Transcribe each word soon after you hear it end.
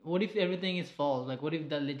what if everything is false? Like, what if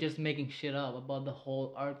that they're just making shit up about the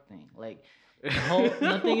whole Ark thing? Like, the whole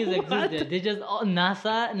nothing is existed. They just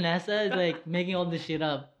NASA is like making all this shit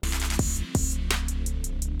up.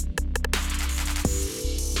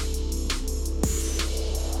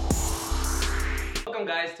 Welcome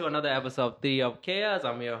guys to another episode of Theory of Chaos.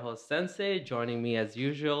 I'm your host Sensei. Joining me as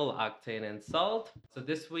usual, Octane and Salt. So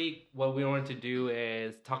this week what we want to do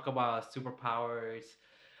is talk about superpowers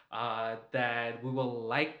that we will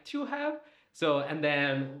like to have. So and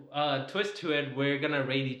then twist to it, we're gonna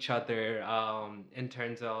rate each other in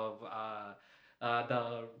terms of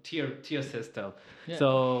the tier system. Yeah.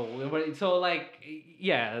 So let's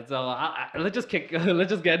just get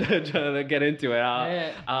into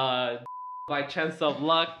it. By chance of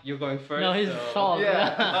luck, you're going first. No, he's Salt.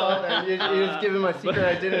 Yeah, Salt, and you're just giving my secret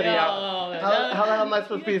identity out. How the hell am I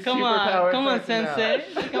supposed to be a superpower? Come on, person now?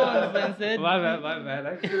 Sensei. Come on, Sensei. My bad.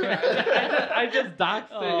 I just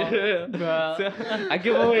doxed it. Bro. So, I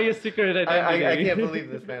give away your secret identity. I can't believe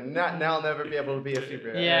this, man. Now I'll never be able to be a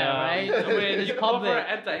superhero. Yeah, right? I mean, It's you go public. for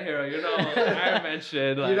an anti-hero, Iron Man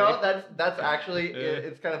shit. Like, You know, that's actually,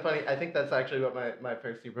 it's kind of funny. I think that's actually what my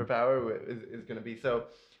first superpower is going to be. So,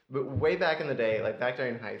 but way back in the day, like back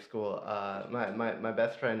during high school, my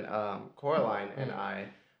best friend Coraline and I,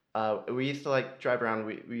 we used to like drive around.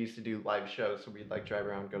 We used to do live shows, so we'd like drive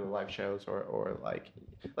around, go to live shows, or like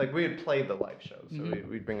we would play the live shows. So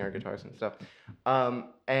we'd bring our guitars and stuff.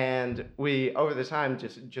 And we over the time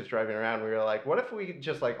just driving around, we were like, what if we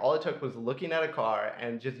just like all it took was looking at a car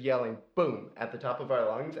and just yelling boom at the top of our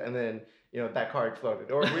lungs, and then that car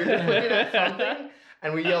exploded, or we were just looking at something.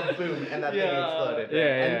 And we yelled boom, and that thing exploded.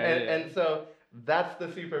 And so that's the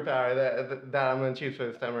superpower that I'm going to choose for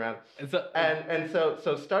this time around. And so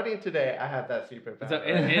starting today, I have that superpower. So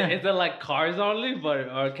is it like cars only,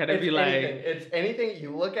 or can it be like anything. It's anything.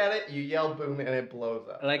 You look at it, you yell boom, and it blows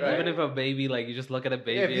up. like right? even if a baby, like you just look at a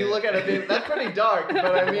baby. If you look at a baby, that's pretty dark. But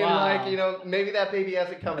I mean, Wow. like maybe that baby has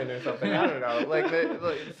it coming or something. I don't know.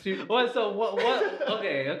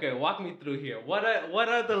 Okay, walk me through here. What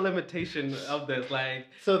are the limitations of this? Like,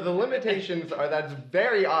 So the limitations are that it's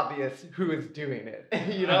very obvious who is doing it.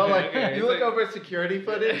 You look like- over security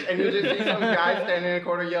footage and you just see some guy standing in a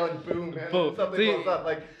corner yelling boom and Boom. something See- blows up.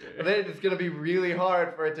 Like then it's gonna be really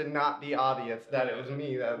hard for it to not be obvious that it was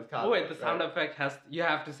me that was causing wait, it, the sound right? effect you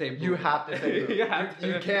have to say boom. You have to say boom. You have to.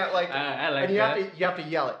 You can't like I like and you that. have to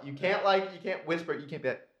yell it. You can't whisper it. You can't be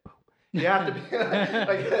like boom. You have to be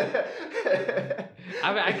like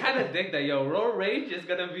I mean, I kind of dig that. Road rage is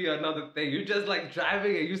gonna be another thing. You're just like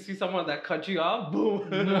driving and you see someone that cut you off, boom.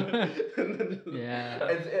 Yeah.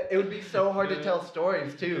 It would be so hard to tell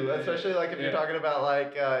stories too, especially like if you're talking about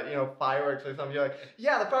like fireworks or something. You're like,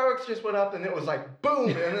 yeah, the fireworks just went up and it was like boom,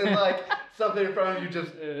 and then like something in front of you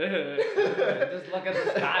just. Just look at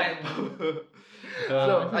the sky.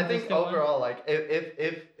 So I think overall, like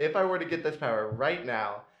if I were to get this power right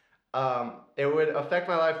now, it would affect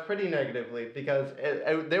my life pretty negatively because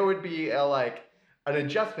there would be an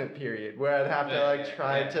adjustment period where I'd have to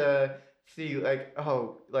try to see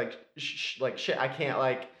shit I can't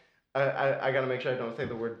I gotta make sure I don't say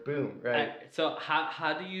the word boom, right? So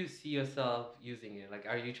how do you see yourself using it? Like,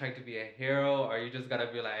 are you trying to be a hero, or are you just gonna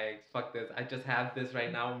be like, fuck this, I just have this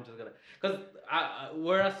right now, I'm just gonna... Because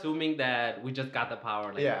we're assuming that we just got the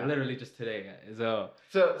power, literally just today. So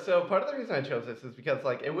part of the reason I chose this is because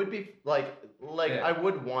it would be I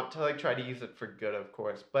would want to try to use it for good, of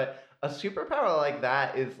course, but a superpower like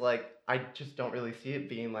that is I just don't really see it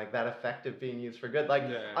being that effective being used for good.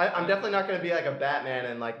 I'm definitely not going to be like a Batman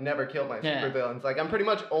and never kill my supervillains. I'm pretty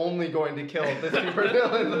much only going to kill the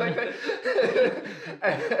supervillains.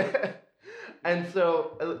 And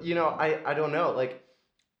so I don't know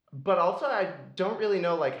but also I don't really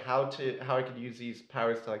know how I could use these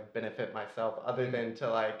powers to benefit myself other than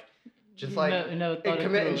to just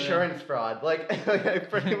commit insurance fraud. I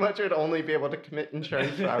pretty much would only be able to commit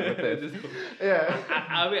insurance fraud with this. Yeah.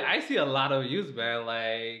 I mean, I see a lot of use, man.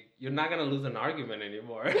 You're not gonna lose an argument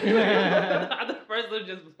anymore. The person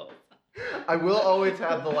just blows. I will always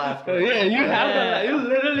have the last word. Yeah, you have you're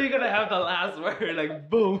literally gonna have the last word,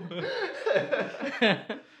 boom.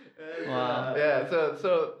 Wow. Yeah.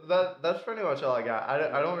 So that's pretty much all I got.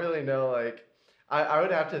 I don't really know I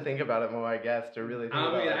would have to think about it more, I guess, to really think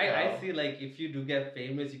about it. I see if you do get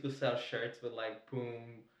famous, you could sell shirts with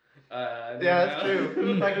boom Yeah, that's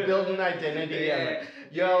true. Like build an identity. Yeah. And like,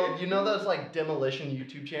 yo, you know those like demolition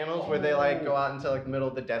YouTube channels where they like go out into like the middle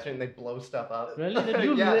of the desert and they blow stuff up? Really? They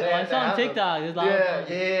do? Yeah, I saw on have those. TikTok. There's a lot Yeah, of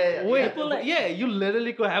yeah. Wait, People like- yeah, you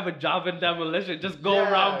literally could have a job in demolition. Just go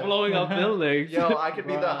Yeah. around blowing up buildings. Yo, I could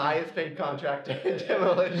be the Wow. highest paid contractor in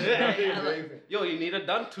demolition. That'd be amazing. Yo, you need it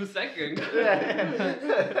done 2 seconds.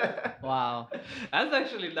 Yeah. Wow. That's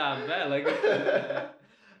actually not bad. Like,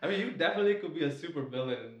 I mean, you definitely could be a super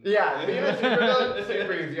villain. Yeah, being a super villain is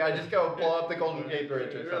super easy. I just go blow up the Golden Gate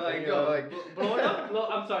Bridge or You're something. like, you know, yo, like blow it up.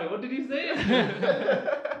 I'm sorry. What did you say?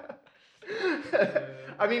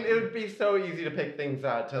 I mean, it would be so easy to pick things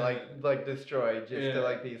out to like destroy just Yeah. to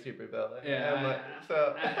like be a super villain. Yeah, And, like,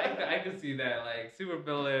 so I could see that, like, super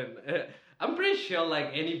villain. I'm pretty sure, like,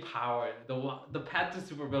 any power, the path to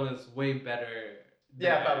super villain is way better.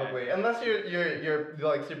 yeah, than- probably. Unless your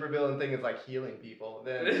like super villain thing is like healing people,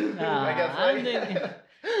 then Nah, I guess I'm like, thinking-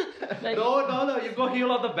 like- No, you go heal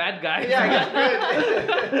all the bad guys. Yeah, I guess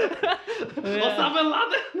Yeah. Osama bin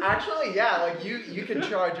Laden. Actually, yeah, like you can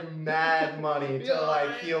charge mad money to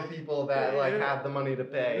like heal people that like have the money to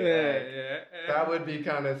pay. Like, Yeah. that would be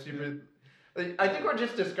kind of super. Like, I think we're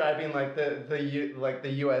just describing like the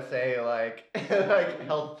USA like like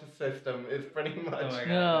health system is pretty much. Oh my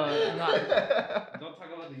No, not. Don't talk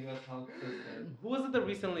about the U.S. health system. Who was it that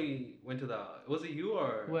recently went to the? Was it you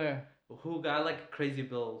or Where? who got like a crazy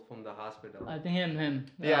bill from the hospital? I think him.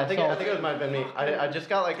 Yeah, I think Salt. it might have been me. I just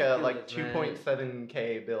got like a like Ridiculous, man.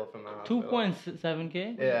 2.7K bill from the hospital.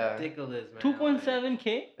 2.7K. Yeah. Ridiculous, man.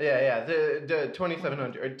 2.7K. Yeah, the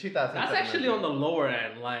 2,700 or 2,000. That's actually on the lower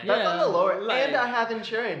end, like. That's on the lower, Like- and I have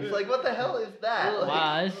insurance. Like, what the hell is that? Like,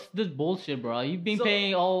 Wow, this bullshit, bro. You've been So-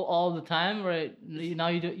 paying all the time, right? Now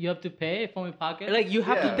you have to pay from your pocket. Like you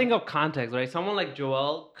have Yeah. to think of context, right? Someone like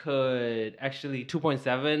Joel could actually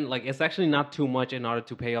 2.7, like it's actually not too much in order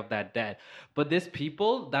to pay off that debt. But there's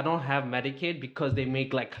people that don't have Medicaid because they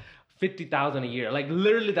make like 50,000 a year. Like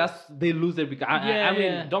literally, they lose it because I mean,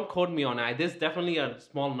 Yeah. don't quote me on it. There's definitely a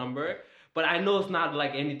small number. But I know it's not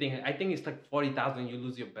like anything. I think it's like 40,000. You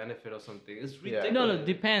lose your benefit or something. It's Yeah. ridiculous. No,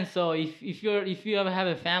 depends. So if you ever have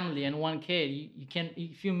a family and one kid, you can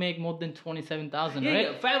if you make more than 27,000, Yeah,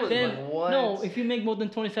 right? yeah, family, Then but what? no, if you make more than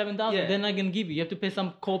 27,000, Yeah. they're not gonna give you. You have to pay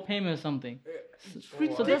some co-payment or something. It's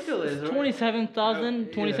So that's ridiculous. right? 27,000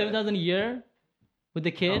 Yeah. 27,000 a year with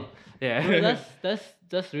the kid. Yeah. Bro,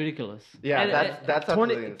 that's ridiculous. yeah, And, that's 20,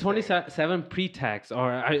 absolutely insane. 27 pre-tax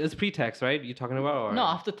or it's pre-tax, right? You're talking about or No,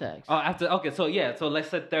 after tax. Oh, after okay, so yeah, so let's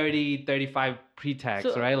say 30, 35 pre-tax,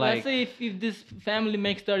 So right? let's Like say if this family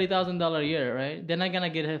makes $30,000 a year, right? They're not gonna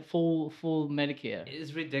get a full Medicare.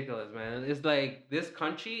 it's ridiculous, man. It's like this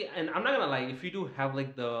country, and I'm not gonna lie. If you do have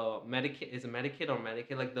like the Medicaid, is it Medicaid or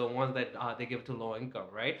Medicaid, like the ones that they give to low income,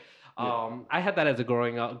 right? I had that as a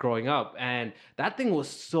growing up, and that thing was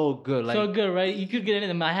so good. Like, So good, right? You could get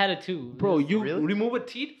it. I had it too. bro, you Really? remove a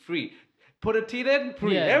teeth, free. Put a teeth in,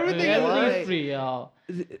 free. Yeah, Everything everything is is free, y'all.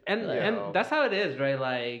 and Yeah. and that's how it is, right?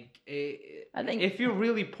 Like, I think- if you're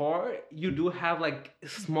really poor, you do have like a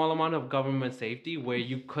small amount of government safety where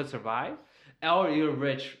you could survive, or you're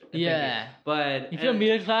rich. Yeah. But If you're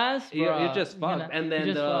middle class, you're bruh, just fucked. gonna- And then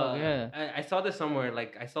you're just fucked, yeah. I saw this somewhere.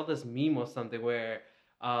 Like I saw this meme or something where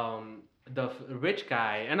the rich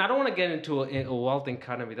guy, and I don't want to get into a wealth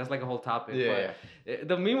economy. That's like a whole topic. Yeah, but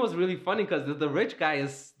the meme was really funny because the rich guy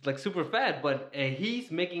is like super fat, but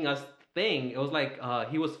he's making us think. It was like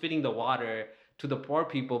he was feeding the water to the poor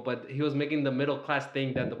people, but he was making the middle class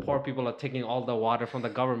think that the poor people are taking all the water from the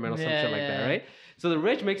government or some Yeah, shit like that, yeah. right? So the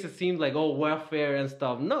rich makes it seem like, oh, welfare and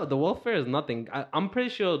stuff. No, the welfare is nothing. I'm pretty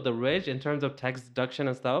sure the rich, in terms of tax deduction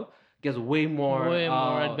and stuff, gets way more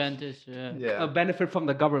advantage. Yeah. Yeah. a benefit from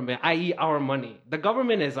the government, i.e. our money. The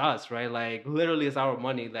government is us, right? Like literally it's our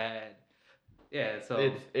money that, yeah, so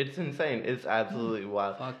It's insane. It's absolutely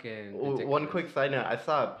wild. fucking One ridiculous. quick side note: I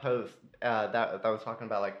saw a post that was talking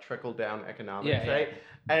about like trickle down economics, Yeah, yeah. right?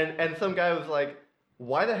 And some guy was like,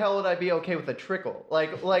 "Why the hell would I be okay with a trickle?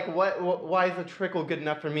 Like what? Why is a trickle good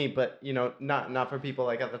enough for me, but not for people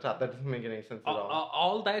like at the top? That doesn't make any sense at all."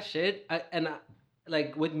 all that shit,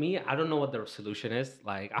 like with me, I don't know what the solution is.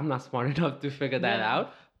 Like I'm not smart enough to figure that Yeah.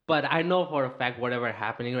 out. But I know for a fact whatever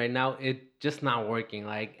happening right now, it just not working.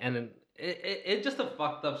 Like, and it's just a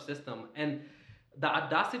fucked up system. And the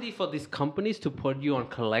audacity for these companies to put you on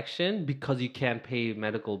collection because you can't pay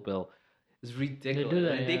medical bill is ridiculous. do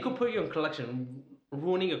that, Like, They yeah. could put you on collection,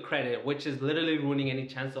 ruining your credit, which is literally ruining any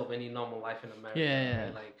chance of any normal life in America. Yeah, yeah.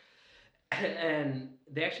 Right? Like, and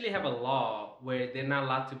they actually have a law where they're not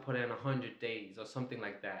allowed to put in 100 days or something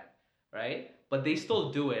like that, right? But they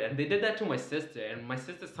still do it, and they did that to my sister, and my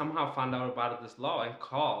sister somehow found out about this law and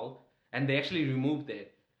called, and they actually removed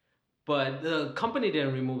it. But the company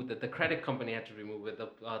didn't remove it. The credit company had to remove it.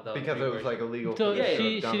 Because it was like version. illegal. So for them to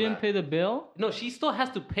she have done didn't that. pay the bill. No, she still has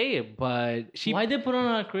to pay it, but she. Why they put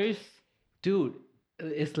on a craze? Dude,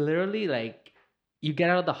 it's literally like you get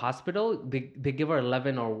out of the hospital, they give her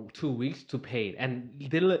 11 or 2 weeks to pay it, and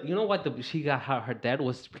you know what? She got her debt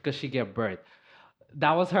was because she gave birth.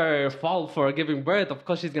 That was her fault for giving birth. Of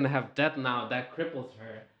course, she's gonna have debt now. That cripples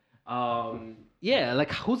her. Yeah,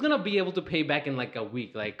 like who's gonna be able to pay back in like a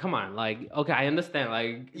week? Like, come on, like, okay, I understand.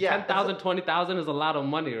 Like, Yeah, 10,000, 20,000 is a lot of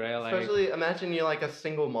money, right? Like, Especially imagine you're like a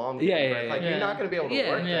single mom. Yeah, giving yeah, birth. yeah. Like Yeah. you're not gonna be able to Yeah.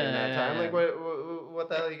 work during Yeah, that yeah, time. yeah. Like what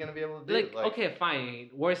the hell are you gonna be able to do? like, okay, fine,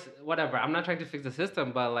 worse, whatever. I'm not trying to fix the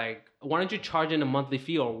system, but like, why don't you charge in a monthly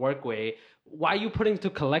fee or work way? Why are you putting to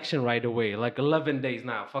collection right away? Like 11 days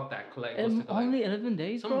now. Fuck that. Goes to collect. Only 11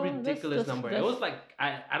 days, Some bro? ridiculous That's- number. It that's- was like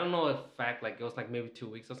I don't know if fact like it was like maybe 2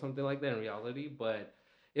 weeks or something like that in reality, but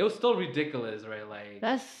it was still ridiculous, right? Like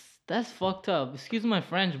That's fucked up. Excuse my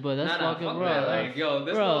French, but that's nah, fucking fuck bro. that. Like yo,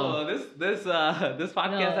 this Bro. little, this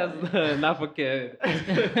podcast has enough for kids.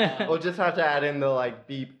 We'll just have to add in the like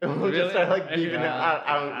beep. We'll Really? just start like beeping. Yeah.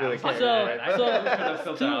 I don't really care. So, right? I so, think we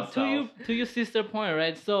should've filtered to your sister point,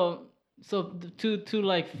 right? So to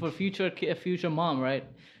like for future mom, right?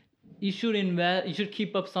 You should invest. You should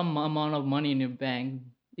keep up some amount of money in your bank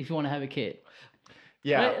if you want to have a kid.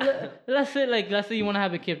 yeah. Right? Let's say you want to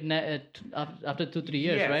have a kid after 2-3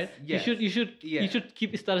 years, Yes, right? yes, You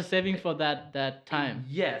should start saving for that time.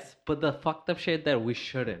 Yes, but the fucked up shit that we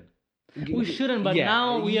shouldn't. We shouldn't, but Yeah,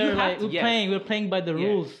 now we you are have like to, yes. we're playing by the Yeah.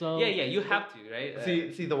 rules. So Yeah, you have to, right?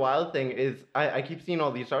 See, the wild thing is, I keep seeing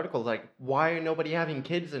all these articles like, why are nobody having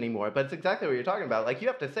kids anymore? But it's exactly what you're talking about. Like, you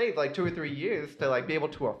have to save like 2 or 3 years to like be able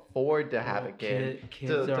to afford to have a kid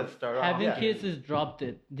kids to are start off. having Yeah. kids has dropped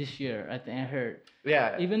it this year. I think I heard.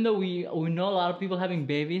 Yeah. Even though we know a lot of people having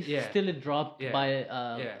babies, Yeah. still it dropped Yeah. by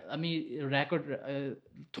Yeah. I mean record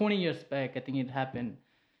 20 years back. I think it happened.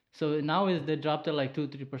 So now they dropped it like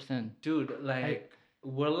 2-3%. Dude, like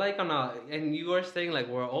we're like on a, and you were saying like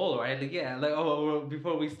we're old, right? Like yeah, like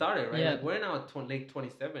before we started, right? Yeah. Like we're now late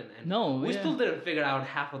 27, and No, we yeah. still didn't figure out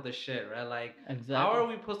half of the shit, right? Like Exactly. how are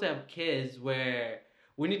we supposed to have kids where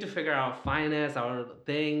we need to figure out finance, our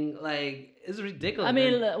thing? Like it's ridiculous. I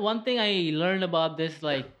mean, man. one thing I learned about this,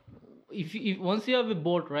 like, if once you have a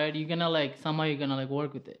boat, right, you're gonna like somehow you're gonna like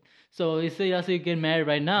work with it. So let's say you get married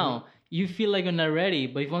right now, you feel like you're not ready,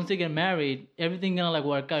 but if once you get married, everything gonna like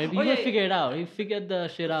work out. You're gonna yeah. figure it out. You figure the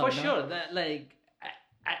shit out. For you know? sure, that like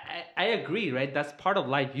I agree, right? That's part of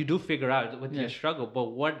life. You do figure out with Yeah. your struggle, but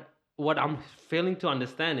what I'm failing to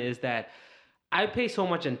understand is that I pay so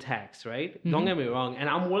much in tax, right? Don't get me wrong, and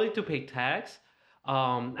I'm willing to pay tax.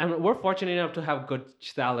 And we're fortunate enough to have good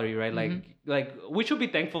salary, right? Like we should be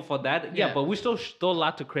thankful for that. Yeah, Yeah. but we still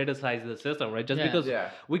allowed to criticize the system, right? Just Yeah. because Yeah.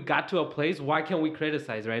 we got to a place, why can't we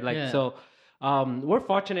criticize, right? Like Yeah. so. We're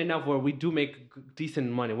fortunate enough where we do make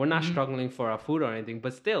decent money. We're not struggling for our food or anything,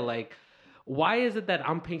 but still, like, why is it that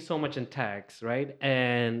I'm paying so much in tax, right?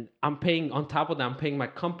 And I'm paying on top of that, I'm paying my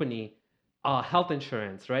company health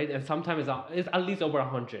insurance, right? And sometimes it's at least over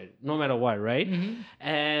 100, no matter what, right?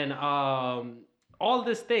 And all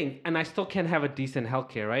this thing, and I still can't have a decent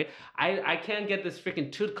healthcare, right? I can't get this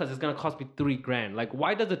freaking tooth because it's gonna cost me $3,000. Like,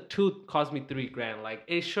 why does a tooth cost me $3,000? Like,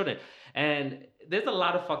 it shouldn't. And there's a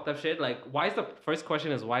lot of fucked up shit. Like, why is the first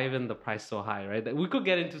question is why even the price so high, right? We could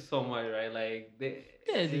get into so much, right? Like,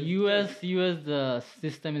 Yeah, the U.S.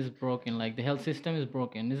 system is broken. Like the health system is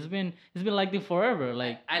broken. It's been like this forever.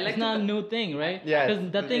 Like I like it's not to- a new thing, right? Yeah,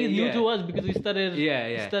 Because that thing is new yeah. to us because we started.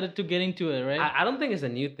 Yeah. Started to get into it, right? I don't think it's a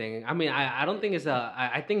new thing. I mean, I don't think it's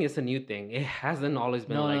I think it's a new thing. It hasn't always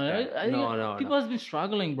been like that. I think No. People has been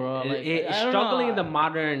struggling, bro. Like, It's I don't struggling know. in the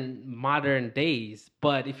modern days,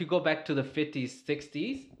 but if you go back to the 50s,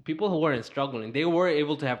 60s, people who weren't struggling, they were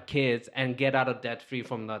able to have kids and get out of debt free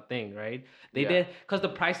from that thing, right? They Yeah. did because the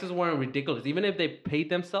prices weren't ridiculous. Even if they paid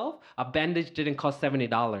themselves, a bandage didn't cost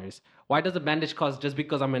 $70. Why does a bandage cost just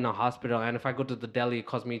because I'm in a hospital and if I go to the deli it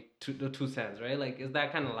costs me 2 cents, right? Like, is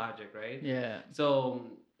that kind of logic, right? Yeah. So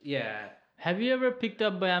yeah. Have you ever picked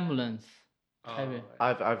up by ambulance? Have you?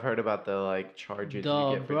 I've heard about the like charges Duh,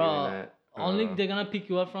 you get for bro. doing that. Only they're gonna pick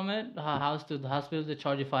you up from it. House to the hospital, they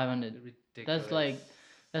charge you 500. Ridiculous.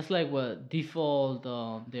 That's like what default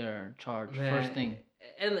their charge Man, first thing.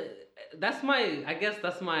 And I guess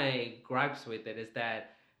that's my gripes with it is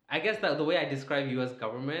that I guess that the way I describe U.S.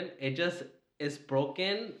 government, it just is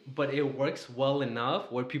broken, but it works well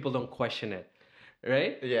enough where people don't question it,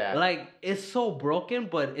 right? Yeah. Like it's so broken,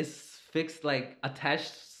 but it's fixed, like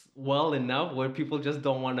attached well enough where people just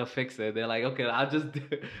don't want to fix it. They're like, okay, I'll just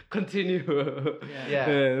continue.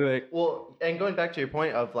 Yeah. Like, Well, and going back to your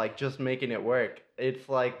point of like just making it work, it's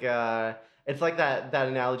like that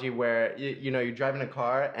analogy where you know you're driving a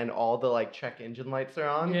car and all the like check engine lights are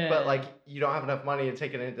on, Yeah. but like you don't have enough money to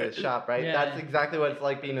take it into the shop, right? Yeah. That's exactly what it's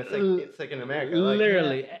like being a sick in America. Like,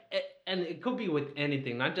 literally. And it could be with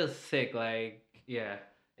anything, not just sick. Like, yeah.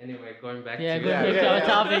 Anyway, going back Yeah, to going back to our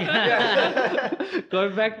topic. Yeah.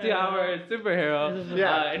 going back to our superhero.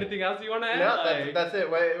 Yeah. Anything else you want to add? No, Like- that's it.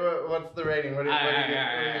 What's the rating? What do you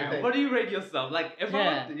think? What do you rate yourself? Like, if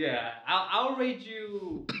Yeah. I'll rate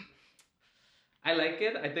you. I like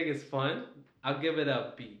it. I think it's fun. I'll give it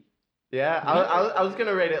a B. Yeah, I was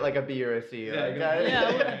gonna rate it like a B or a C. Yeah, Like, go-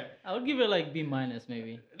 Yeah, I would give it like B minus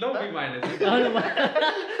maybe. No B minus.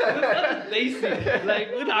 Oh, Lazy. Like,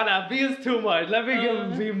 no, B is too much. Let me give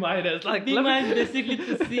him B minus. Like, B let me- minus basically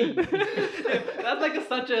to C. That's like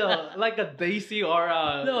such a Daisy or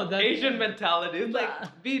a No, that's- Asian mentality. It's like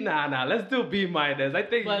B nah. Let's do B minus. I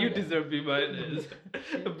think But- you deserve B minus.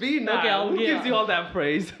 B nah. Okay, I'll Who give- gives you all that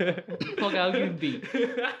praise? Okay, I'll give B.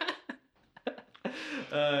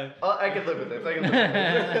 I can live with this. I can live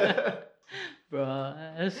with this. Bro,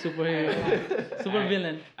 that's superhero. Super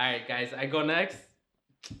villain. All right, guys, I go next.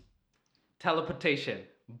 Teleportation,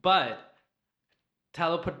 but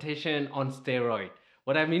teleportation on steroid.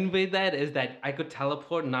 What I mean by that is that I could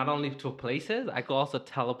teleport not only to places, I could also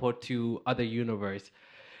teleport to other universe,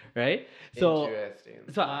 right? So, Interesting.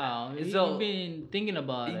 so Wow, so you've been thinking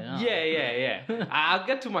about it. Huh? yeah. I'll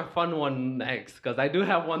get to my fun one next because I do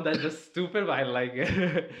have one that's just stupid, but I like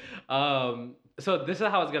it. So this is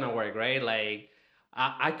how it's gonna work, right? Like,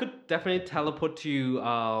 I could definitely teleport to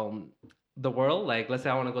the world. Like, let's say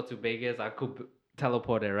I want to go to Vegas, I could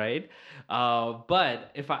teleport it, right?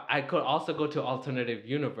 But if I could also go to alternative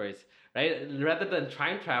universe, right? Rather than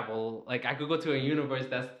time travel, like I could go to a universe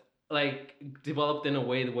that's like developed in a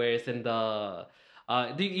way where it's in the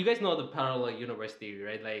do you guys know the parallel universe theory,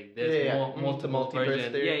 right? Like there's Yeah. multiple Multiverse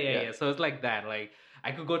versions. theory, Yeah. yeah. So it's like that. Like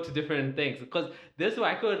I could go to different things because this way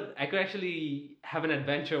I could actually have an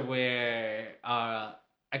adventure where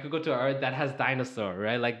I could go to Earth that has dinosaur,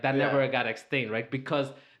 right? Like that Yeah. never got extinct, right? Because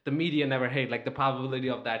the media never hate like the probability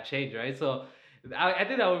of that change, right? So I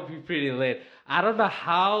think that would be pretty lit. I don't know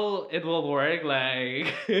how it will work. Like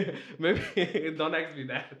maybe don't ask me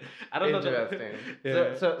that. I don't know. Interesting.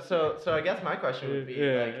 Yeah. So I guess my question would be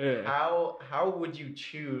Yeah. how would you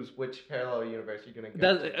choose which parallel universe you're gonna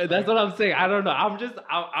go? That's what I'm saying. I don't know.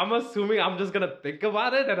 I'm assuming I'm just gonna think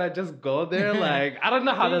about it and I just go there. Like I don't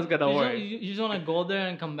know how that's gonna work. You just want to go there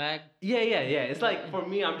and come back. Yeah. It's like for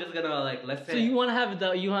me, I'm just gonna like let's say. So you want to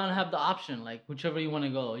have the option, like whichever you want to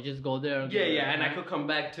go, you just go there. Yeah, and I could come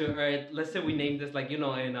back to Earth. Let's say we name this like in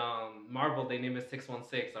Marvel they name it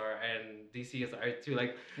 616 and DC is Earth 2.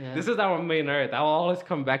 Like Yeah. this is our main Earth. I'll always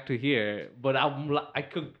come back to here, but I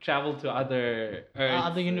could travel to other Earths.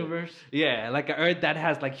 Other universe. Yeah, like an Earth that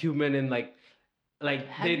has like human and like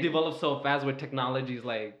Have they you- develop so fast with technologies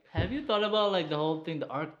like. Have you thought about like the whole thing, the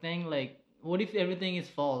arc thing? Like, what if everything is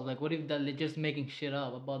false? Like, what if they're just making shit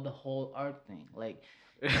up about the whole arc thing? Like,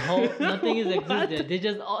 the whole nothing is existed. They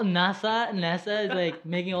just NASA is like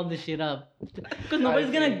making all this shit up because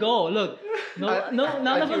nobody's gonna go. Look, none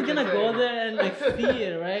I of see us what gonna you're go saying. there and like see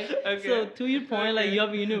it, right? Okay. So to your point, like Okay. you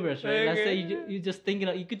have a universe, right? Let's say Okay. you just thinking,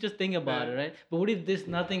 you could just think about it, right? But what if there's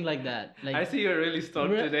nothing like that? Like, I see you're really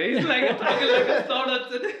stoned Re- today. It's like you're talking like a stoner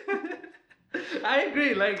today. I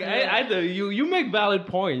agree. Like Yeah. I do. You make valid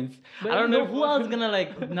points. But I don't know who else gonna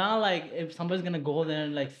like now, like if somebody's gonna go there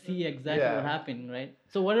and like see exactly Yeah. what happened, right?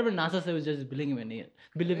 So whatever NASA said was just believing in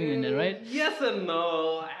it, right? Yes and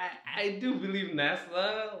no. I do believe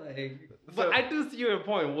NASA. Like, but So- I do see your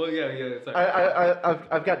point. Well, yeah. Sorry.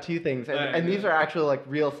 I've got two things, and these are actual like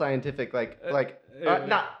real scientific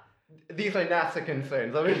not. These are NASA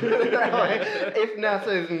concerns. Let me put it that way. If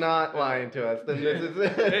NASA is not lying to us, then this is.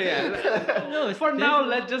 Yeah. No, it's For this- now,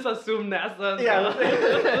 let's just assume NASA.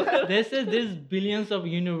 Yeah. They said there's billions of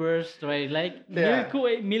universe, right? Like Yeah.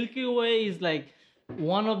 Milky Way is like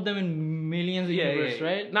one of them in millions of universe,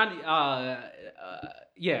 right? Not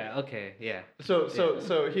yeah. Okay. Yeah.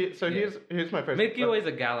 Here's my first. Milky Way is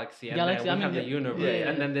a galaxy, and Galaxy, then we I have mean, the universe, yeah.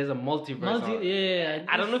 and then there's a multiverse. Yeah.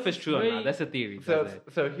 I don't know if it's true or very- not. That's a theory.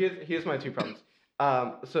 So here's my two problems.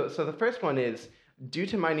 So the first one is due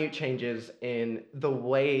to minute changes in the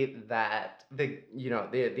way that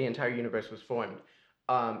the entire universe was formed.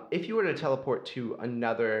 If you were to teleport to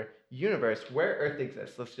another universe where Earth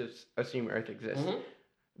exists, let's just assume Earth exists. Mhm.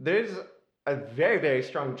 There's a very, very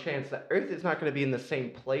strong chance that Earth is not going to be in the same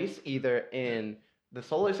place either in the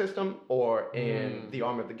solar system or in the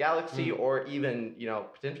arm of the galaxy or even,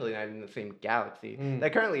 potentially not in the same galaxy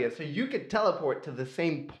that currently is. So you could teleport to the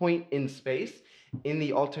same point in space in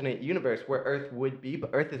the alternate universe where Earth would be, but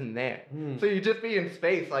Earth isn't there. So you just be in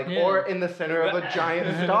space, or in the center of a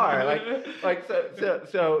giant star.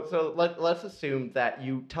 So let's assume that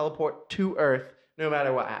you teleport to Earth no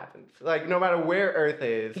matter what happens. No matter where Earth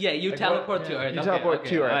is. Yeah, you teleport to Earth. You teleport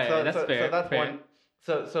to Earth. Right, that's fair. So that's one.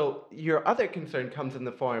 So your other concern comes in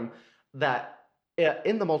the form that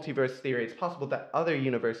in the multiverse theory, it's possible that other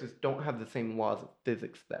universes don't have the same laws of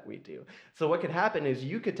physics that we do. So what could happen is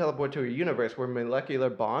you could teleport to a universe where molecular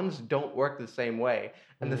bonds don't work the same way.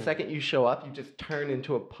 And the second you show up, you just turn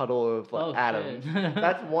into a puddle of atoms.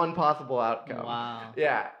 That's one possible outcome. Wow.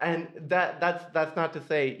 Yeah, and that's not to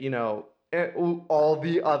say, all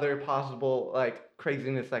the other possible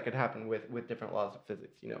craziness that could happen with different laws of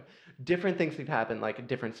physics. Different things could happen like a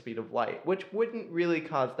different speed of light, which wouldn't really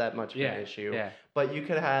cause that much of an issue. Yeah. But you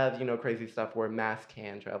could have crazy stuff where mass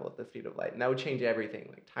can travel at the speed of light, and that would change everything.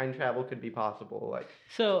 Like time travel could be possible.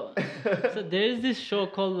 So there is this show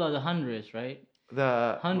called The Hundreds, right?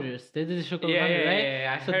 The Hundreds. There's this show called 100, right?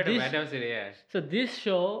 Yeah. I heard of it. I never seen it. Yeah. So this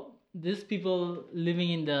show, these people living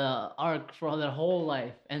in the ark for their whole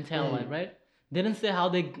life, entire life, right? They didn't say how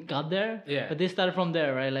they got there, but they started from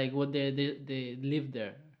there, right? Like what they lived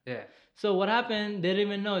there. Yeah. So what happened? They didn't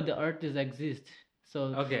even know the Earth exists.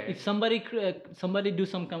 So if somebody do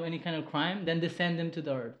any kind of crime, then they send them to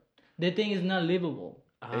the Earth. They think it's not livable.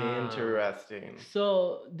 Interesting.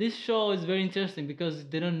 So this show is very interesting because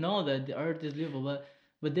they don't know that the Earth is livable,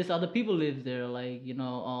 but there's other people live there, like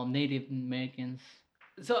Native Americans.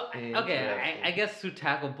 So I guess to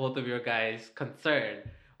tackle both of your guys' concern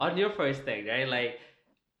on your first thing, right? Like,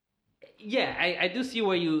 yeah, I do see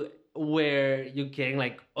where you're getting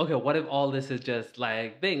like, okay, what if all this is just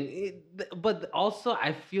like thing? But also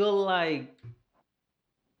I feel like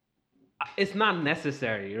it's not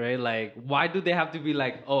necessary, right? Like, why do they have to be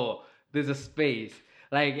like, oh, there's a space?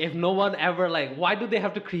 Like, if no one ever why do they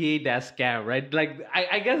have to create that scam, right? Like,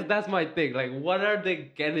 I guess that's my thing. Like, what are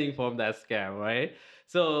they getting from that scam, right?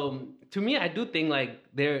 So to me, I do think like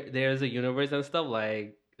there's a universe and stuff.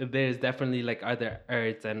 Like, there's definitely like other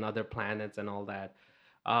Earths and other planets and all that.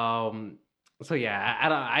 So yeah,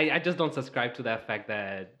 I just don't subscribe to that fact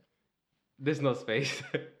that there's no space.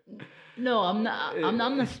 No, I'm not.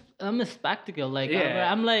 I'm a skeptical. Like,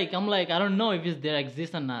 I'm like, I don't know if they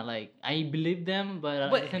exist or not. Like, I believe them, but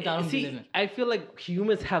at the same time, I don't believe it. I feel like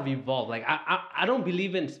humans have evolved. Like, I don't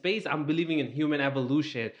believe in space. I'm believing in human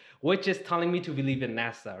evolution, which is telling me to believe in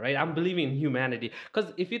NASA, right? I'm believing in humanity.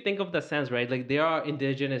 Because if you think of the sense, right, like there are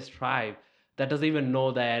indigenous tribe that doesn't even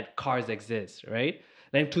know that cars exist, right?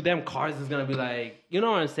 Then to them, cars is gonna be like, you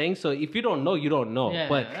know what I'm saying? So if you don't know, you don't know. Yeah,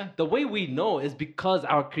 but yeah. the way we know is because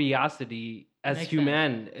our curiosity as Makes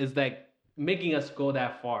human is like making us go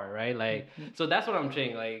that far, right? Like, so that's what I'm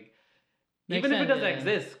saying. Like, even if it doesn't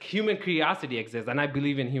exist, human curiosity exists, and I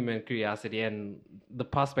believe in human curiosity and the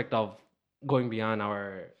prospect of going beyond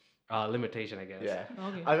our limitation, I guess. Yeah.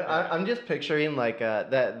 Okay. I'm just picturing like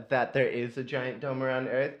that there is a giant dome around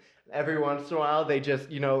Earth. Every once in a while, they just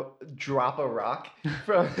drop a rock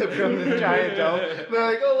from this giant dome.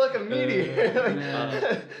 They're like, "Oh, look, a meteor!"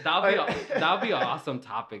 That'll be an awesome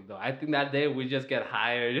topic, though. I think that day we just get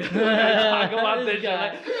hired, talk about this shit.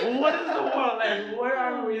 Like, what is the world like? Where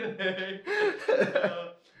are we?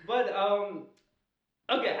 But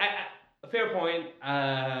okay, fair point.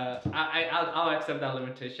 I'll accept that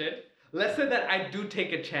limitation. Let's say that I do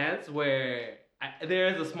take a chance where there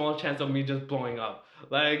is a small chance of me just blowing up.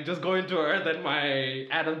 Like, just going to Earth and my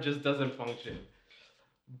atom just doesn't function.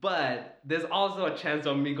 But there's also a chance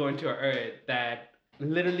of me going to Earth that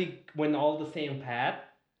literally went all the same path,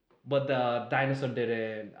 but the dinosaur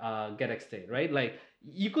didn't get extinct, right? Like,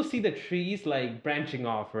 you could see the trees, like, branching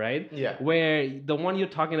off, right? Yeah. Where the one you're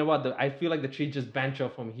talking about, I feel like the tree just branch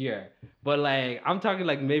off from here. But, like, I'm talking,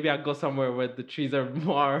 like, maybe I'll go somewhere where the trees are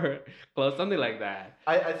more close, something like that.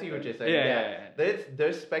 I see what you're saying. Yeah.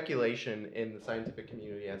 There's speculation in the scientific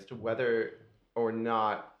community as to whether or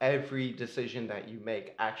not every decision that you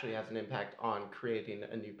make actually has an impact on creating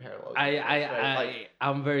a new parallel universe,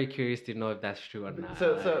 I'm very curious to know if that's true or not.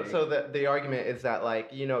 So the argument is that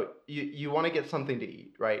you want to get something to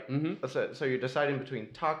eat, right? Mm-hmm. So you're deciding between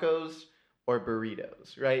tacos or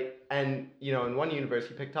burritos, right? And in one universe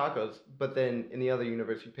you pick tacos, but then in the other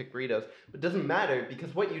universe you pick burritos. But it doesn't matter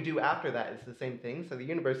because what you do after that is the same thing. So the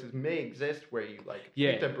universes may exist where you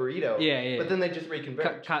picked a burrito, but then they just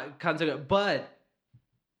reconvert. But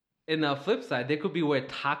in the flip side, there could be where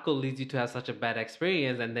taco leads you to have such a bad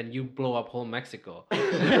experience, and then you blow up whole Mexico.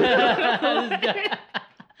 This guy.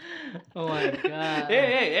 Oh my god.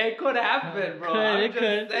 Hey, it could happen, bro. I'm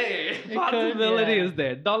just saying. It could, Possibility yeah. is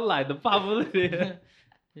there. Don't lie. The probability.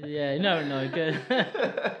 Yeah, you never know. It could.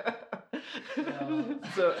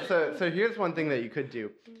 So here's one thing that you could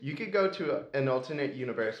do. You could go to an alternate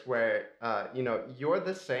universe where you're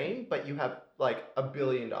the same, but you have like $1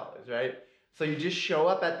 billion, right? So you just show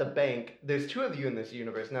up at the bank. There's two of you in this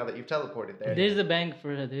universe now that you've teleported there. There's a bank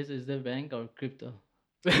for this. Is there bank or crypto?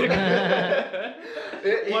 Either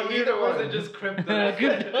one. Is just crypto.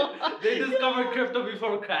 Crypto. They discovered crypto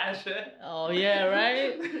before crash. Oh yeah,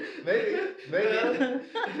 right. Maybe.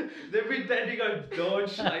 They're pretending on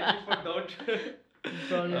Doge, like before Doge.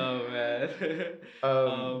 Probably. Oh man.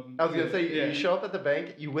 I was gonna say yeah. you show up at the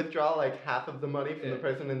bank, you withdraw like half of the money from the Yeah.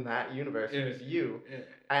 person in that universe Yeah. who's you, Yeah.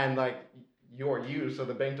 and like you're you, so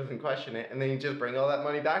the bank doesn't question it, and then you just bring all that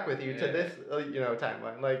money back with you to Yeah. this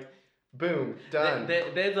timeline. Like, boom, done.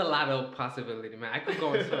 There's a lot of possibility, man. I could go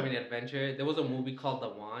on so many adventures. There was a movie called The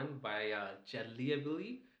Wand by Jet Li, I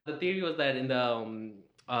believe. The theory was that in the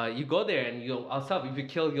you go there and you yourself, if you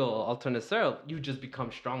kill your alternate self, you just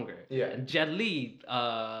become stronger. Yeah. And Jet Li,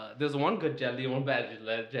 there's one good Jet Li, one bad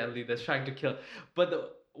Jet Li that's trying to kill.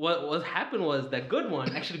 But what happened was that good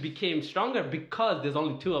one actually became stronger because there's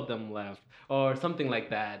only two of them left, or something like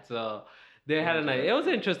that. So they had it was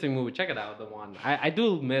an interesting movie. Check it out, The One. I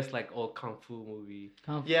do miss like old kung fu movie.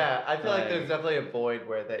 Yeah, I feel like Right. there's definitely a void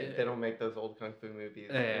where they don't make those old kung fu movies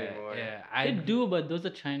anymore. Yeah. They do, but those are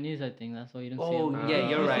Chinese, I think. That's why you don't see Oh them. yeah,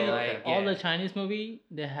 you're You right. see Like all yeah. the Chinese movie,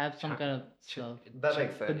 they have some kind of stuff. That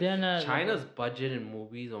makes sense. But they're not. China's budget in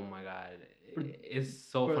movies, oh my god, is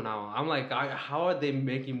so Bro. phenomenal. I'm like, how are they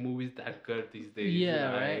making movies that good these days?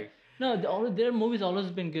 Yeah, Like, right. No, their movies always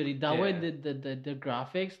been good. That way, Yeah. the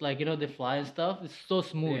graphics, like they fly and stuff, it's so Yeah,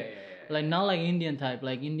 smooth. yeah, yeah. Like not like Indian type,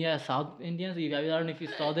 like India, South Indians. I don't know if you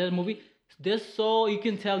saw their movie. They're so you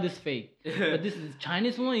can tell this fake. But this is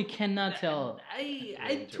Chinese one, you cannot tell.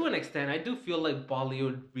 I to an extent, I do feel like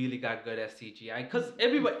Bollywood really got good at CGI because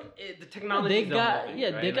everybody, the technology. They got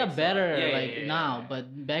they got better now, yeah.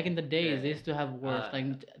 but back in the days Yeah. they used to have worse. Uh, Like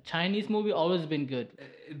Chinese movie always been good.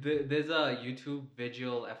 There's a YouTube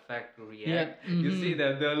visual effect react. Yeah, You mhm. see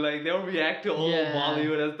them, they'll react to old Yeah.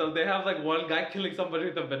 Bollywood and stuff. They have like one guy killing somebody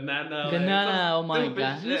with a banana. Banana, oh like, some my stupid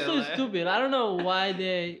god, shit, it's so like- stupid. I don't know why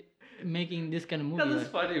they making this kind of movie. Because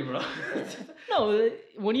it's like- funny, bro. No,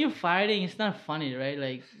 when you're fighting, it's not funny, right?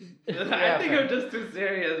 Like, I think you're just too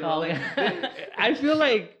serious, bro. Oh, Like, yeah. I feel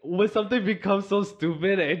like when something becomes so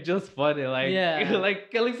stupid, it's just funny. Like, Yeah. like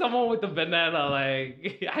killing someone with a banana.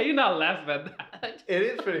 Like, how you not laugh at that? It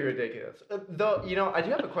is pretty ridiculous. Though, I do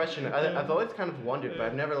have a question. I've always kind of wondered, but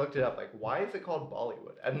I've never looked it up. Like, why is it called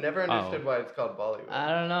Bollywood? I've never understood why it's called Bollywood. I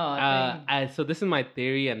don't know. I think So this is my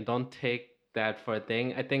theory, and don't take that for a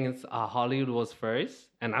thing. I think it's Hollywood was first,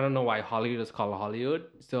 and I don't know why Hollywood is called Hollywood.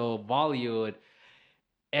 So Bollywood,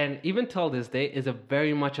 and even till this day, is a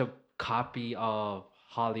very much a copy of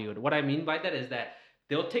Hollywood. What I mean by that is that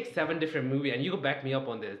they'll take 7 different movies, and you can back me up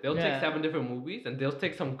on this. They'll Yeah. take 7 different movies, and they'll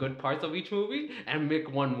take some good parts of each movie and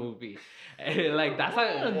make one movie. And, like that's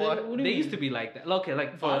Yeah, how what do you they used mean? to be like that. Okay,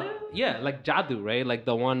 like for Bollywood? like Jadoo, right? Like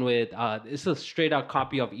the one with it's a straight out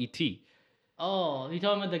copy of E.T. Oh, you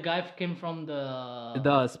talking about the guy came from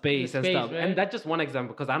the Space and space, stuff. right? And that's just one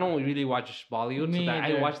example because I don't really watch Bollywood. Me So that I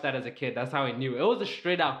either. watched that as a kid. That's how I knew. It was a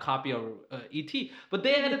straight out copy of E.T. But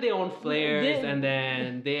they added their own flares and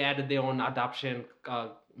then they added their own adoption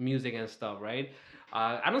music and stuff, right?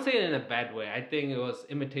 I don't say it in a bad way. I think it was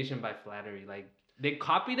imitation by flattery. Like they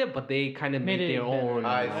copied it, but they kind of made Made it their better. own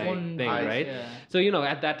I like, see. thing, I right? Yeah. So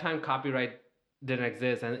at that time, copyright didn't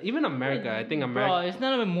exist, and even America. I think Bro, America. it's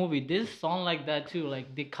not even a movie. This song like that too.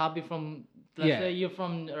 Like they copy from. Let's Yeah. say you're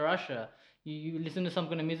from Russia. You listen to some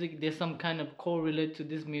kind of music. There's some kind of correlate to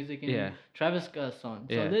this music in Yeah. Travis Scott's song.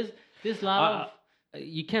 So Yeah. there's lot of.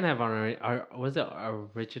 You can't have was it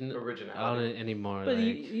originality Originality. anymore? But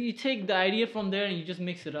like, you take the idea from there and you just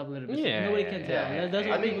mix it up a little bit. So Yeah, nobody can tell. yeah, That's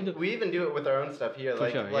I what mean, people do. we even do it with our own stuff here. For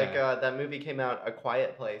Like, sure, yeah. that movie came out, A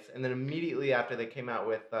Quiet Place, and then immediately after they came out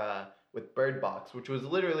with Bird Box, which was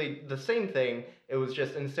literally the same thing. It was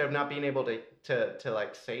just instead of not being able to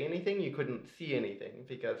like say anything, you couldn't see anything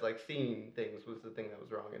because like seeing things was the thing that was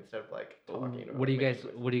wrong instead of like talking. Or, what do you making guys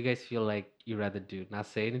noises. What do you guys feel like you rather do? Not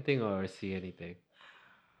say anything or see anything?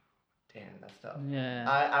 Damn, that's tough. Yeah.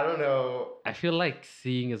 I don't know. I feel like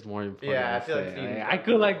seeing is more important. Yeah, I to feel like say. seeing is I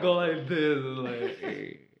could like go like this.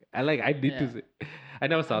 Like I need Yeah. to. See. I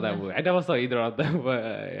never saw that movie. I never saw either of them, but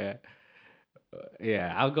yeah.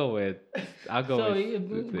 Yeah, I'll go with. I'll go So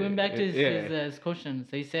with. going back to yeah. his question,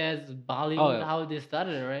 so he says Bollywood, Oh. how they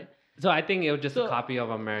started, right? So I think it was just a So- copy of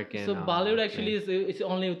American. So Bollywood actually yeah. is it's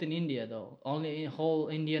only within India though, only in whole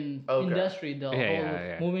Indian Okay. industry, the Yeah, whole yeah,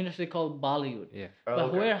 yeah. movie industry called Bollywood. Yeah. Oh, But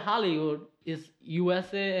okay. where Hollywood is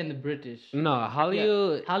USA and the British. No,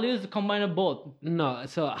 Hollywood. Hollywood is a combine of both. No,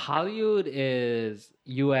 so Hollywood is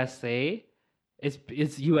USA.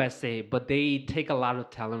 It's USA, but they take a lot of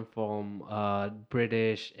talent from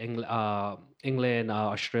British, England,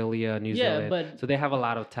 Australia, New Yeah, Zealand. but so they have a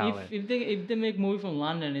lot of talent. If they make movie from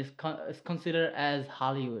London, it's considered as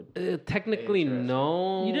Hollywood. Technically, Interesting.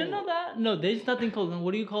 no. You didn't know that? No, there's nothing called.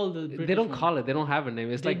 What do you call the British They don't one? call it. They don't have a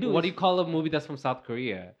name. It's They like do. what do you call a movie that's from South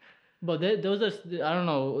Korea? But those are I don't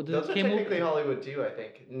know. Those are came over- technically Hollywood too, I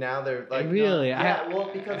think. Now they're like Really? Yeah, well,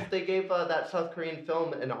 because they gave that South Korean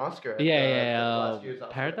film an Oscar. At Yeah. last year's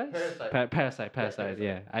Oscar. Paradise. Parasite. Parasite.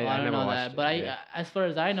 Yeah, I I don't never know watched that, it. but yeah. as far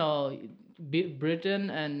as I know, Britain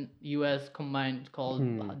and US combined called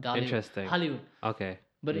Dollywood. Interesting. Hollywood. Okay.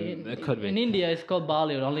 But it could be. in India, it's called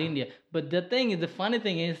Bollywood, only India. But the thing is, the funny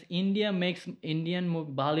thing is,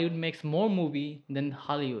 Bollywood makes more movie than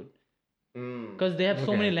Hollywood because they have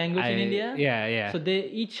so many Okay. languages in India. Yeah. So they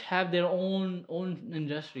each have their own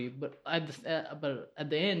industry, but at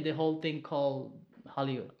the end, the whole thing called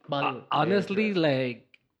Hollywood, Bollywood. Honestly, like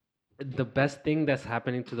the best thing that's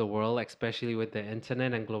happening to the world, especially with the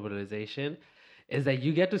internet and globalization, is that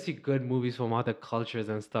you get to see good movies from other cultures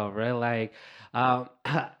and stuff, right? Like,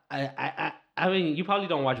 I mean, you probably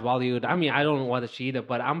don't watch Bollywood. I mean, I don't watch it either,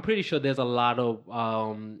 but I'm pretty sure there's a lot of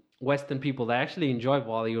Western people that actually enjoy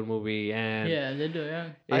Bollywood movie and Yeah, they do. Yeah.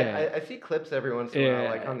 yeah. I see clips every once in a while, Yeah.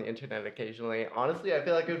 like on the internet occasionally. Honestly, I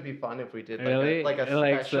feel like it would be fun if we did like Really? a, like a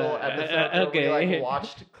Like, special so- episode where okay. we like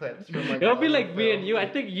watched clips from like. It'll be Bollywood like me and films. you. I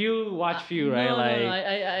think you watch few, right? No,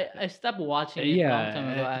 like, I stopped watching it a long time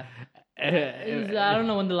ago. I don't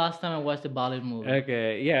know when the last time I watched a Bollywood movie.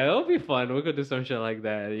 Okay, yeah, it'll be fun. We could do some shit like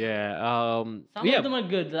that. Yeah. Some yeah. of them are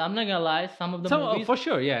good. I'm not gonna lie. Some of the movies, for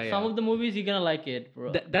sure. Yeah. some of the movies you're gonna like it,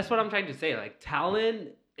 bro. That's what I'm trying to say. Like talent,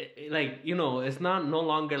 like it's not no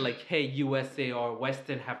longer like hey USA or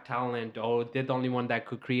Western have talent or they're the only one that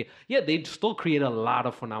could create. Yeah, they still create a lot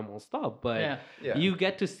of phenomenal stuff, but Yeah. you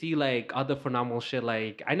get to see like other phenomenal shit.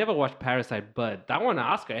 Like I never watched Parasite, but that won an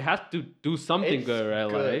Oscar. It has to do something It's good, right?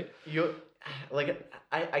 good. Like You like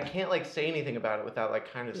I can't like say anything about it without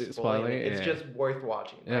like kind of spoiling Spoiling it. It's it, yeah. just worth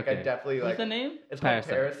watching. Like I Okay. definitely What's like. the name? It's called Parasite.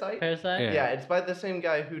 Parasite. Parasite. Yeah. Yeah, it's by the same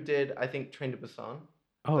guy who did I think Train to Busan.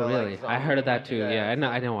 oh The, like, really? I heard of that too. zombie- Yeah,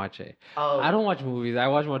 I didn't watch it. Oh, I don't watch movies. I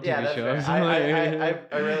watch more TV Yeah, that's shows. fair.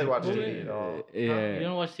 I rarely watch Movie? TV at all. Yeah. You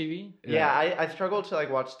don't watch TV? Yeah, I struggle to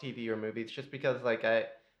like watch TV or movies just because like I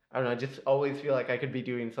don't know, I just always feel like I could be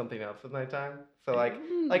doing something else with my time. So like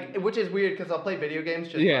which is weird because I'll play video games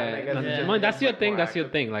just fine. I Yeah, guess it Yeah. just Well, that's becomes, your like, thing. more That's your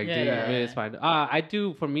active. thing. Like, Yeah, dude, yeah. it's fine. I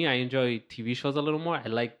do. For me, I enjoy TV shows a little more. I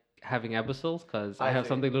like having episodes because I I have see.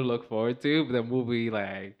 something to look forward to. But the movie,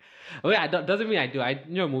 like, well, yeah, doesn't mean I do. I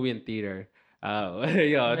enjoy a movie in theater. Demon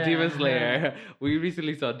Yeah. Slayer. We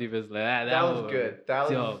recently saw Demon Slayer. That was movie- good. That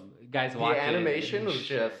was Yo, guys, the watch it. animation was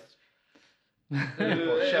just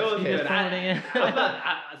It Chef's was kiss. good. Promoting it.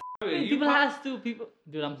 You People prob- has to people.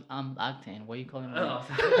 Dude, I'm Octane. What are you calling me? Oh,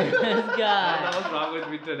 this That guy. was wrong with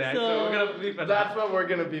me today. So, So- we're gonna bleep it that's out. what we're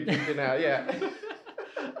gonna be peeking out. Yeah.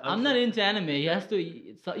 I'm not into anime. He has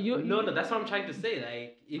to. So No, that's what I'm trying to say.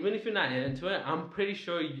 Like, even if you're not into it, I'm pretty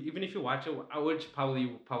sure even if you watch it, I would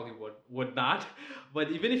probably would not.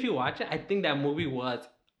 But even if you watch it, I think that movie was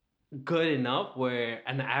good enough where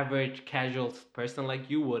an average casual person like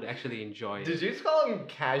you would actually enjoy it. Did you just call him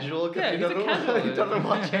casual Yeah, because he's a casual. he doesn't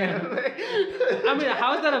watch anime? I mean,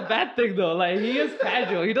 how is that a bad thing though? Like, he is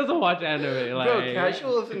casual. He doesn't watch anime. Like, Bro,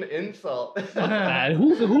 casual is an insult. Fuck that.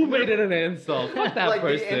 Who made it an insult? Fuck that like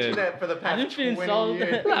person. the internet for the didn't past feel 20 insulted.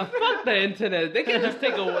 years. Nah, fuck the internet. They can just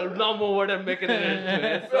take a normal word and make it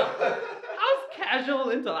an insult. How's casual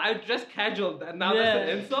insult? I dress casual. Now that's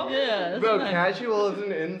an insult? Yeah. That's Bro, nice. casual is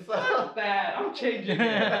an insult. Fuck that. I'm changing it.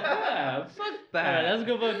 Yeah, fuck that. Alright, let's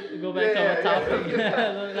go back to Yeah, our topic.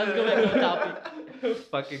 let's go back to our topic.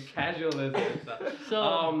 Fucking casualism and stuff. So-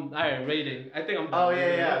 alright, rating. I think I'm done. Oh,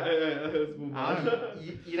 yeah. Let's move on.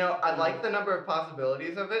 You know, I like the number of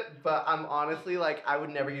possibilities of it, but I'm honestly like, I would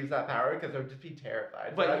never use that power because I would just be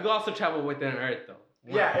terrified. But So you can also travel within Earth, though.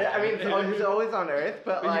 yeah, I mean, it's always on Earth,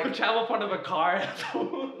 but You like, can travel part of a car.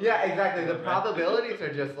 yeah, exactly. The probabilities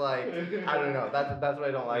are just like, I don't know. That's what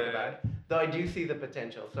I don't like Yeah. about it. Though I do see the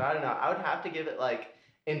potential, so I don't know. I would have to give it like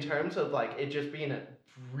in terms of like it just being a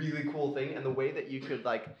really cool thing and the way that you could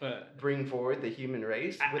like bring forward the human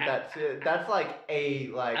race with that's like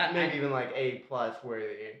maybe even like A+ worthy.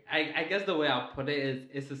 I guess the way I'll put it is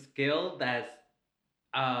it's a skill that's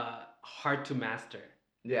hard to master.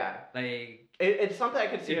 Yeah. Like it's something I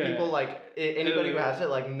could see people like anybody who has it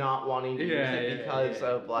like not wanting to use it because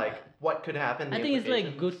of like what could happen. I think it's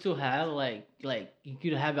like good to have like you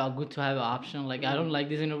could have a good to have an option. Like I don't like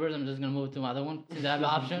this universe, I'm just gonna move to another one since I have an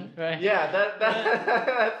option, right? Yeah,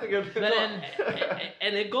 that's a good point.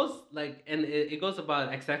 And it goes like it goes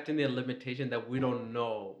about accepting the limitation that we don't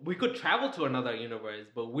know. We could travel to another universe,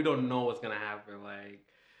 but we don't know what's gonna happen. Like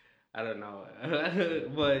I don't know,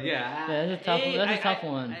 but yeah, that's a tough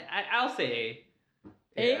one. I'll say A.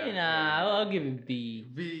 A, nah, I'll give it B.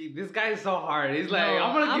 B. This guy is so hard. He's like, No,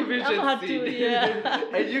 I'm gonna give you shit C. Yeah.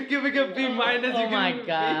 And you giving a B minus. Oh you my giving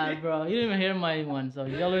god, B. bro! You didn't even hear my one, so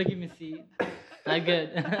you already give me C. Not good.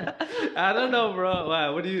 I don't know,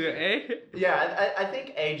 bro. What do you A? Yeah, I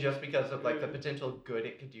think A just because of like the potential good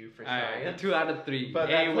it could do for science. Alright, 2 out of 3. But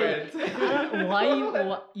A that's wins.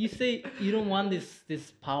 Why you say you don't want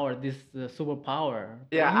this power, this superpower?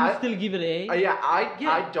 Yeah, you I still give it A.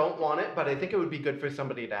 I don't want it, but I think it would be good for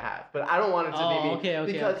somebody to have. But I don't want it to be me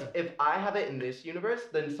okay, because if I have it in this universe,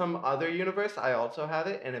 then some other universe I also have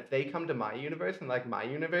it, and if they come to my universe and like my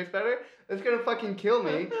universe better, it's gonna fucking kill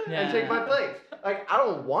me and take my place. Like I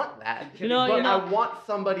don't want that, but I want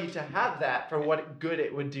somebody to have that for what good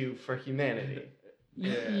it would do for humanity.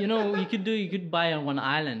 You know, you could buy on one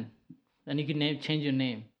island, and you could change your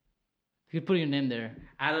name. You could put your name there.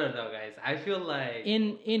 I don't know, guys. I feel like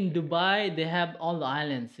in Dubai they have all the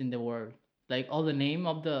islands in the world, like all the name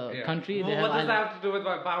of the country. Well, what does that have to do with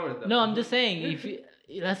my power, though? No, I'm just saying if you,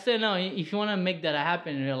 let's say no, if you want to make that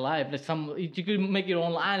happen in real life, like you could make your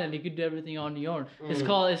own island. You could do everything on your own. It's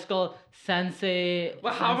called Sensei.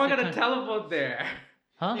 Well, how am I gonna teleport there?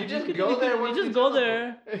 Huh? You just go there. You just go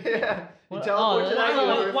there. Yeah. You teleport to that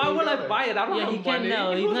universe. Why would I buy it? I don't have he money. can't.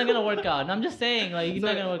 No, he's not gonna work out. I'm just saying, like he's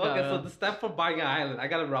not gonna work out. Okay, so the step for buying an island, I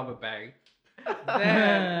gotta rob a bank.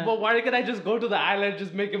 Damn. But why can't I just go to the island,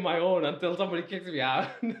 just make it my own until somebody kicks me out?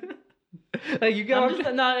 Like you get.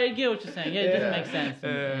 I get what you're saying. Yeah, it doesn't make sense.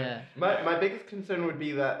 Yeah. My biggest concern would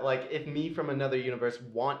be that like if me from another universe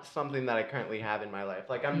wants something that I currently have in my life,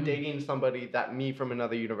 like I'm dating somebody that me from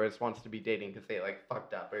another universe wants to be dating because they like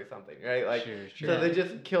fucked up or something, right? Like so they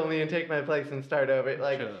just kill me and take my place and start over.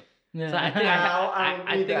 Like Yeah. So I think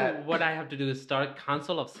I think that. what I have to do is start a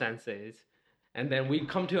council of senseis, and then we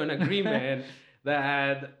come to an agreement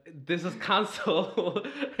that this is council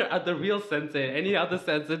at the real sensei. Any other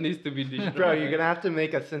sensei needs to be destroyed. Bro, you're gonna have to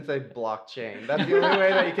make a sensei blockchain. That's the only way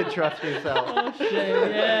that you can trust yourself. Oh shit!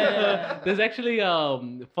 Yeah. There's actually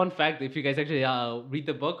fun fact. If you guys actually read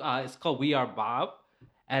the book, it's called We Are Bob.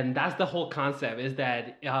 And that's the whole concept, is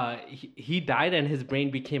that he died and his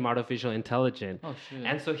brain became artificial intelligent. Oh shit!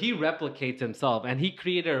 And so he replicates himself, and he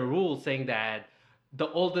created a rule saying that the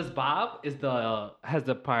oldest Bob has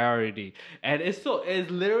the priority. And it's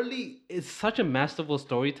such a masterful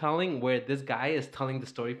storytelling where this guy is telling the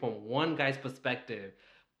story from one guy's perspective,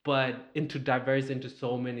 but diverse into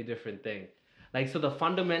so many different things. Like so the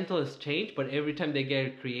fundamentals change, but every time they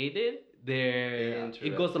get created,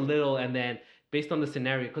 it goes a little, and then based on the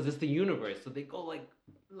scenario, because it's the universe, so they go like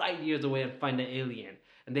light years away and find an alien,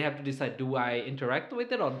 and they have to decide: do I interact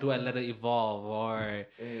with it or do I let it evolve? Or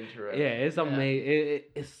it's amazing.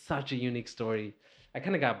 It's such a unique story. I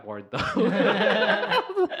kind of got bored though.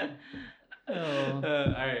 All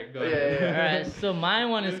right, go ahead. All right, so my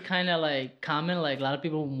one is kind of like common, like a lot of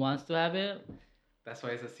people wants to have it. That's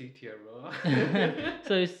why it's a C tier, bro.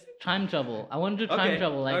 So it's time travel. I want to do time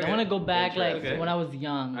travel. Like I want to go back, like when I was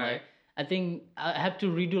young. All like right. I think I have to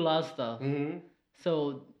redo a lot of stuff. Mm-hmm.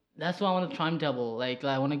 So that's why I want to time travel. Like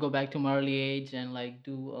I want to go back to my early age and like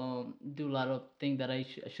do a lot of things that I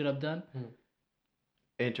should have done.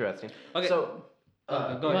 Interesting. Okay. So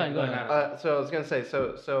go ahead. so I was gonna say,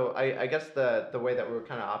 so I guess the way that we're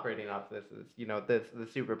kind of operating off this is, you know, the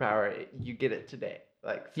superpower, you get it today,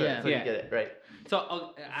 like so you get it right.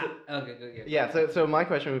 So okay, go. Yeah. So my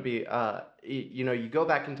question would be, you know, you go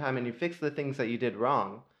back in time and you fix the things that you did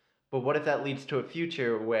wrong, but what if that leads to a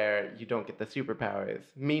future where you don't get the superpowers,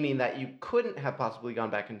 meaning that you couldn't have possibly gone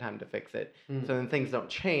back in time to fix it? So then things don't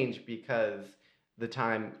change because the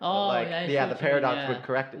time, the paradox would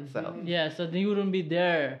correct itself. Yeah, so then you wouldn't be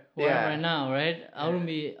there right now, right? I wouldn't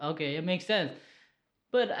be, okay, it makes sense.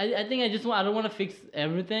 But I think I don't want to fix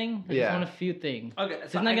everything. I just want a few things. Okay, so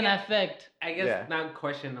it's not going to affect. I guess now the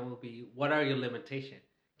question will be, what are your limitations?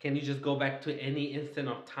 Can you just go back to any instant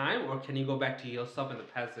of time, or can you go back to yourself in the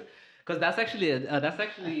past? because that's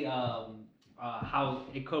actually how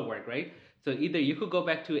it could work, right? So either you could go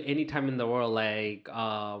back to any time in the world, like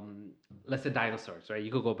let's say dinosaurs, right?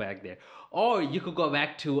 You could go back there, or you could go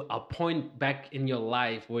back to a point back in your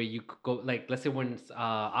life where you could go, like let's say when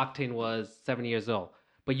Octane was 7 years old,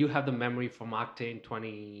 but you have the memory from Octane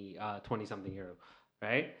 20 something year old,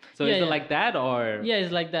 right? So Yeah, is it yeah. like that or? Yeah,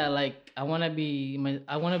 it's like that. Like I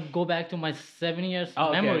wanna go back to my 7 years Oh,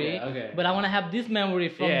 okay, memory, okay. but I wanna have this memory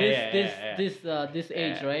from Yeah, this yeah, this yeah, this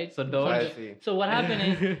age, Yeah. right? So From those- I the- see. So what happened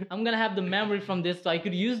is I'm gonna have the memory from this, so I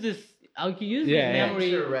could use this. I could use Yeah, this yeah. memory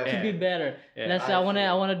Interesting. to be better. Yeah. Let's say I I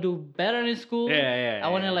see. wanna do better in school. Yeah. I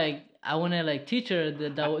wanna like teach her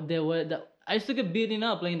that I used to get beaten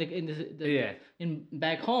up like Yeah. in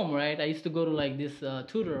back home, right? I used to go to like this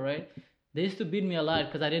tutor, right? They used to beat me a lot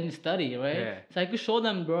because I didn't study, right? Yeah. So I could show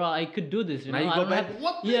them, bro, I could do this. You Now know, you I go don't back. have-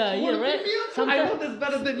 What? Yeah, You yeah, wanna right. beat me up? I Sometimes- know this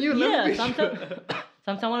better than you. Let Yeah, me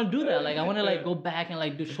sometimes I want to do that. Like I want to like go back and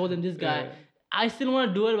like show them this guy. Yeah. I still want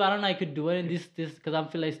to do it, but I don't know I could do it in this because I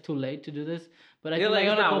feel like it's too late to do this. But I You're feel like like,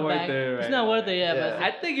 I it's want to not go worth back. it, It's right? not worth it, yeah. Yeah. But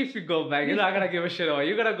I think if you go back, you're not gonna give a shit away.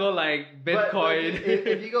 You're gonna go like But Bitcoin.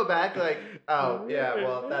 if you go back, like, oh yeah,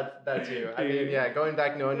 well that's you. I mean, yeah, going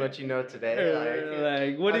back knowing what you know today,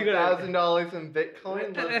 Like, what are you gonna? $1,000 in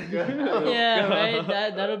Bitcoin? Let's go. yeah, God.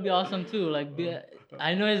 right. That would be awesome too. Like,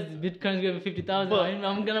 I know it's Bitcoin's gonna be 50,000. But-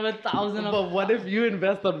 I'm gonna have 1,000. But what if you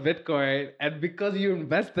invest on Bitcoin and because you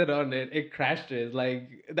invested on it, it crashes? Like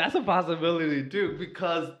that's a possibility too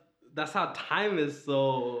because that's how time is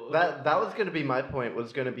so. That was going to be my point.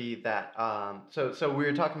 Was going to be that. So we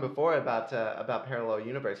were talking before about parallel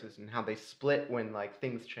universes and how they split when like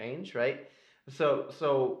things change, right?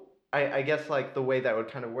 So I guess like the way that would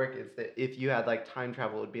kind of work is that if you had like time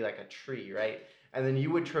travel, it would be like a tree, right? And then you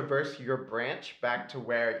would traverse your branch back to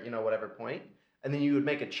where whatever point, and then you would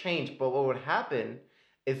make a change. But what would happen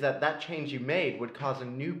is that change you made would cause a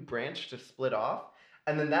new branch to split off.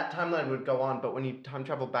 And then that timeline would go on, but when you time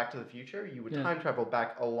travel back to the future, you would Yeah. time travel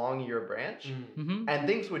back along your branch, Mm-hmm. and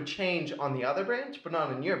things would change on the other branch, but not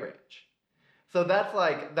on your branch. So that's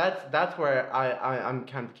where I'm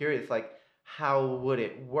kind of curious, like how would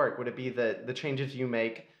it work? Would it be the changes you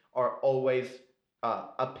make are always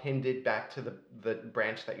appended back to the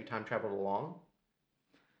branch that you time traveled along?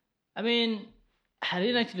 I mean, I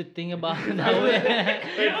didn't actually think about it that way.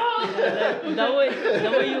 that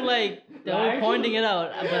way you like that way pointing it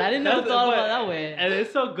out, but I didn't never thought about it that way. And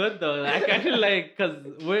it's so good though. Like actually, like, cause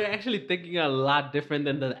we're actually thinking a lot different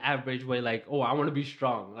than the average way. Like, oh, I want to be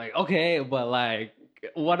strong. Like, okay, but like,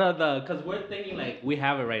 what are the? Cause we're thinking like we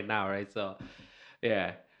have it right now, right? So,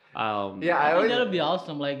 yeah. Yeah, I think always that'll be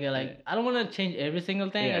awesome. Like I don't want to change every single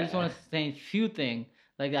thing. I just Yeah. want to change few things.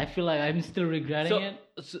 Like I feel like I'm still regretting it.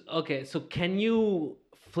 Okay, so can you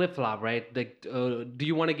flip flop, right? Like, do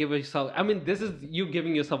you want to give yourself? I mean, this is you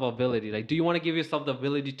giving yourself ability. Like, do you want to give yourself the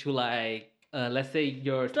ability to like, let's say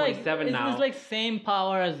you're It's like 27 now, it's like same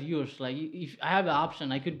power as yours. Like if I have the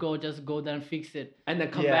option, I could go there and fix it. and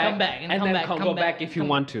then come Yeah. back, Come back and and come then back, go come back back, if you come-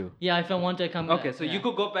 want to. Yeah, if I want to come Okay, back. so yeah. you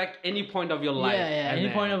could go back any point of your life. Yeah, yeah. and Any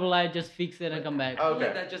then- point of life, just fix it and come back. I feel Okay.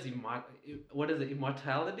 like that just what is it?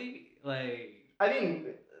 Immortality? Like, I mean,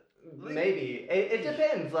 maybe it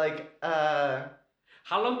depends. Like,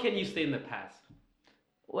 how long can you stay in the past?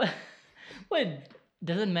 Wait,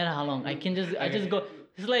 doesn't matter how long. I can just I just go.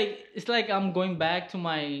 It's like I'm going back to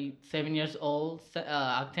my 7 years old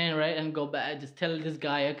Octane, right, and go back. Just tell this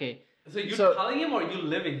guy, okay, So you're So- telling him or you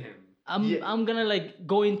living him? I'm gonna like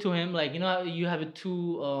go into him, like how you have a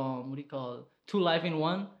two what do you call it? Two life in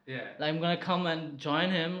one. Yeah. Like I'm gonna come and join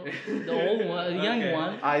him, the old one, the young Okay.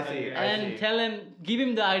 one. I see. Okay. I And see. tell him, give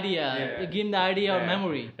him the idea, Yeah. give him the idea or Yeah.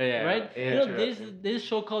 memory, Yeah. right? Interesting. This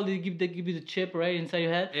show called they give you the chip right inside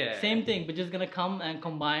your head. Yeah. Same thing, but just gonna come and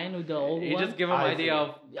combine with the old You one. just give him I idea see. of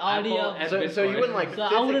The idea Apple of- and So you Bitcoin. wouldn't like. So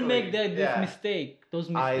I wouldn't make physically- this yeah. mistake, those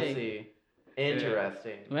I mistakes, see.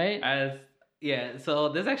 Interesting. right? As yeah, so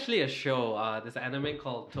there's actually a show, this anime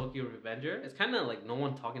called Tokyo Revenger. It's kind of like no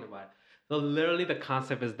one talking about it. So literally the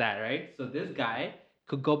concept is that, right? So this guy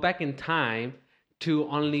could go back in time to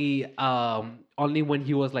only when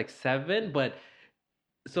he was like 7, but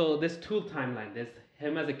so there's two timelines. There's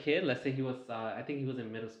him as a kid. Let's say he was, I think he was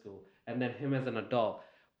in middle school, and then him as an adult.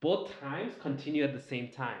 Both times continue at the same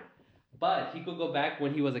time, but he could go back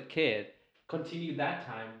when he was a kid, continue that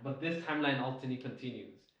time, but this timeline alternately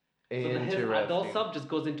continues. So his adult Interesting. self just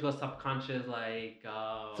goes into a subconscious like.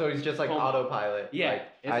 So he's just like coma. autopilot. Yeah, Like,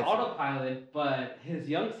 it's I see. autopilot, but his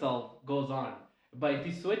young self goes on. But if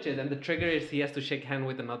he switches, and the trigger is he has to shake hand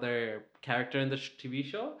with another character in the TV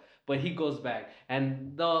show, but he goes back,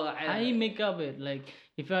 and How you make up it? Like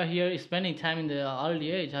if you're here spending time in the early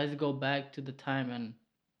age, I just go back to the time and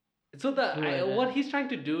So Right, what he's trying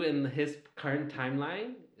to do in his current timeline,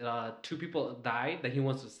 two people died that he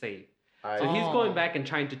wants to save. So he's Oh. going back and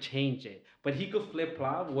trying to change it, but he could flip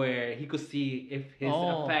flop where he could see if his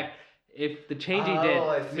Oh. effect, if the change he Oh,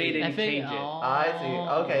 I did see. made any I think change. I see.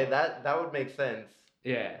 Okay, that would make sense.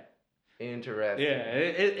 Yeah, Interesting. yeah,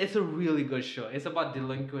 it's a really good show. It's about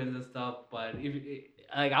delinquents and stuff, but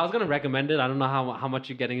like I was gonna recommend it. I don't know how much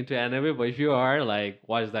you're getting into anime, but if you are, like,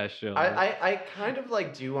 watch that show. I kind of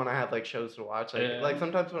like do want to have like shows to watch. Like Yeah. like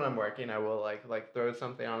sometimes when I'm working, I will like throw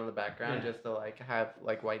something on in the background Yeah. just to like have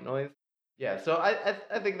like white noise. Yeah, so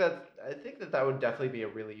I think that would definitely be a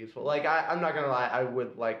really useful. Like I'm not gonna lie, I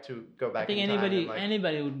would like to go back. I think in time anybody and, like,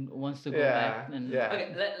 anybody would wants to go Yeah, back and yeah. Okay,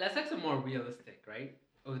 let's make some more realistic, right?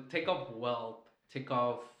 Take off wealth, take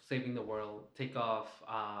off saving the world, take off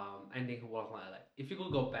ending world life. If you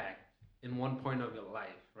could go back in one point of your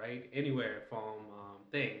life, right, anywhere from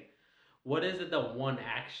thing, what is it the one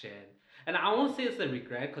action? And I won't say it's a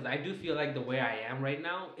regret because I do feel like the way I am right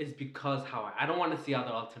now is because how I don't want to see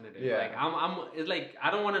other alternatives. Yeah. Like it's like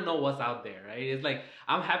I don't want to know what's out there, right? It's like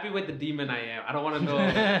I'm happy with the demon I am. I don't want to know.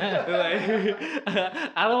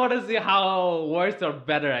 Like, I don't want to see how worse or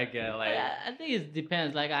better I get. Like I think it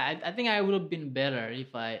depends. Like I think I would have been better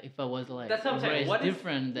if I was like that's what I'm saying. raised What is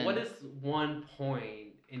different than what is one point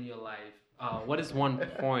in your life? What is one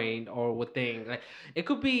point or what thing? Like it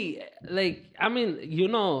could be like I mean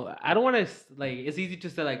I don't want to like it's easy to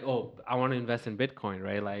say like oh I want to invest in Bitcoin,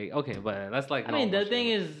 right? Like okay, but that's like I mean the thing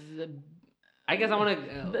is I guess I want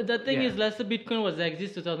to the thing is let's say Bitcoin was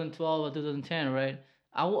exist 2012 or 2010, right?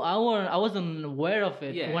 I wasn't aware of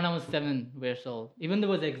it Yeah. when I was 7 years old, even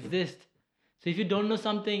though it exist. So if you don't know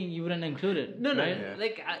something, you wouldn't include it. no right? Yeah.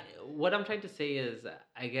 like what I'm trying to say is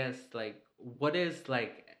I guess like what is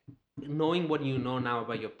like knowing what you know now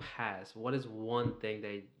about your past, what is one thing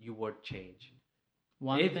that you would change?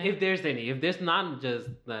 One if, thing if there's any, if there's not, just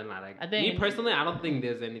then like I think- me personally, I don't think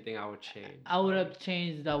there's anything I would change. I would have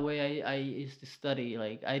changed the way I used to study.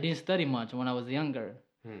 Like I didn't study much when I was younger.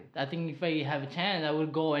 I think if I have a chance, I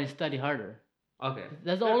would go and study harder. Okay.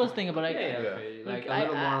 That's the oldest thing about like Yeah. Like I- a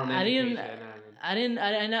little more on I didn't- education.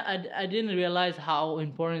 I didn't realize how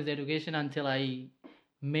important is education until I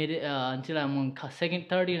made it until I'm on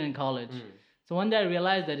third year in college. So one day I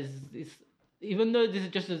realized that it's even though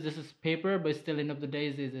this is paper, but still end of the day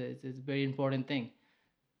is a very important thing.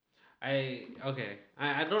 I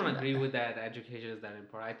don't agree with that. Education is that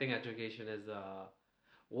important. I think education is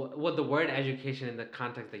what the word education in the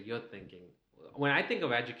context that you're thinking. When I think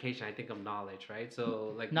of education, I think of knowledge, right?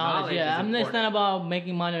 So like Knowledge, yeah. is It's not important. about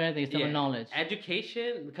making money or anything. It's Yeah. about knowledge.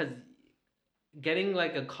 Education, because getting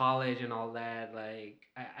like a college and all that, like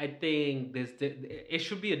I think it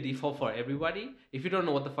should be a default for everybody. If you don't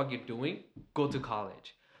know what the fuck you're doing, go to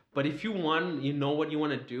college. But if you know what you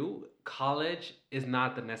want to do, college is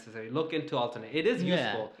not the necessary. Look into alternate. It is Yeah.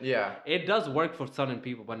 useful. Yeah. It does work for certain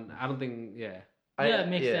people, but I don't think. Yeah. Yeah, it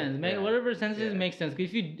makes sense. yeah. Whatever sense it Yeah. makes sense.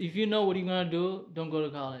 If you know what you're gonna do, don't go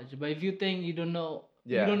to college. But if you think you don't know,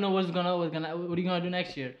 Yeah. you don't know what are you gonna do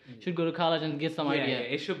next year, you should go to college and get some Yeah, idea.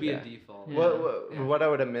 it should be Yeah. a default. Yeah. What I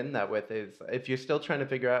would amend that with is if you're still trying to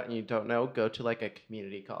figure out and you don't know, go to like a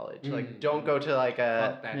community college. Like don't go to like a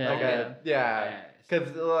Fuck that. Yeah. like a Yeah.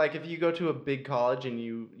 because like if you go to a big college and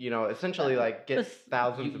you know essentially like get That's-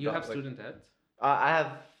 thousands of You have dollars. student debt. I have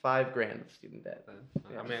 $5,000 of student debt.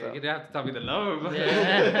 I Yeah, mean, so- you don't have to tell me the number. But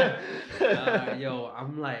Yeah. yo,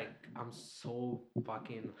 I'm so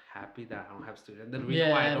fucking happy that I don't have student. The reason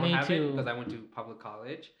why I Yeah, don't me have it too. because I went to public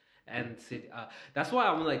college and that's why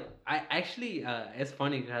I'm like I actually it's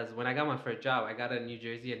funny because when I got my first job, I got in New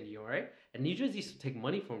Jersey and New York. And New Jersey used to take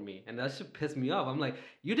money from me, and that should piss me off. I'm like,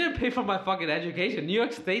 you didn't pay for my fucking education. New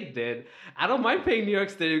York State did. I don't mind paying New York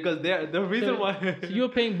State because they're the reason So- why. So you're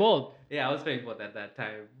paying both. Yeah, I was paying for that at that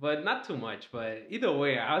time, but not too much. But either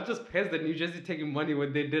way, I was just pissed that New Jersey taking money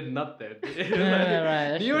when they did nothing.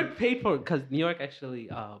 right, New York paid for because New York actually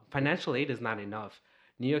financial aid is not enough.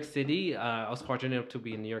 New York City, I was fortunate enough to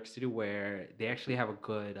be in New York City where they actually have a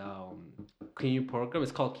good CUNY program.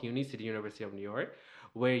 It's called CUNY, City University of New York,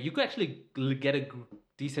 where you could actually get a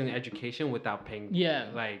decent education without paying. Yeah.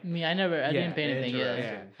 Like Me, I didn't pay anything. Yeah.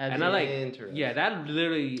 interesting. and I like Interesting. yeah, that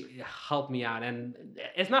literally helped me out, and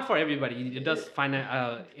it's not for everybody. It does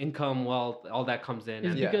income, wealth, all that comes in, It's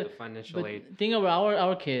and because- the financial aid. But think about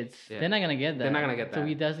our kids. Yeah. They're not gonna get that. They're not gonna get So that.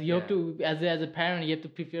 you have Yeah. to as a parent you have to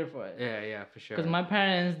prepare for it. Yeah, for sure. Because my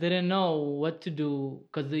parents didn't know what to do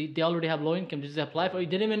because they already have low income. Just apply for it.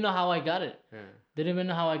 They didn't even know how I got it. Yeah. They didn't even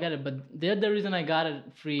know how I got it, but they're the reason I got a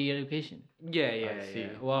free education. Yeah, yeah, I see. yeah.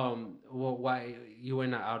 Well, why you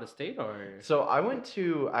went out of state or? So I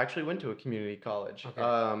actually went to a community college.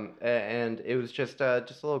 Okay. And it was just a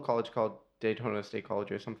little college called Daytona State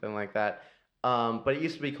College or something like that. But it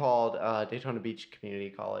used to be called Daytona Beach Community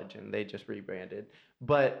College, and they just rebranded.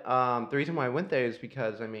 But the reason why I went there is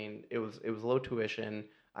because I mean it was low tuition.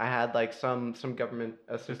 I had like some government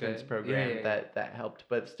assistance Okay. program Yeah, yeah, that helped,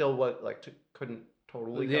 but still couldn't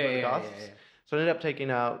totally Yeah, cover the yeah, costs. yeah. So I ended up taking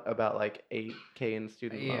out about like $8,000 in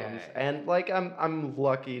student Yeah. loans, and like I'm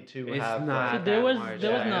lucky to It's have. not So like, there that was much,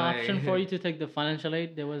 there was yeah, no like- option for you to take the financial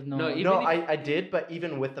aid. There was no. No, even no, if- I did, but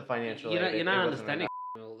even with the financial You're aid, not, you're it not wasn't understanding.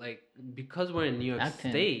 enough. Like because we're in New York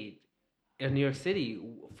Acting. State, in New York City,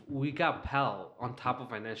 we got Pell on top of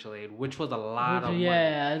financial aid, which was a lot of money.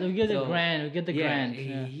 Yeah, we get the So, grant. We get the grant.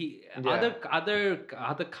 Yeah. Yeah.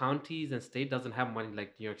 Other counties and state doesn't have money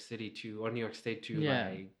like New York City to or New York State to Yeah.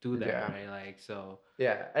 like do that, Yeah. right? Like so.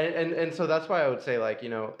 Yeah, and so that's why I would say like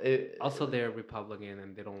Also, they're Republican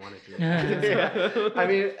and they don't want to do Yeah. that. yeah. I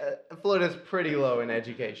mean, Florida's pretty low in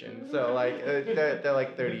education, so like they're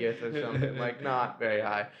like 30th or something, like not very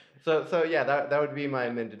high. So yeah, that would be my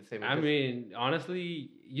amended statement. I mean,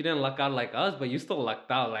 honestly, you didn't luck out like us, but you still lucked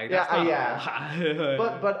out. Like Yeah, that's not yeah.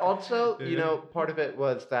 But also, part of it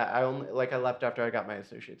was that I left after I got my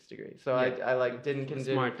associate's degree, so Yeah. I like didn't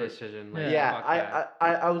continue. smart decision. Like, Yeah, fuck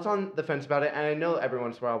that. I was on the fence about it, and I know every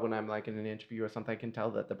once in a while when I'm like in an interview or something, I can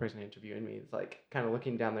tell that the person interviewing me is like kind of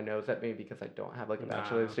looking down their nose at me because I don't have like a Nah.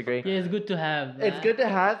 bachelor's degree. Yeah, it's good to have. It's good to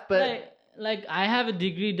have, but like I have a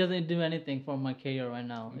degree doesn't do anything for my career right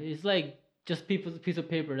now. It's like just piece of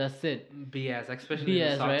paper. That's it. BS, especially in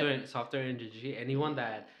BS, the right? software industry. Anyone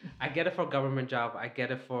that I get it for government job, I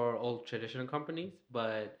get it for old traditional companies.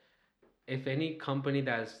 But if any company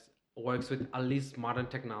that works with at least modern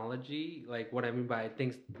technology, like what I mean by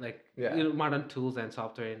things like Yeah. modern tools and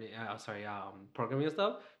software and programming and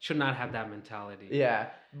stuff, should not have that mentality. yeah,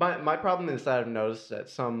 my problem is that I've noticed that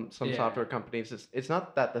some Yeah. software companies, it's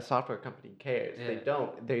not that the software company cares. They Yeah.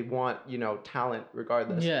 don't. They want talent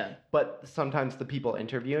regardless. Yeah. But sometimes the people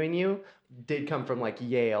interviewing you did come from like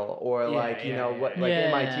Yale or Yeah, like yeah, what yeah. like Yeah,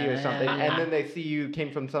 MIT or something, yeah. and then they see you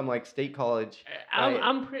came from some like state college. Right.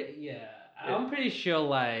 I'm pretty sure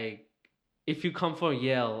like if you come from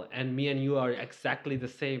Yale and me and you are exactly the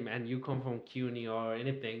same and you come from CUNY or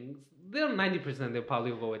anything, they're 90% they'll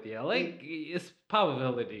probably go with Yale. Like it's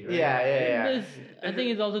probability, right? Yeah. I think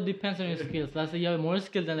it also depends on your skills. Let's say you have more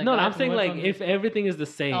skills than the No, guy I'm from saying where like from- if everything is the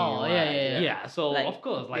same. Oh, yeah, right? yeah, yeah. Yeah, so Like- of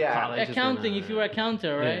course like Yeah. college is accounting, gonna- if you're an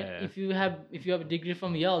accountant, right? Yeah. If you have a degree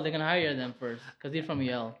from Yale, they're gonna hire them first because they're from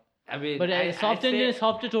Yale. I mean, But I software say- engineering,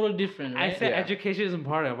 software totally different, I right? say Yeah. education is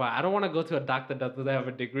important, but I don't want to go to a doctor that doesn't have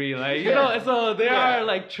a degree. Like, you Yeah. know, so there Yeah. are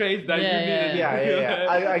like trades that Yeah, you need to yeah, do.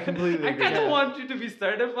 yeah. I completely I agree. kind of Yeah. want you to be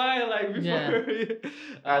certified, like, before. Yeah.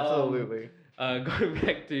 Absolutely. Going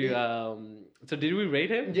back to, so did we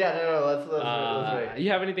rate him? Yeah, no, let's wait.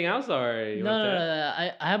 You have anything else, or you No, want no, to-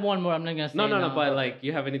 no, I have one more. I'm not gonna say. No, now. but like,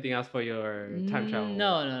 you have anything else for your time travel?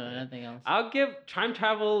 No, nothing else. I'll give time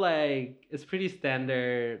travel like it's pretty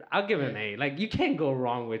standard. I'll give it an A. Like you can't go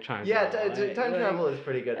wrong with time Yeah, travel. time travel is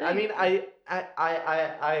pretty good. I mean, I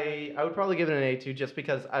would probably give it an A too, just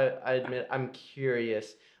because I admit I'm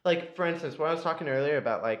curious. Like for instance, when I was talking earlier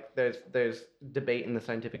about like there's debate in the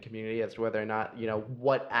scientific community as to whether or not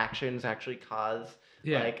what actions actually cause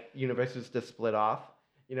like universes to split off.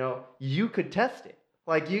 You could test it.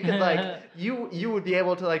 Like you could like you would be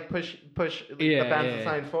able to like push the bounds of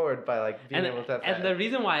science forward by like being able to test And that. the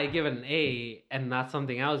reason why I give it an A and not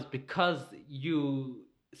something else because you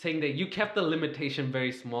saying that you kept the limitation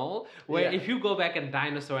very small. Where Yeah. if you go back and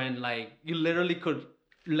dinosaur and like you literally could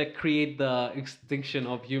like create the extinction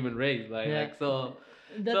of human race, like, Yeah. like so.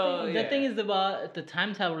 The thing is about the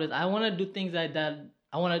time travel is I want to do things like that.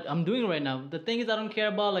 I'm doing right now. The thing is I don't care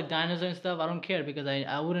about like dinosaurs and stuff. I don't care because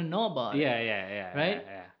I wouldn't know about it. Yeah. Right?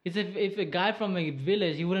 Yeah. It's if a guy from a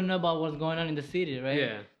village, he wouldn't know about what's going on in the city, right?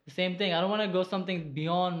 Yeah. The same thing. I don't want to go something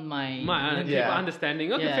beyond my Yeah.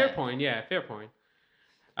 Understanding. Okay, Yeah. fair point. Yeah, fair point.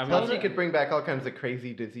 I mean, Plus, you could bring back all kinds of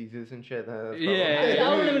crazy diseases and shit. That's Yeah, probably- I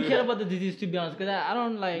don't even care about the disease to be honest, because I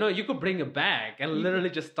don't like. no, you could bring it back and literally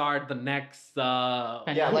just start the next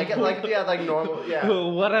Yeah, like normal. Yeah.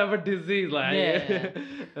 whatever disease, like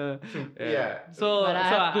Yeah. Yeah. So, But I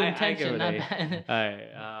so have good I intention, give it not A. bad. Alright,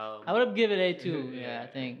 I would have given it A too. Yeah, I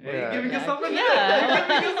think. Hey, Yeah. giving Yeah. yourself an A. Yeah.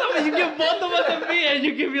 You're giving yourself a- You give both of us a B and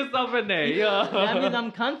you give yourself an A. Yeah. That means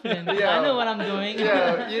I'm confident. Yeah. I know what I'm doing.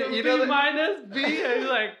 Yeah, you know B that- minus B, and you're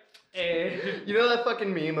like, A. You know that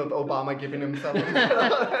fucking meme of Obama giving himself?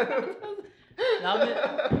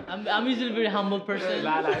 I'm usually a very humble person.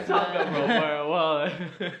 Nah, it's all good, bro. Well,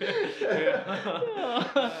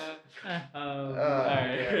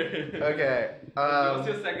 alright. Yeah. Okay. What's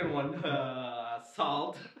your second one?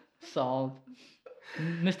 Salt. Salt.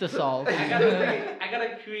 Mr. Salt. I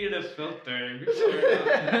gotta create a filter.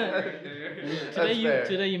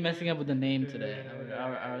 Today you're messing up with the name today.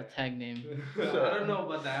 Our tag name. I don't know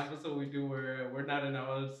about the episode we do where we're not in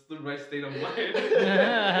our right state of mind.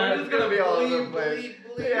 We're just gonna be all over the bleep, place.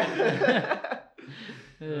 bleep.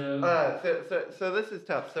 Yeah. So this is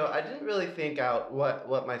tough. So I didn't really think out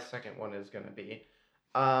what my second one is gonna be.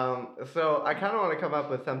 So I kind of want to come up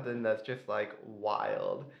with something that's just like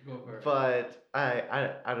wild, Go for it. but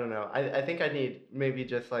I don't know. I think I need maybe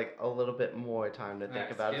just like a little bit more time to think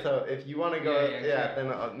Alright, about it. skip. So if you want to go, Yeah,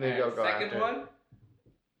 then maybe I'll go Second after. one,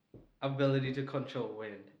 ability to control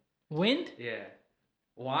wind. Wind? Yeah.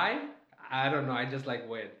 Why? I don't know. I just like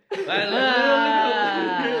wind.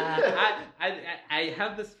 I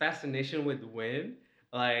have this fascination with wind.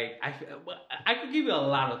 Like I could give you a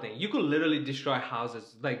lot of things. You could literally destroy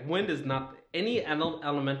houses. Like wind is not any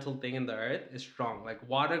elemental thing in the earth is strong. Like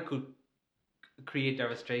water could create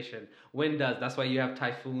devastation. Wind does. That's why you have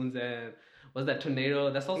typhoons and what's that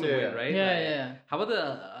tornado? That's also wind, right? Yeah, Like, yeah. How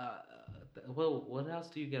about well, what else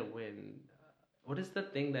do you get wind? What is the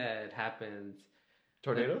thing that happens?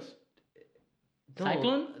 Tornadoes? No,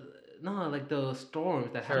 Cyclone? No, like the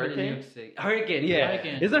storms that happen in New Hurricane? York City. Hurricane, yeah.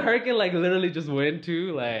 Hurricane. Isn't hurricane like literally just wind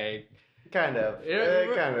too? Like, Kind of. Yeah,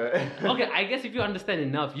 Kind of. okay, I guess if you understand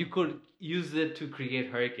enough, you could use it to create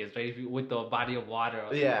hurricanes, right? If you, with the body of water.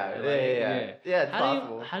 Or Yeah, something, yeah, like, yeah. Yeah, it's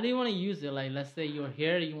possible. How do you want to use it? Like, let's say you're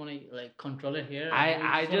here, you want to like control it here. I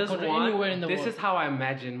wanna just control want. anywhere in the This world. is how I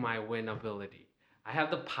imagine my wind ability. I have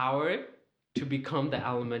the power to become the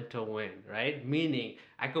elemental wind, right? Meaning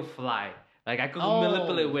I could fly. Like I could Oh.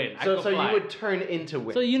 manipulate wind. I So could so fly. you would turn into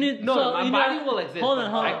wind. So you need No, so my you body know- will exist. Hold but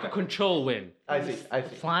on, hold I on. could control wind. I see.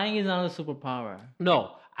 Flying is not a superpower.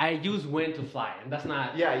 No, I use wind to fly, and that's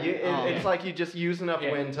not. Yeah, Oh, it's okay. like you just use enough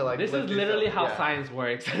Yeah. wind to like. This lift is literally yourself. how Yeah. science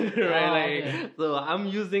works, right? Oh, like, okay. so I'm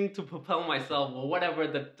using to propel myself or whatever.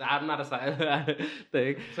 I'm not a science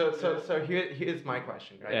thing. So here's my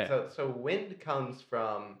question, right? Yeah. So wind comes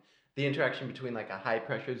from the interaction between like a high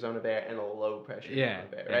pressure zone of air and a low pressure Yeah, zone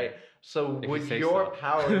of air, yeah. right? So If you would say your so.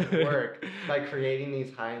 powers work by creating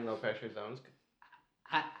these high and low pressure zones?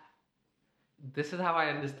 This is how I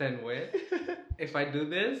understand wind. If I do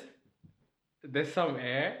this, there's some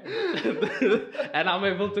air, and I'm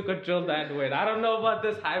able to control that wind. I don't know about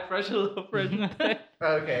this high pressure, low pressure thing.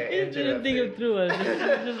 Okay. You didn't think it through.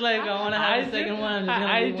 It's just like I want to have a second one.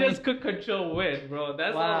 I just could control wind, bro.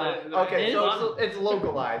 That's Wow. all. Okay, It so it's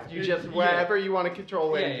localized. You just wherever you want to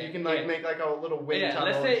control wind, Yeah, you can like yeah. make like a little wind Yeah, tunnel.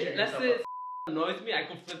 let's and say shoot let's yourself say annoys me, I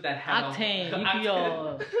could flip that hat off. Octane, you Octane.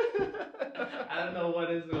 yo. I don't know what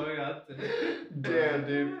is going on today. Damn,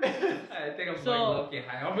 dude. I think I'm So- like low-key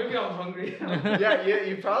high, or maybe I'm hungry. Yeah,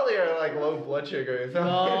 you probably are like low blood sugar or something.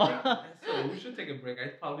 No. So we should take a break. I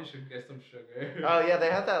probably should get some sugar. Oh yeah, they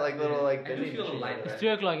have that like little like. I do vending feel machine light. over It's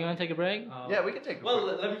there. 3:00. You want to take a break? Yeah, we can take. A Well,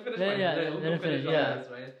 break. let me finish Yeah, my. yeah, we let can me finish finish, on yeah. this,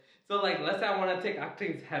 right? So like, let's say I want to take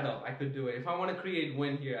Octane's head off. I could do it. If I want to create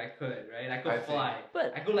wind here, I could, right? I could I see. fly.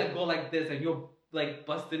 But I could like go like this, and you'll like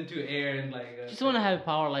bust into air and like. just want to have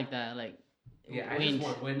power like that, like Yeah, I wind. just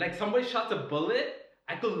want wind. Like somebody shot a bullet,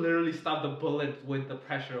 I could literally stop the bullet with the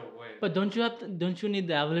pressure of wind. But don't you need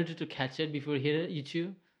the ability to catch it before you hit it? You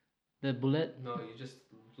chew the bullet. No, you just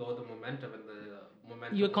lower the momentum and the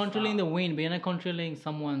momentum. You're will controlling the stop. wind, but you're not controlling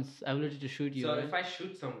someone's ability to shoot you. So right? if I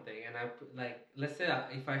shoot something and like, let's say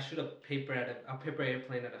if I shoot a paper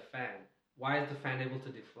airplane at a fan, why is the fan able to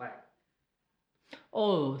deflect?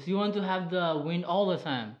 Oh, so you want to have the wind all the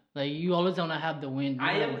time? Like you always want to have the wind.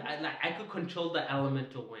 I could control the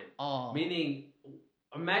elemental wind. Oh. Meaning,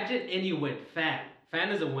 imagine any wind. Fan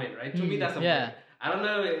is a wind, right? To me, that's a yeah. wind. I don't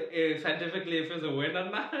know if scientifically if it's a wind or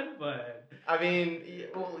not, but. I mean,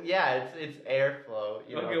 well, yeah, it's airflow.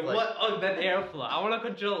 You know, Okay, it's like- what? Oh, that airflow. I want to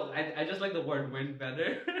control. I just like the word wind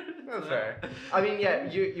better. That's fair. I mean, yeah,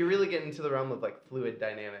 you really get into the realm of like fluid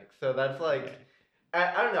dynamics. So that's like,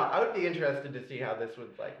 I don't know. I would be interested to see how this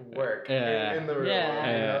would like work Yeah. in the real Yeah. world.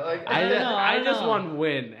 You know? Like, I don't know, I I don't just know. want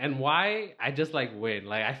wind, and why? I just like wind.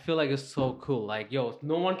 Like I feel like it's so cool. Like yo,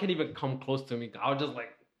 no one can even come close to me. I'll just like.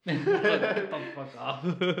 Get the fuck off.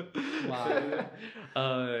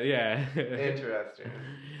 Wow. Yeah. Interesting.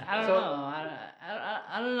 I don't So- know.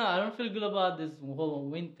 I don't know. I don't feel good about this whole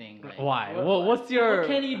wind thing. Like, Why? What What's your? What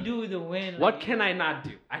can you do with the wind? What Like, can I not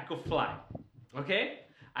do? I could fly. Okay?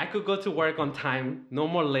 I could go to work on time, no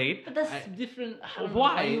more late. But that's different. I don't know,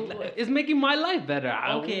 Why? you- It's making my life better.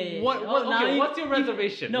 Okay. What? Oh, now Okay. you- What's your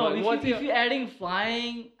reservation? No, What's if you're adding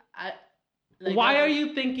flying, Why are you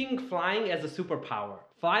thinking flying as a superpower?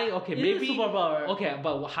 Flying, okay, It maybe is a superpower. Okay,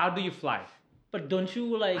 but how do you fly? But don't you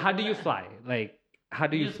like? How do you fly? Like, how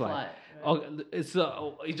do you just fly? right? Oh, so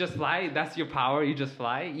you just fly. That's your power. You just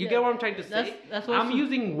fly. You Yeah, get what I'm trying to say? that's what I'm su-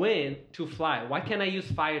 using wind to fly. Why can't I use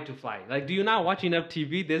fire to fly? Like, do you not watch enough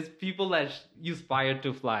TV? There's people that use fire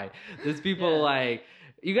to fly. There's people Yeah. like,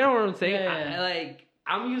 you get what I'm saying? Yeah, yeah.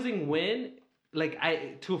 I'm using wind,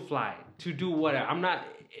 to fly, to do whatever. I'm not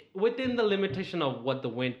within the limitation of what the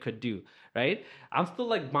wind could do, right? I'm still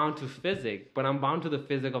like bound to physics, but I'm bound to the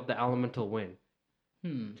physics of the elemental wind.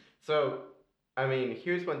 So, I mean,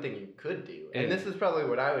 here's one thing you could do, and Yeah. this is probably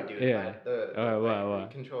what I would do. Yeah. If I had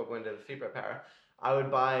What? control of wind as a superpower. I would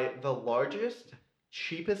buy the largest,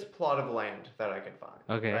 cheapest plot of land that I could find.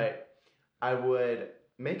 Okay. Right. I would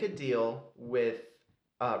make a deal with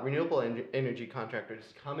renewable energy contractors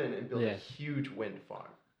to come in and build Yeah. a huge wind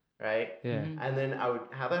farm. Right. Yeah. Mhm. And then I would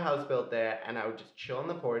have a house built there, and I would just chill on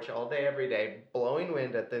the porch all day, every day, blowing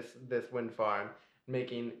wind at this wind farm,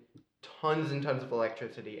 making tons and tons of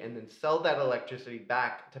electricity, and then sell that electricity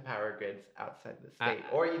back to power grids outside the state,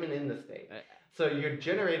 or even in the state. So you're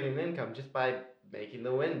generating income just by making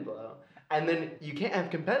the wind blow. And then you can't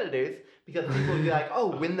have competitors because people would be like, oh,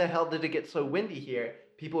 when the hell did it get so windy here?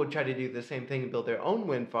 People would try to do the same thing and build their own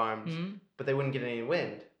wind farms, Mhm. but they wouldn't get any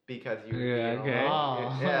wind because you would Yeah, be all okay.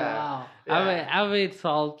 alone. Oh, Yeah. wow. Yeah. I made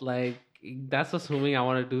Salt like that's assuming I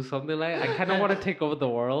want to do something like I kind of want to take over the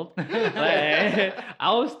world. Like,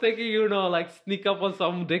 I was thinking, like sneak up on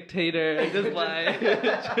some dictator and just like,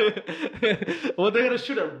 well, they're gonna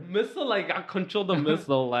shoot a missile. Like I control the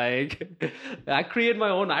missile. Like I create my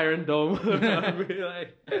own Iron Dome. I'll be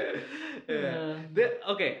like, yeah.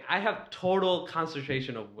 Okay, I have total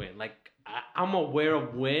concentration of wind. Like I'm aware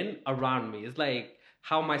of wind around me. It's like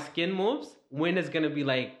how my skin moves. Wind is gonna be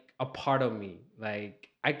like a part of me. Like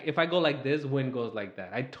if I go like this, wind goes like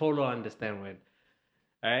that. I totally understand wind.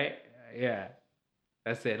 All right? Yeah.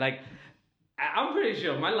 That's it. Like I'm pretty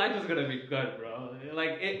sure my life is gonna be good, bro.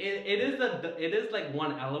 Like it is like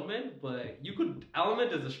one element, but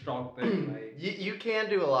element is a strong thing. Like You can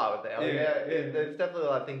do a lot with it. Like, Yeah. There's definitely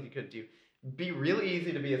a lot of things you could do. Be really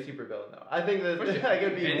easy to be a supervillain though. I think that For sure. like,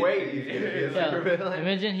 it'd be way easier to be a Yeah. supervillain.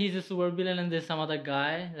 Imagine he's a supervillain and there's some other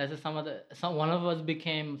guy. Let's say one of us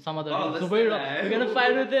became some other Oh, listen, superhero. man. We're gonna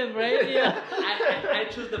fight with him, right? Yeah. I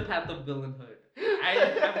choose the path of villainhood.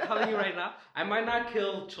 I'm telling you right now, I might not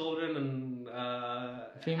kill children and I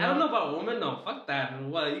Female? don't know about women. No, fuck that.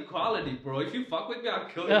 Well, equality, bro. If you fuck with me, I'll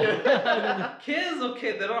kill you. Kids,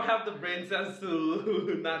 okay, they don't have the brain sense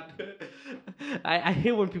to not. I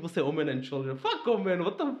hate when people say women and children. Fuck women.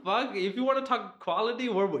 What the fuck? If you want to talk equality,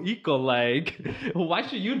 we're equal. Like, why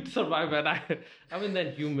should you survive? And I'm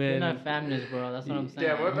that You're human. not feminist, bro. That's what I'm saying.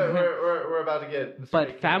 Yeah, we're about to get.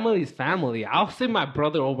 But family is family. I'll say my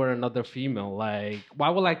brother over another female. Like, why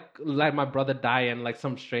would I let my brother die and like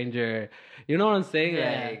some stranger? You know what I'm saying?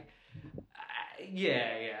 Yeah. Like,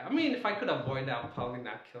 yeah. I mean, if I could avoid that, I'll probably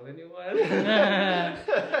not kill anyone.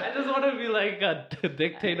 I just want to be like a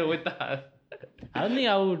dictator with that. I don't think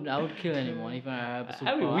I would kill anyone if I have a superpower.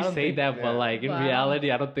 I mean, we don't say think- that, but like in But I don't-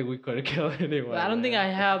 reality, I don't think we could kill anyone. I don't think man.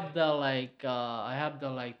 I have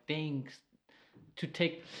the things to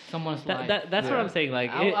take someone's life. That's what Yeah. I'm saying.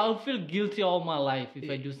 Like, I'll feel guilty all my life if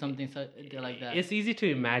I do something like that. It's easy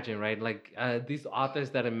to imagine, right? Like these authors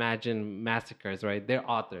that imagine massacres, right? They're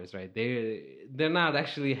authors, right? They're not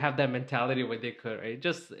actually have that mentality where they could, right?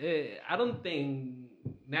 Just I don't think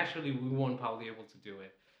naturally we won't probably able to do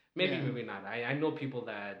it. Maybe, Yeah. maybe not. I know people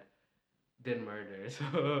that did murder, so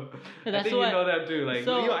Yeah, I that's think why- you know that too. Like,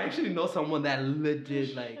 so- you actually know someone that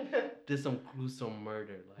legit like did some gruesome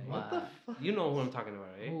murder. Like, Wow. you know who I'm talking about,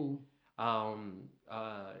 right? Ooh.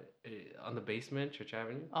 On the basement, Church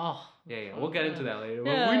Avenue. Oh. Yeah, we'll get into that later.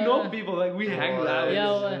 Yeah. We know people like we hang out.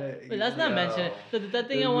 Yeah, with- but let's not No. mention it. The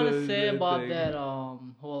thing I want to say The about thing. that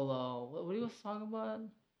whole what do you talking about?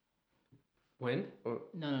 When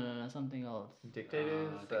No, something else.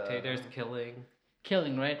 Dictators. dictators killing.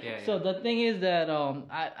 Killing, right? Yeah, So yeah. the thing is that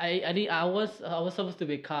I was supposed to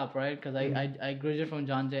be a cop, right? Because I graduated from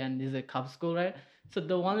John Jay and this is a cop school, right? So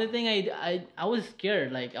the only thing I was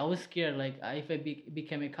scared, like if I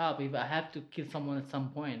became a cop, if I have to kill someone at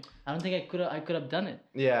some point, I don't think I could have done it,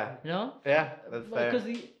 Yeah, you know? yeah, that's fair. Because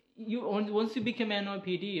you once you become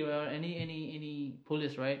NYPD or any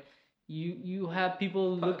police, right? You have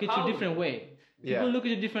people look at you different way. People Yeah. look at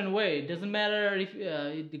you different way. It doesn't matter if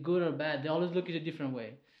the good or bad. They always look at you different way,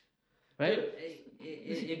 right?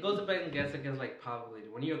 it goes against like probability.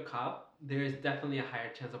 When you're a cop, there is definitely a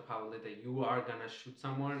higher chance of probability that you are gonna shoot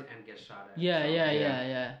someone and get shot at. Yeah, So,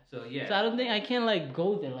 yeah. So yeah. So I don't think I can like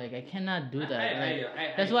go there. Like I cannot do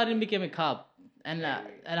that. That's why I didn't become a cop. And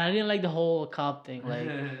I didn't like the whole cop thing. Like,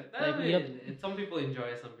 some people enjoy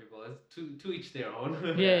it, some people it's to each their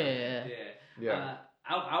own. Yeah.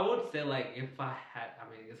 I would say like if I had, I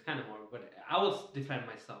mean it's kind of more, but I would defend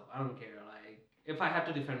myself. I don't care. Like if I have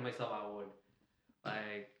to defend myself, I would.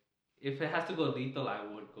 Like if it has to go lethal, I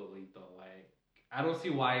would go lethal. Like I don't see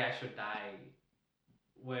why I should die.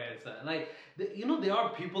 Where it's like there are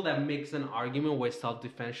people that makes an argument where self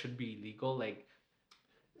defense should be illegal. Like.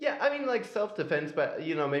 Yeah, I mean, like self-defense, but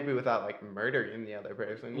maybe without like murdering the other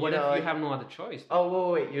person. What if you have no other choice?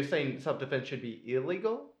 Oh, wait, you're saying self-defense should be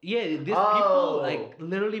illegal? Yeah, there's people like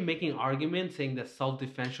literally making arguments saying that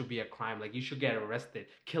self-defense should be a crime. Like you should get arrested.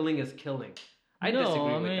 Killing is killing. I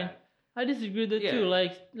disagree with that. I disagree with that too.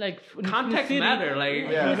 Like context matter. Like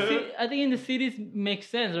I think in the cities makes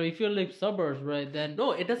sense, or if you're like suburbs, right? Then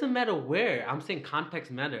no, it doesn't matter where. I'm saying context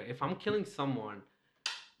matter. If I'm killing someone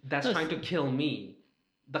that's trying to kill me.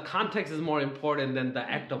 The context is more important than the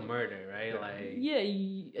act of murder, right? Like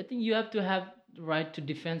I think you have to have the right to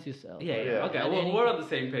defend yourself. Yeah. Okay, well, we're on the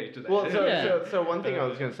same page to that. Well, so one thing I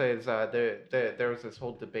was gonna say is there was this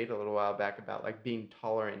whole debate a little while back about like being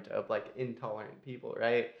tolerant of like intolerant people,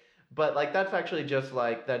 right? But like that's actually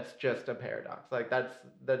that's just a paradox. Like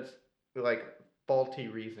that's like faulty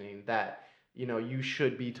reasoning that you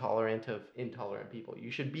should be tolerant of intolerant people. You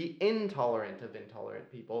should be intolerant of intolerant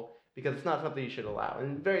people. Because it's not something you should allow.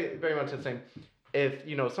 And very, very much the same. If,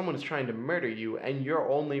 someone is trying to murder you and your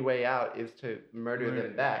only way out is to murder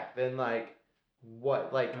them back, then like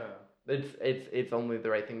what? Like it's only the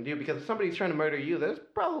right thing to do. Because if somebody's trying to murder you, there's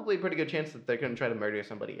probably a pretty good chance that they're gonna try to murder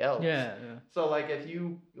somebody else. Yeah. So like if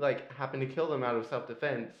you like happen to kill them out of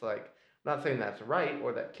self-defense, like I'm not saying that's right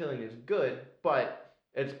or that killing is good, but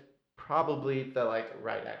it's probably the like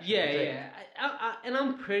right action. Yeah. And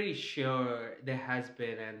I'm pretty sure there has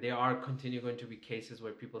been and there are going to be cases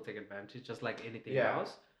where people take advantage, just like anything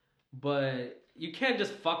else. But you can't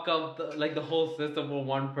just fuck up the whole system for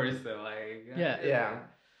one person. Like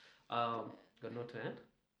Got no to end.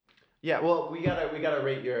 Yeah, well, we gotta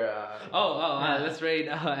rate your. Let's rate,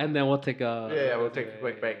 and then we'll take a. We'll take a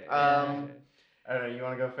quick break. I don't know, you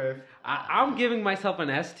want to go first? I'm giving myself an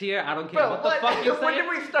S tier. I don't care what the fuck you say. When did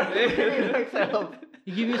we start giving myself?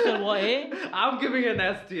 You give yourself what, A? I'm giving an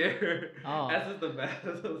S tier. Oh. S is the best.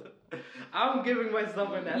 I'm giving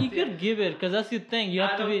myself an S tier. You could give it, because that's your thing. You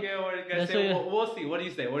have to be... I don't care what you guys say. We'll see. What do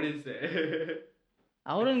you say?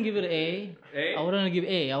 I wouldn't give it A. A? I wouldn't give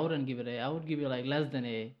A. I wouldn't give it A. I would give it like less than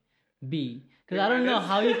A. B. Because I don't know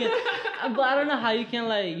how you can... But I don't know how you can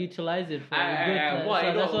like utilize it for good.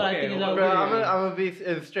 That's what I think is Bro, I'm gonna be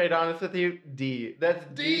straight honest with you. D. That's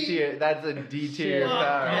D tier. That's a D tier. To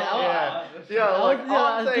be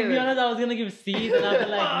honest, I was gonna give C. Then I feel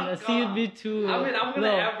like C would be too. I mean, I'm gonna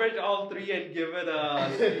average all three and give it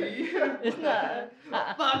a C. It's not.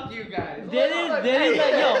 Fuck you guys. There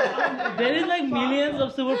is like millions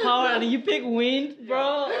of superpower, and you pick wind,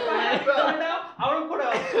 bro. Like, I want to put a.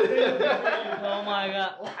 Oh my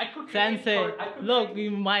god. Sensei, look,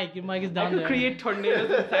 your mic is down there. I could create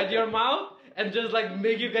tornadoes inside your mouth and just like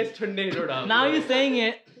make you guys tornadoed up. Now you're saying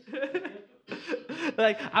it.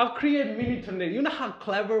 Like I'll create mini tornadoes. You know how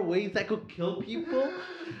clever ways I could kill people?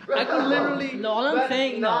 I could literally. No, all I'm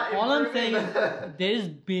saying is there is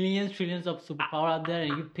billions, trillions of superpower out there,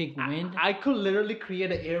 and you pick wind. I could literally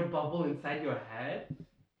create an air bubble inside your head,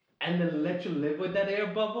 and then let you live with that air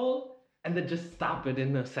bubble. And then just stop it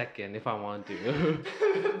in a second if I want to.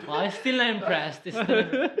 Well, I'm still not impressed.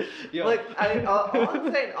 Like, all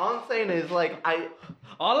I'm saying is, like,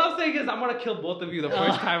 all I'm saying is I'm gonna kill both of you the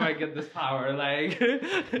first time I get this power. Like,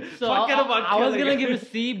 so I was gonna give a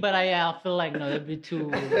C, but I feel like no, that'd be too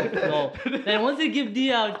low. Then once you give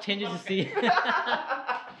D, I'll change it to C.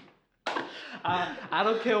 I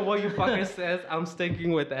don't care what you fucker says. I'm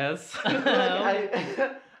sticking with S.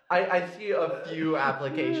 I see a few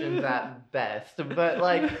applications at best, but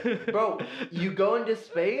like, bro, you go into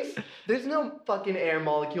space, there's no fucking air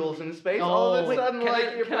molecules in space. All of a sudden,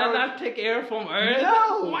 can I not take air from Earth?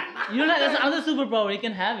 No! Why not? You know, that's another superpower. You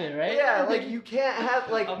can have it, right? Yeah, like, you can't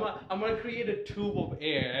have, like... I'm gonna create a tube of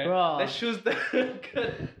air bro. that shoots the...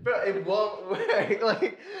 Bro, it won't work.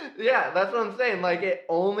 Like, yeah, that's what I'm saying. Like, it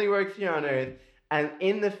only works here on Earth. And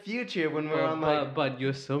in the future, when we're on like, but you're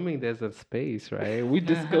assuming there's a space, right? We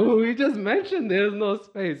just mentioned there's no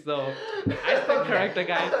space, so I still correct the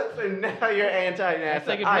guys. So now you're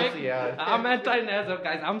anti-NASA. I see how. I'm anti-NASA,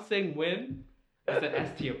 guys. I'm saying wind is an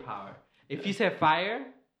S tier power. If you say fire,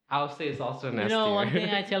 I'll say it's also an S You know, tier. one thing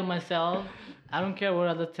I tell myself, I don't care what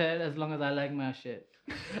others say as long as I like my shit.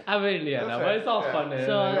 I mean, yeah, no, but it's all Yeah. fun.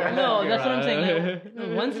 So no, that's what I'm saying.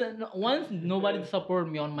 Right. Like, once nobody support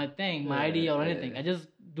me on my thing, my idea or anything, I just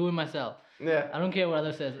do it myself. Yeah. I don't care what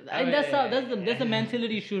others says. I And mean, that's the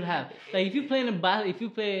mentality you should have. Like if you play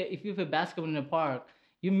if you play basketball in a park,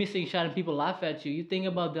 you're missing shot and people laugh at you. You think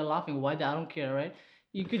about they're laughing. Why? I don't care, right?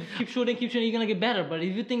 You could keep shooting, you're gonna get better. But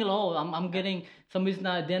if you think, oh, I'm getting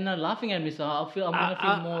they're not laughing at me, so I'm gonna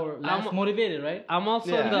feel more less motivated, right? I'm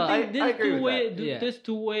also Yeah. in the. I There's agree with that. Yeah. There's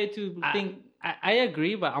two way to think. I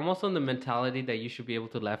agree, but I'm also in the mentality that you should be able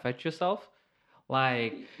to laugh at yourself.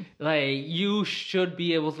 Like you should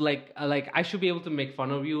be able to like I should be able to make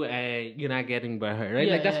fun of you and you're not getting hurt, right?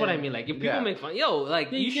 Yeah, like that's what yeah. I mean. Like if people Yeah. make fun,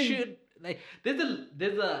 like Yeah, you you can- should like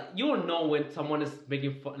there's a you'll know when someone is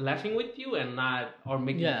making fun, laughing with you and not or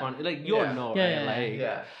making Yeah. fun. Like you'll Yeah. know, Yeah, right?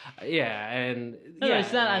 yeah, Like Yeah. and No, yeah,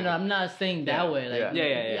 it's not. like- I'm not saying that Yeah, way. Like,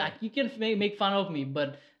 yeah. Yeah. You can make fun of me, but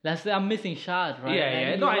let's say I'm missing shots, right? Yeah, And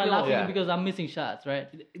yeah. you No, I are know. laughing Yeah. because I'm missing shots, right?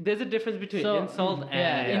 There's a difference between So, insult and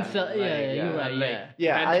yeah, insult. like, Yeah, you're yeah, right. like- Yeah.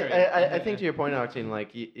 Yeah, Venturing. I think to your point, Octane, like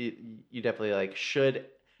you definitely like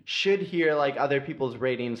should hear like other people's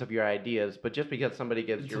ratings of your ideas, but just because somebody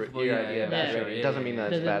gives your Yeah, idea a bad yeah, rating yeah, doesn't mean yeah.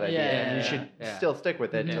 that it's a bad Doesn't- idea, yeah, and you yeah, should yeah. still stick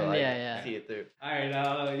with it to Mhm, like yeah. see it through. All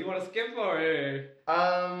right, you want to skip or?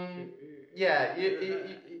 Yeah,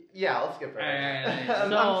 yeah, I'll skip it. Alright. I'm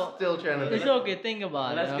So, still trying to. It's think. okay. Think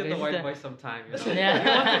about Let's it. get okay? the It's white the- boy sometime. You know?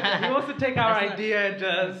 Yeah. he wants to take our That's not- idea and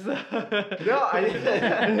just. No, I.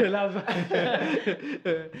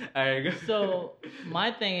 Alright, go. So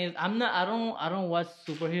my thing is, I don't watch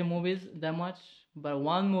superhero movies that much, but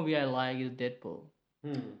one movie I like is Deadpool,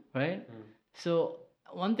 right? So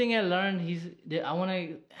one thing I learned, I want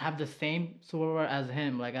to have the same superpower as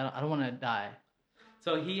him. Like I don't want to die.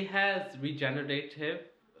 So he has regenerative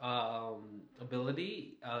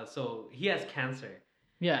ability. So he has cancer,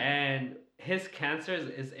 Yeah. and his cancer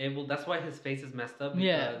is able. That's why his face is messed up because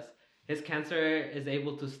Yeah. his cancer is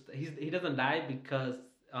able to. He doesn't die because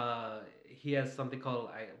he has something called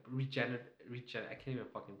I can't even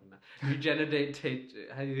fucking pronounce. Regenerative.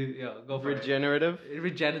 How do you go for it? Regenerative.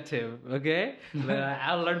 Regenerative, okay?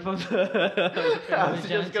 I'll learn from the. I was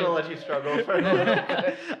just gonna let you struggle for a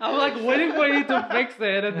little. I'm like waiting for you to fix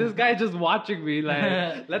it, and this guy just watching me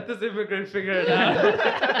like, let this immigrant figure it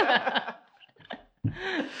out.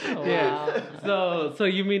 Wow. Yeah. So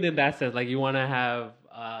you mean in that sense, like you want to have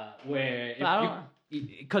where I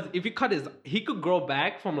because if you cut he could grow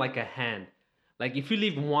back from like a hand. Like if you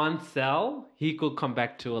leave one cell, he could come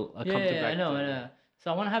back to a come to Yeah, back I know, to- I know.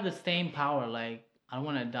 So I want to have the same power. Like I don't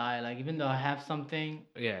want to die. Like even though I have something.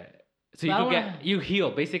 Yeah. So you But I could wanna- you heal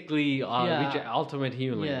basically Yeah. ultimate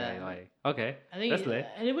healing. Yeah. Right? Like okay, I think that's lit.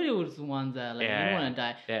 anybody would want that. Like you Yeah, don't want to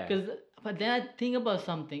die. yeah. But then I think about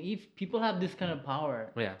something. If people have this kind of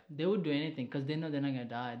power, Yeah. they would do anything because they know they're not gonna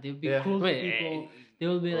die. They'll be Yeah. cruel to Wait, people. They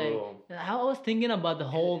will be like. Oh. I was thinking about the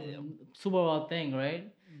whole superpower thing, right?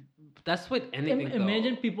 That's with anything.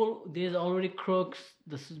 Imagine though. people. There's already crooks,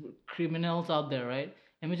 criminals out there, right?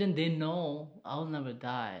 Imagine they know I'll never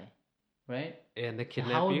die, right? And they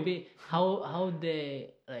kidnap How you. would be how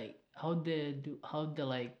they like how they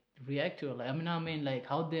like react to it? Like I mean like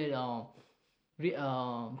how they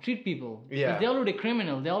treat people. 'Cause Yeah. they're already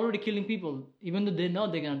criminal. They're already killing people, even though they know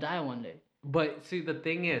they're gonna die one day. But see, the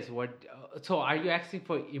thing is, so are you asking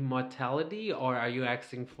for immortality or are you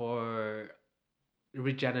asking for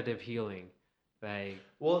regenerative healing? Like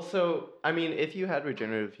Well, so I mean, if you had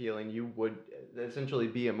regenerative healing, you would essentially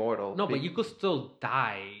be immortal. no, but you could still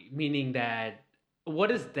die. Meaning that what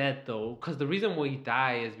is death though? Because the reason why you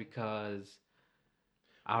die is because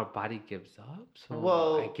our body gives up. So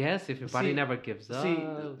Well, I guess if your body see- never gives up. See,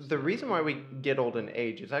 the reason why we get old in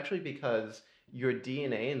age is actually because your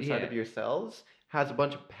DNA inside Yeah. of your cells has a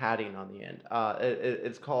bunch of padding on the end.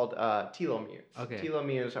 It's called telomeres. Okay.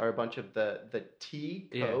 Telomeres are a bunch of the T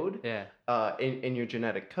code Yeah. in your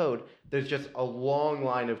genetic code. There's just a long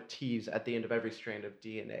line of T's at the end of every strand of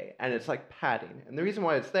DNA, and it's like padding. And the reason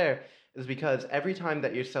why it's there is because every time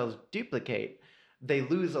that your cells duplicate, they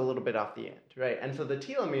lose a little bit off the end, right? And so the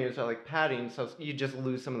telomeres are like padding, so you just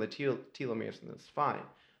lose some of the telomeres, and that's fine.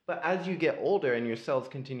 But as you get older and your cells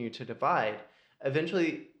continue to divide,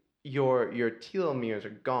 eventually your telomeres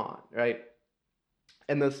are gone, right?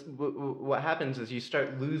 And this, what happens is you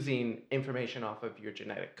start losing information off of your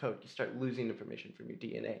genetic code. You start losing information from your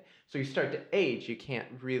DNA. So you start to age. You can't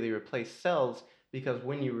really replace cells because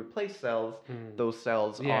when you replace cells, those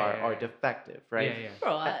cells are defective, right? Yeah.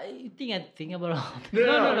 Bro, you think about all No,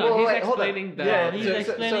 Well, he's wait, hold on. explaining the. Yeah, he's so,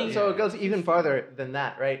 explaining- so it goes even farther than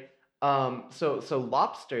that, right? So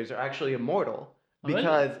lobsters are actually immortal Oh, really?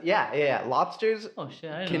 because lobsters Oh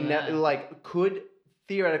shit, I didn't can know that. could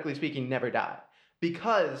theoretically speaking never die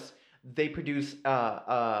because they produce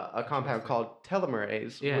a compound Interesting. called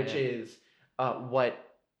telomerase, Yeah, which yeah. is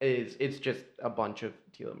it's just a bunch of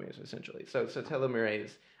telomeres essentially. So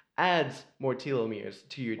telomerase adds more telomeres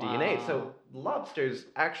to your DNA. Wow. So lobsters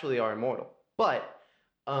actually are immortal, but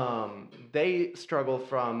they struggle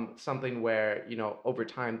from something where over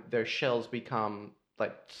time their shells become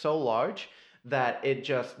like so large that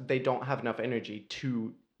they don't have enough energy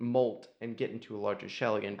to molt and get into a larger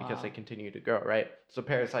shell again because they Wow. continue to grow, right? So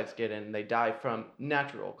parasites get in, they die from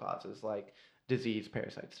natural causes like disease,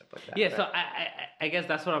 parasites, stuff like that. Yeah, right? so I guess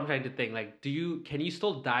that's what I'm trying to think. Like, can you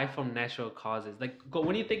still die from natural causes? Like,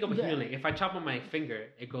 when you think of Yeah. healing, if I chop on my finger,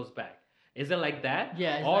 it goes back. Is it like that?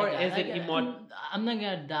 Yeah, it's or like that. is it Like, immortal? I'm not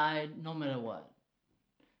gonna die no matter what.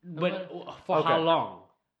 But But- for how Okay. long?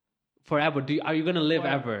 Forever? Are you gonna live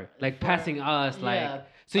Forever. ever? Like For- passing us? yeah. Like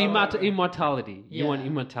so Forever. immortality. You want Yeah.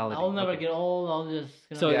 immortality? I'll never Okay. get old. I'll just.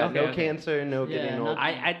 So, yeah, okay, no okay. cancer, no Yeah, getting old.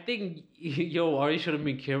 nothing. I think your worry shouldn't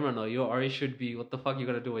be criminal. Your worry should be what the fuck you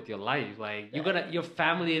gonna do with your life. Like your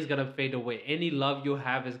family is gonna fade away. Any love you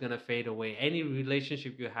have is gonna fade away. Any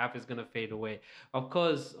relationship you have is gonna fade away. Of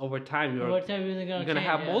course, over time Over time, you're you're gonna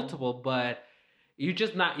have multiple, but you're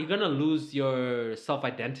gonna lose your self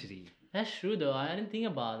identity. That's true though. I didn't think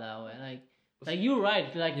about it that way. Like you're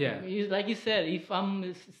right. Like Yeah. like you said, if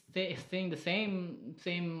I'm staying the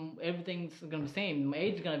same, everything's gonna be same. My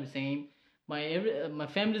age is gonna be same. My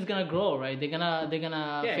family's gonna grow, right? They're gonna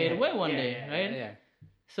fade away one day, right? Yeah.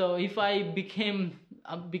 So if I became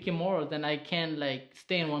more, then I can't like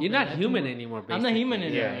stay in one. You're place. not I have to human move. anymore. I'm not Basically. human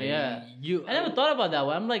anymore. Yeah. You. I never thought about that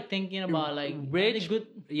way. I'm like thinking about like Rich- good.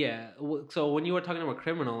 Yeah. So when you were talking about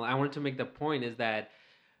criminal, I wanted to make the point is that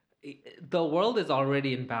the world is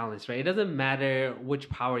already in balance, right? It doesn't matter which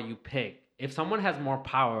power you pick. If someone has more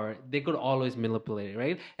power, they could always manipulate it,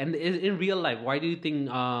 right? And in real life, why do you think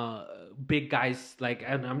big guys like,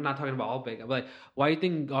 and I'm not talking about all big, but like, why do you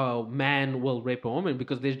think man will rape a woman?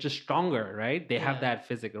 Because they're just stronger, right? They have Yeah. that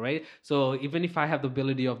physical, right? So even if I have the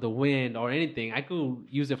ability of the wind or anything, I could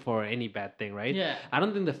use it for any bad thing, right? Yeah. I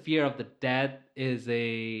don't think the fear of the dead is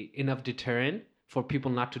enough deterrent for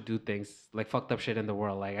people not to do things like fucked up shit in the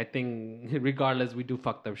world. Like I think regardless, we do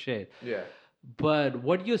fucked up shit. Yeah. But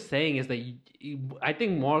what you're saying is that I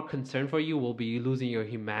think more concern for you will be losing your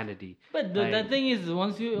humanity. But Like- the thing is,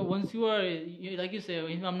 once you are like you say,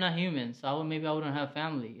 if I'm not human, so maybe I wouldn't have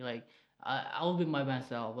family. Like I'll be by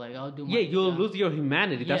myself. Like I'll do. Yeah, you'll lose your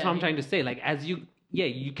humanity. That's Yeah, what I'm yeah. trying to say. Like as you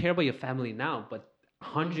care about your family now, but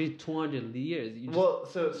 100, 200 years. You just, Well,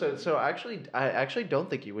 so actually, I actually don't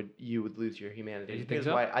think you would lose your humanity. You think Here's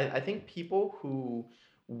so? why. I think people who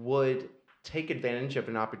would take advantage of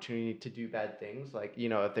an opportunity to do bad things, like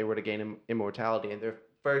if they were to gain immortality, and their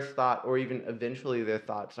first thought, or even eventually their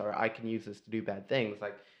thoughts are, I can use this to do bad things.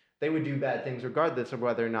 Like they would do bad things regardless of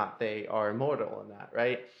whether or not they are immortal in that,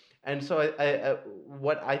 right? And so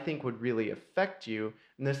what I think would really affect you,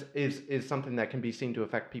 and this is something that can be seen to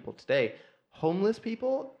affect people today. Homeless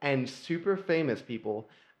people and super famous people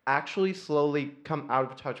actually slowly come out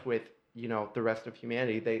of touch with the rest of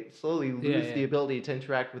humanity. They slowly lose yeah. the ability to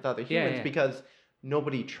interact with other Yeah, humans yeah. because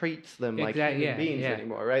nobody treats them like Exactly, human yeah, beings yeah.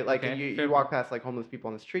 anymore, right? Like Okay, fair you walk past like homeless people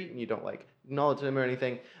on the street and you don't like acknowledge them or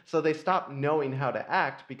anything. So they stop knowing how to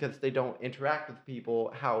act because they don't interact with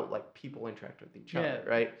people how like people interact with each other,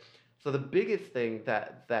 right? So the biggest thing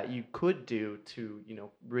that you could do to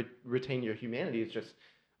retain your humanity is just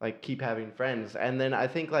like keep having friends, and then I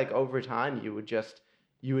think like over time you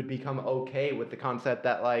would become okay with the concept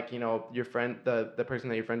that like your friend, the person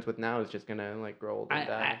that you're friends with now is just gonna like grow old and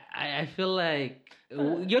die. I feel like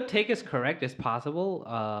your take is correct. It's possible.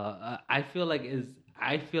 I feel like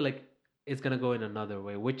it's gonna go in another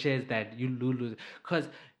way, which is that you lose because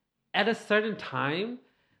at a certain time,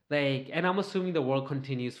 like, and I'm assuming the world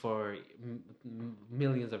continues for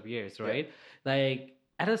millions of years, right? Like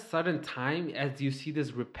at a certain time, as you see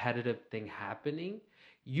this repetitive thing happening,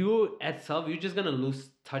 you're just gonna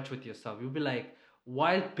lose touch with yourself. You'll be like,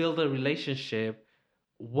 why build a relationship?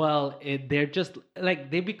 Well, they're just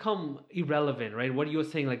like they become irrelevant, right? What you were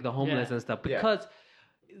saying, like the homeless Yeah. and stuff, Yeah. because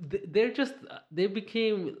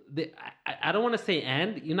I don't want to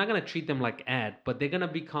say you're not gonna treat them like but they're gonna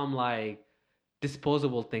become like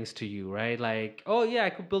disposable things to you, right? Like, oh yeah, I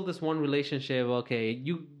could build this one relationship. Okay,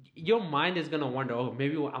 your mind is gonna wonder, oh,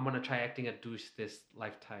 maybe I'm gonna try acting a douche this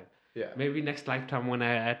lifetime. Yeah. Maybe next lifetime when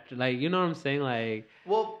like, you know what I'm saying? Like,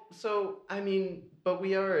 Well, so I mean, but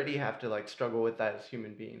we already have to like struggle with that as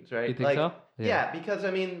human beings, right? you think like, so? yeah, because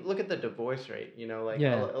I mean, look at the divorce rate. You know, like,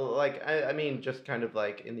 Yeah. like I mean, just kind of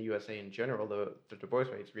like in the USA in general, the divorce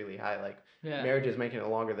rate's really high. Like, Yeah. marriages making it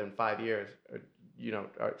longer than 5 years, you know,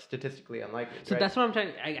 are statistically unlikely. So right? that's what I'm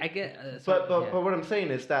trying. I get. But what I'm saying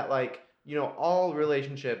is that like, you know, all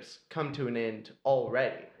relationships come to an end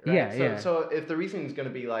already, right? Yeah, so yeah. so if the reason is going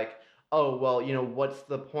to be like, oh well, you know, what's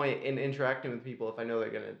the point in interacting with people if I know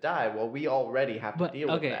they're going to die? Well, we already have to But,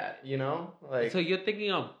 deal okay. with that, you know? Like, So you're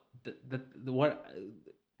thinking of the what?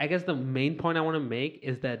 I guess the main point I want to make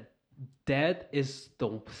is that death is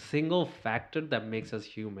the single factor that makes us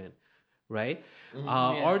human, right? Mhm.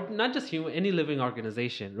 Yeah. Or not just human, any living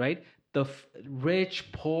organization, right? The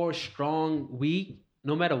rich, poor, strong, weak,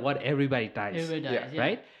 no matter what, everybody dies, Everybody dies. Yeah.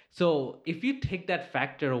 right? So if you take that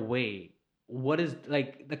factor away, what is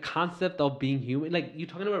like the concept of being human? Like you're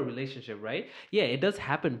talking about a relationship, right? Yeah, it does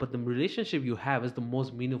happen, but the relationship you have is the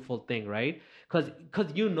most meaningful thing, right? Because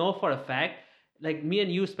you know for a fact, like me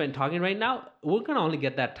and you spend talking right now, we're gonna only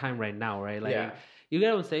get that time right now, right? Like, Yeah. you get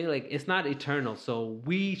what I'm saying? Like it's not eternal, so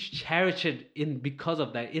we cherish it in because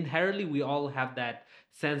of that. Inherently, we all have that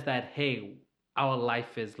sense that hey, our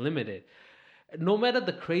life is limited. No matter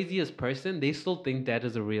the craziest person, they still think that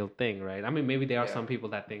is a real thing, right? I mean, maybe there are Yeah. some people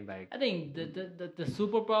that think like, I think the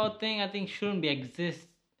superpower thing I think shouldn't be exist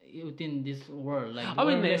within this world. Like the I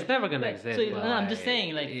mean, world it's where- never gonna like, exist. So but, I'm just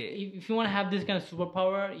saying, like, yeah. if you want to have this kind of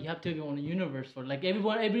superpower, you have to be on a universe for. Like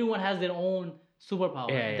everyone has their own superpower.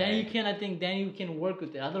 Yeah, Then yeah. you can, I think, then you can work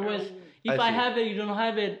with it. Otherwise, I if I see. have it, you don't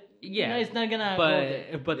have it. Yeah, you know, it's not gonna. go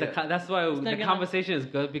there. but Yeah. that's why not the gonna- conversation is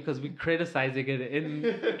good because we criticizing it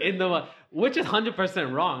in the which is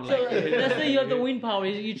 100% wrong. So Like, let's say you have the wind power.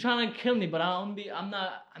 You're trying to kill me, but I'm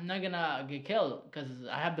not gonna get killed because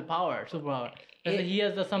I have the power, superpower. Let's say he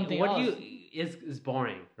has the something what else. is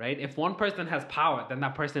boring, right? If one person has power, then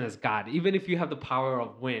that person is God. Even if you have the power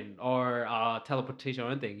of wind or teleportation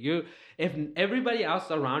or anything, if everybody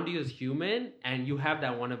else around you is human and you have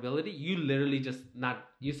that one ability, you literally just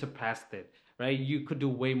you surpassed it, right? You could do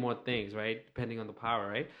way more things, right? Depending on the power,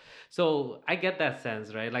 right? So I get that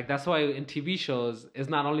sense, right? Like that's why in TV shows, it's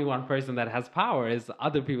not only one person that has power; it's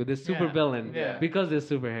other people. There's super Yeah. villain Yeah. because they're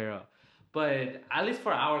superhero. But at least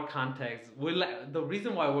for our context, the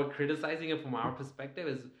reason why we're criticizing it from our perspective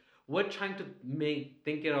is we're trying to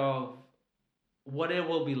think it of what it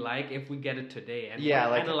will be like if we get it today, and Yeah,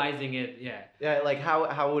 we're like- analyzing it. Yeah, yeah, like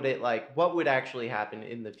how would it like what would actually happen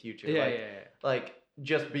in the future? yeah, like, yeah. like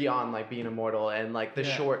just beyond like being immortal and like the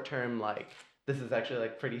Yeah. short term like this is actually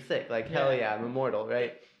like pretty sick. Like hell yeah, I'm immortal,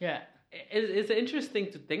 right? Yeah. It's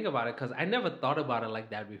interesting to think about it because I never thought about it like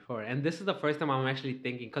that before, and this is the first time I'm actually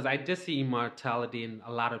thinking because I just see immortality in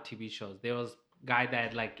a lot of TV shows. There was a guy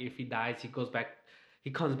that like if he dies, he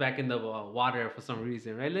comes back in the water for some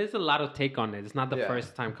reason, right? There's a lot of take on it. It's not the Yeah.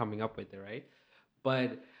 first time coming up with it, right? But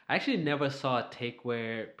I actually never saw a take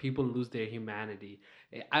where people lose their humanity.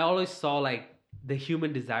 I always saw like the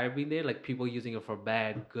human desire being there, like people using it for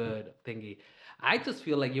bad, good thingy. I just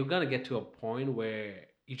feel like you're gonna get to a point where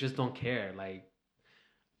you just don't care. Like,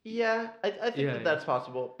 Yeah, I think Yeah, that that's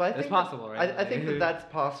possible, but I It's think possible, that, right? I think that that's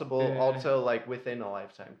possible Yeah. also like within a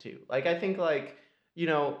lifetime too. Like I think like you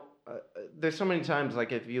know, there's so many times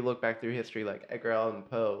like if you look back through history, like Edgar Allan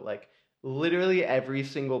Poe, like literally every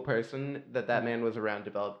single person that man was around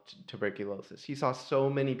developed tuberculosis. He saw so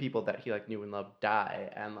many people that he like knew and loved die,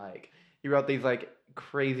 and like he wrote these like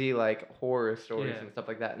crazy like horror stories Yeah. and stuff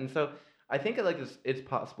like that. And so I think like it's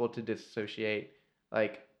possible to disassociate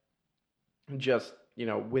like just you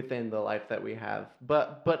know within the life that we have,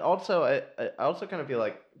 but also I also kind of feel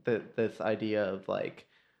like this idea of like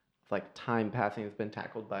time passing has been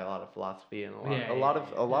tackled by a lot of philosophy and a lot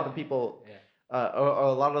of people or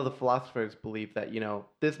a lot of the philosophers believe that you know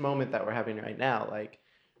this moment that we're having right now like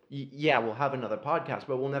yeah we'll have another podcast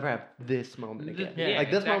but we'll never have this moment again. Yeah,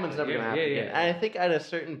 Like this moment's never gonna happen again. yeah. And I think at a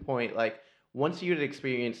certain point like once you'd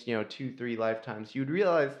experienced you know 2-3 lifetimes you'd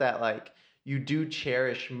realize that like you do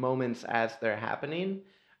cherish moments as they're happening,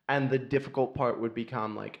 and the difficult part would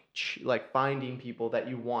become like like finding people that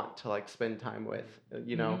you want to like spend time with,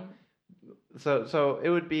 you know. So it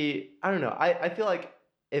would be I don't know. I feel like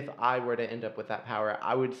if I were to end up with that power,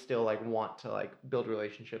 I would still like want to like build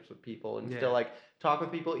relationships with people and Yeah. still like talk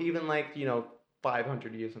with people even like, you know,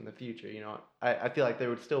 500 years in the future, you know. I feel like there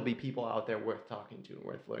would still be people out there worth talking to and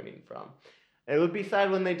worth learning from. It would be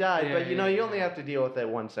sad when they died, Yeah, but you know, yeah, you only yeah. have to deal with it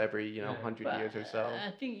once every, you know, Yeah. 100 But years or so.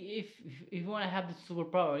 I think if you want to have the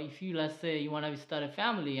superpower, if you let's say you want to start a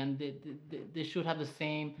family and they should have the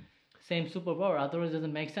same same superpower. Otherwise, it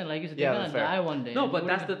doesn't make sense. Like you said, Yeah, they're that's gonna fair. die one day. No, and but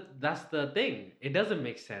what are that's the thing. It doesn't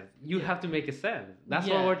make sense. You Yeah. have to make it sense. That's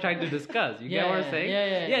Yeah. what we're trying to discuss. You get what I'm saying?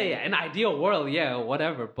 Yeah. An ideal world, yeah,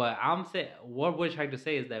 whatever. But I'm saying what we're trying to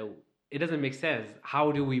say is that it doesn't make sense.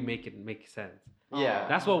 How do we make it make sense? Yeah.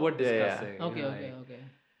 That's what we're Yeah, yeah. discussing. you Okay, know, okay, like- okay.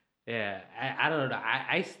 Yeah, I don't know.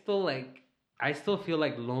 I still feel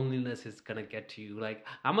like loneliness is gonna get to you. Like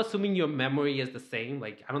I'm assuming your memory is the same.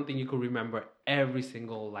 Like I don't think you could remember every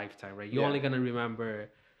single lifetime, right? You're Yeah. only gonna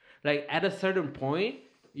remember, like at a certain point,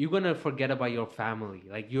 you're gonna forget about your family.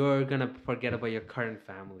 Like you're gonna forget about your current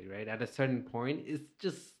family, right? At a certain point, it's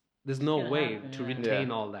just there's no gonna way happen, to yeah. retain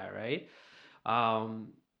Yeah. all that, right?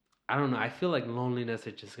 I don't know. I feel like loneliness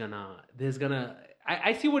is just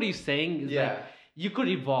I see what he's saying. Is Yeah. like you could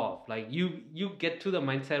evolve. Like you get to the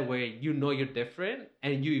mindset where you know you're different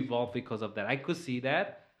and you evolve because of that. I could see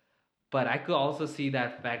that, but I could also see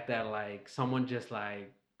that fact that like someone just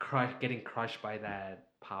like getting crushed by that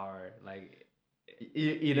power. Like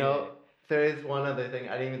You know, there is one other thing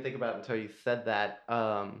I didn't even think about until you said that.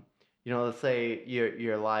 You know, let's say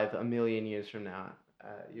you're alive a million years from now.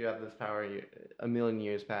 You have this power. A million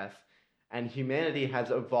years pass, and humanity has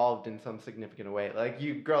evolved in some significant way. Like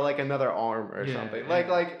you grow like another arm or Yeah, something. yeah.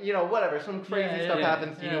 Like you know, whatever. Some crazy Yeah, stuff yeah,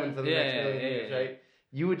 happens to yeah. humans in the Yeah, next yeah, million yeah, years, yeah. right?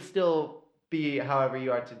 You would still be however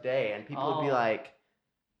you are today, and people would be Oh. like,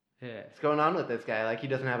 yeah. "What's going on with this guy? Like he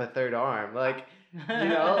doesn't have a third arm." Like you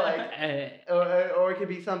know, like. Uh, Or it could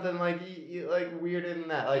be something like like weirder than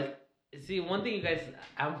that. Like see, one thing you guys,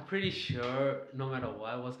 I'm pretty sure no matter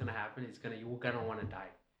what's gonna happen, you're gonna want to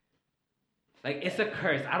die. Like it's a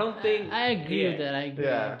curse. I don't think. I agree with yeah. that. I agree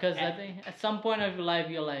Yeah. because I think at some point of your life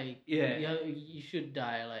you're like, Yeah. you should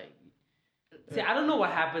die. Like, See, I don't know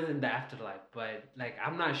what happens in the afterlife, but like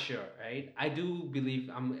I'm not sure, right? I do believe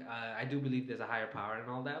there's a higher power and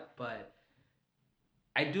all that, but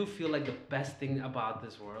I do feel like the best thing about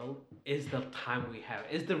this world is the time we have.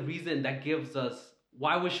 Is the reason that gives us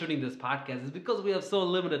why we're shooting this podcast is because we have so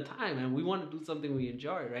limited time and we want to do something we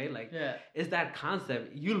enjoy, right? Like yeah, it's that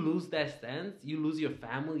concept. You lose that sense, you lose your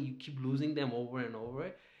family, you keep losing them over and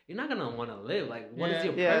over. You're not gonna want to live. Like, what is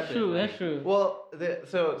your Yeah, purpose? true. Like, That's true. well,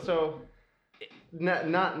 so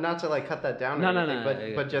not to like cut that down or No, no, anything, no, but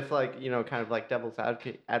yeah. but just like you know, kind of like devil's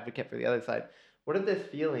advocate for the other side. What if this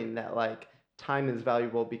feeling that like time is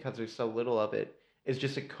valuable because there's so little of it is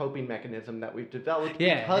just a coping mechanism that we've developed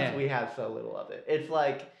Yeah, because yeah. we have so little of it? It's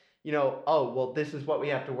like you know, oh well, this is what we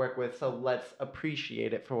have to work with, so let's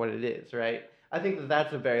appreciate it for what it is, right? I think that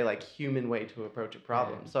that's a very like human way to approach a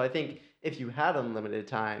problem. Yeah. So I think if you had unlimited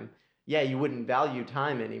time, yeah, you wouldn't value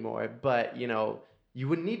time anymore, but you know, you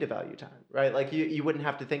wouldn't need to value time, right? Like you wouldn't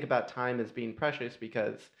have to think about time as being precious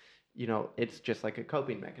because you know it's just like a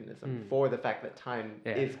coping mechanism for the fact that time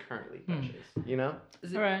Yeah. is currently precious. You know?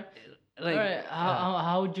 is it- All right. Like, All right.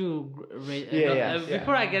 How would you rate? Yeah, No, yeah.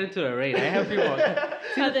 Before I get into a rate, I have a few more.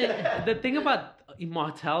 See, I the thing about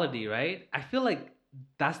immortality, right? I feel like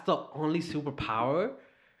that's the only superpower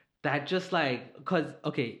that just like, because,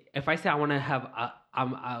 okay, if I say I want to have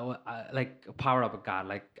like a power of a god,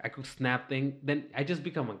 like I could snap thing, then I just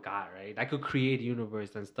become a god, right? I could create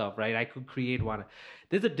universe and stuff, right? I could create one.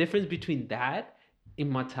 There's a difference between that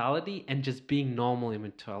immortality and just being normal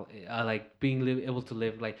immortality, like being able to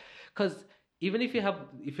live like, because even if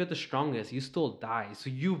you're the strongest, you still die. So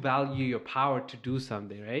you value your power to do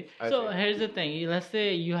something, right? So here's the thing. Let's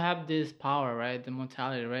say you have this power, right? The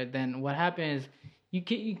mortality, right? Then what happens? You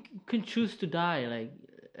can choose to die. Like,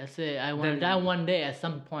 let's say I want to Then- die one day at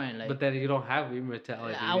some point. Like, But then you don't have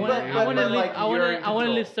immortality. I want to. But- I want to but, live. like, I want you're to. in I want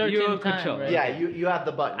to live control. certain You're in time. control. Right? Yeah, you have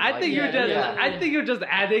the button. I like, think yeah, yeah. I think you're just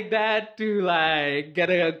adding that to like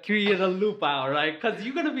create a loop out, right? Because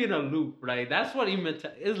you're gonna be in a loop, right? That's what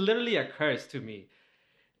it's literally a curse to me.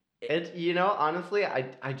 It you know honestly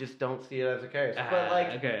I just don't see it as a curse, but like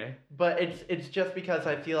okay, but it's just because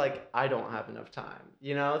I feel like I don't have enough time,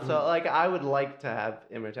 you know. So Mm. like I would like to have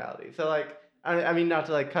immortality. So like I mean not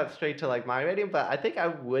to like cut straight to like my rating, but I think I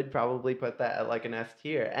would probably put that at like an S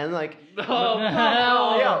tier. And like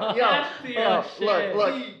Oh,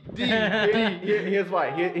 look, here's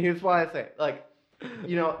why. Here's why I say it. Like,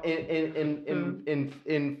 you know,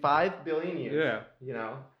 in 5 billion years, Yeah. you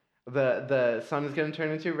know, the sun is gonna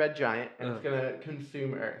turn into a red giant and it's Uh. gonna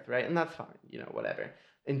consume Earth, right? And that's fine, you know, whatever.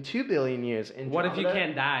 In 2 billion years, What if you Andromeda-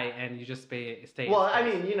 can't die and you just stay? Well, in I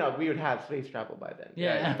space? mean, you know, we would have space travel by then.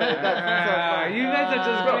 Yeah. right? But that's You guys are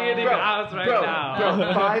just Bro, creating a house right now.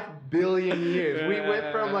 Bro, 5 billion years. We went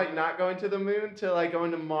Yeah. from like not going to the moon to like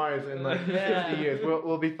going to Mars in like 50 years.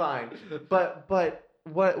 We'll be fine. But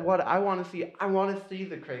what I want to see, I want to see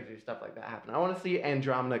the crazy stuff like that happen. I want to see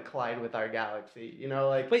Andromeda collide with our galaxy. You know,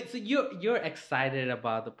 like Wait, so you're excited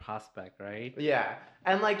about the prospect, right? yeah,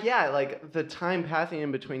 and like yeah, like the time passing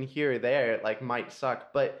in between here or there like might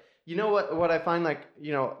suck, but you know what I find like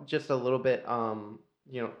just a little bit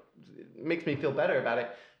makes me feel better about it.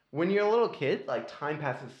 When you're a little kid, like time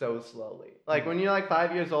passes so slowly. Like when you're like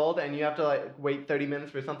 5 years old and you have to like wait 30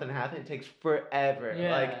 minutes for something to happen, it takes forever.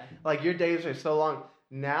 Yeah. Like your days are so long.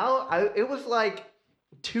 Now it was like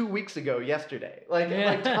 2 weeks ago yesterday. Like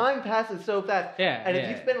time passes so fast. Yeah. And if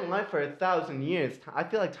you've been alive for 1,000 years, I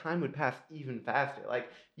feel like time would pass even faster. Like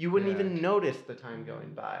you wouldn't even notice the time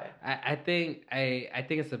going by. I think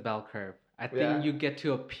it's a bell curve. I think Yeah. you get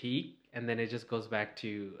to a peak and then it just goes back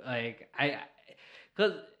to like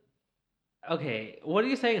because okay, what are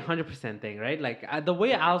you saying? 100% thing, right? Like the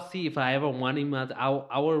way I'll see if I ever want emails,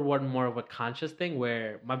 I would want more of a conscious thing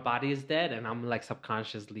where my body is dead and I'm like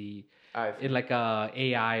subconsciously I see. in like a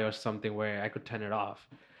AI or something where I could turn it off,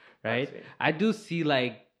 right? see. I do see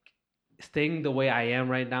like staying the way I am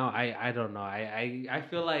right now. I don't know. I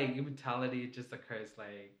feel like immortality just occurs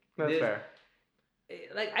like That's this- fair.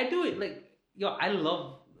 like I do it like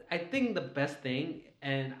I think the best thing,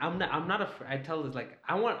 and I'm not afraid. I tell this like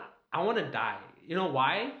I want to die. You know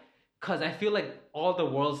why? Because I feel like all the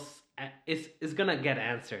world's is gonna get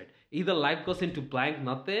answered. Either life goes into blank,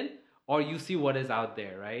 nothing, or you see what is out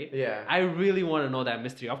there, right? Yeah. I really want to know that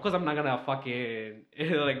mystery. Of course, I'm not gonna fucking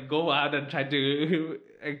like go out and try to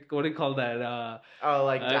what do you call that?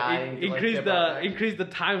 Die. Increase the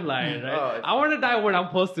timeline, right? Oh, I want to die when I'm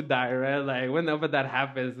supposed to die, right? Like whenever that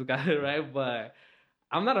happens, right? But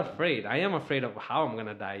I'm not afraid. I am afraid of how I'm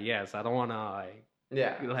gonna die. Yes, I don't want to like.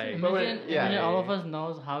 Yeah. Like- But when- Imagine all of us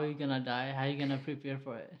knows how you're gonna die, how you gonna prepare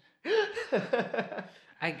for it.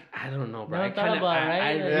 I don't know, bro. Never thought about it,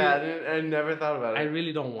 right? I never thought about it. I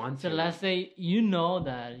really don't want So to. let's say you know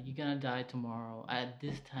that you're gonna die tomorrow at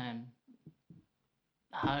this time.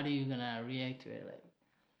 How do you gonna react to it? Like,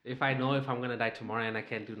 If I know if I'm gonna die tomorrow and I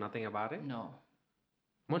can't do nothing about it, no.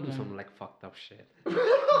 I'm gonna do Yeah. some like fucked up shit.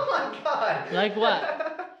 Oh my god. Like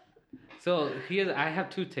what? So I have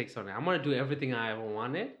two takes on it. I'm gonna do everything I ever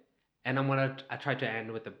wanted, and I try to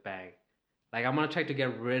end with a bang. Like I'm gonna try to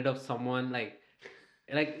get rid of someone like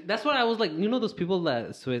that's what I was like. You know those people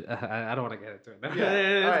that switch. I don't want to get into it.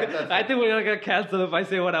 Yeah. All right, that's I think we're gonna cancel if I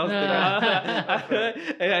say what I was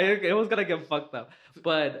thinking. It was gonna get fucked up.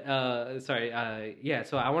 But sorry. Yeah.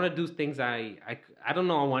 So I want to do things I don't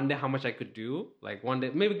know one day how much I could do. Like one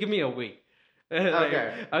day, maybe give me a week.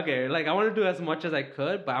 Okay. Like I want to do as much as I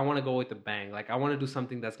could, but I want to go with a bang. Like I want to do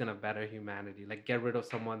something that's gonna better humanity. Like get rid of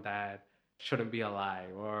someone that shouldn't be alive,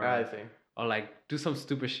 I see. or like do some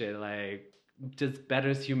stupid shit like just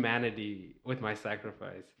betters humanity with my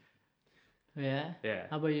sacrifice. Yeah. Yeah.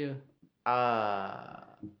 How about you?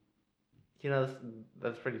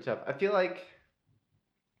 That's pretty tough. I feel like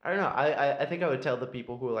I don't know. I think I would tell the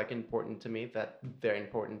people who are like important to me that they're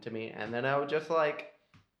important to me, and then I would just like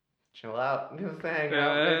chill out, just hang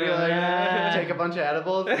out, maybe like Yeah. take a bunch of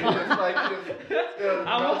edibles, and just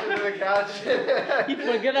melt into the couch. He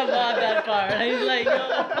forget about that part. He's like,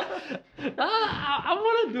 yo. I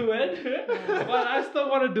want to do it, but I still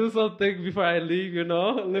want to do something before I leave. You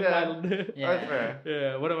know, live my. Yeah. That's fair.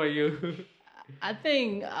 Yeah. What about you? I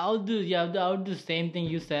think I'll do the same thing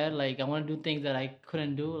you said. Like I want to do things that I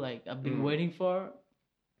couldn't do. Like I've been waiting for.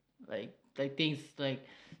 Like things like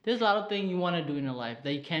there's a lot of things you want to do in your life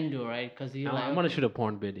that you can do, right? Because you like I'm gonna shoot a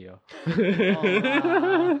porn video.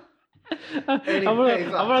 wow. I'm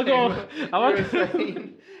gonna go.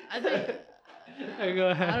 I think Go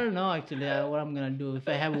I ahead. don't know actually what I'm gonna do. If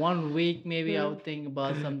I have 1 week, maybe I would think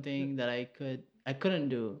about something that I couldn't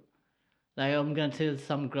do. Like I'm gonna tell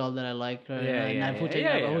some girl that I like her,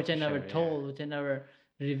 which I never told, which I never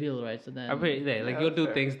revealed, right? So then I'm pretty, like you'll that's do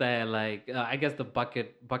fair. things that like I guess the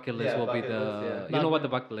bucket list Yeah, will be bucket the list, yeah. you know what the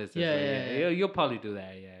bucket list is. Yeah, right? yeah. You'll probably do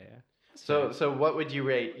that. Yeah. So what would you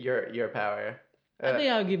rate your power? I think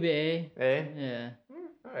I'll give it A. Yeah.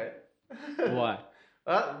 All right. What?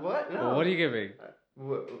 What? No. What are you giving?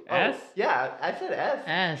 S? Yeah, I said S.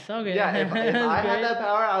 S. Okay. Yeah, if I That's had great. that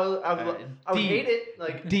power, I would D. hate it.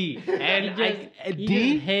 Like D. And You just- you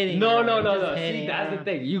D. just hating, No. bro. You just See, hating, that's bro. the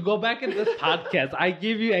thing. You go back in this podcast. I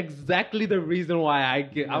give you exactly the reason why I'm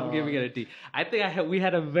No. giving it a D. I think we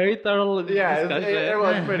had a very thorough Yeah, discussion. it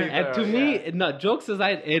was pretty. And to thorough, me, yeah. no, jokes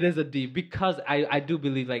aside, it is a D because I do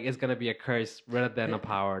believe like it's gonna be a curse rather than a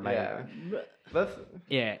power. Like, Yeah. That's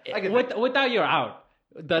yeah. I get Without you're out.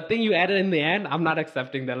 the thing you added in the end, I'm not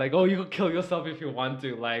accepting that. Like, oh, you could kill yourself if you want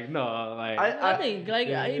to. Like, no, like. I think like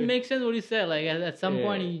yeah. it makes sense what you said. Like at some Yeah.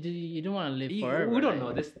 point you don't want to live forever. We don't right?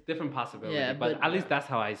 know. There's different possibilities. Yeah, but but- at least that's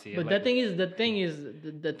how I see it. But like, the thing is,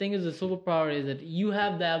 the superpower is that you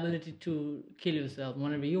have the ability to kill yourself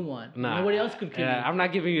whenever you want. nah, Nobody else could kill you. I'm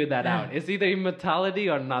not giving you that out. It's either immortality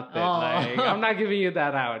or nothing. Oh. Like, I'm not giving you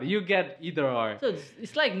that out. You get either or. So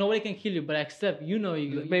it's like nobody can kill you, but except you.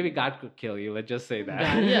 Maybe God could kill you. Let's just say that.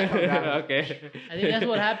 God, yeah. Okay. I think that's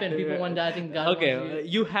what happened. People want to. I think God. Okay, wants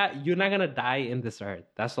you. you're not gonna die in this earth.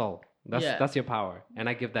 That's all. Yeah. That's your power, and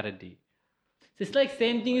I give that a D. It's like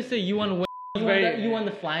same thing you say. You want you want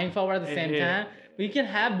the flying power at the same Yeah. time, but you can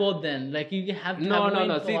have both. Then like you can have. No.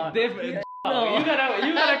 have See, power. different. No. You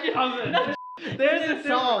gotta come in. There's a It's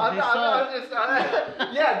solved. I'm It's solved.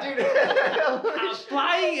 just, yeah, dude.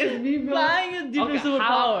 Flying is me. Flying is different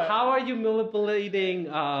superpower. How are you manipulating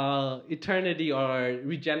eternity or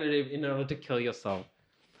regenerative in order to kill yourself?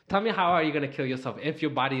 Tell me, how are you gonna kill yourself if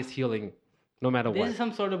your body is healing, no matter This what? is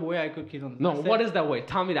some sort of way I could kill them. No, what is that way?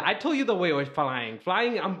 Tell me that. I told you the way was flying.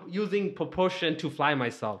 Flying, I'm using proportion to fly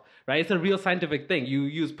myself, right? It's a real scientific thing. You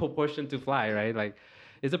use proportion to fly, right? Like,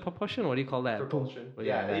 is it proportion? What do you call that? Propulsion. Well,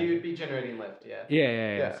 Yeah, that. you'd be generating lift. Yeah.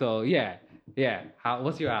 Yeah. Yeah. So yeah.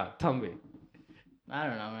 What's your out? Tell me. I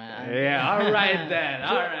don't know, man. Yeah. All right then.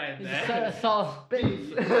 All right then.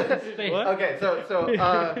 Space. What? Okay, so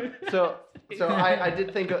I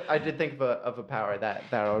did think of a power that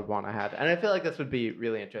I would want to have, and I feel like this would be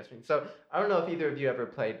really interesting. So I don't know if either of you ever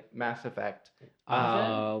played Mass Effect.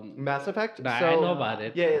 Mass Effect. Nah, so, I know about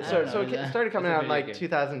it. Yeah, I so don't so know it that. started coming It's a out in video like game.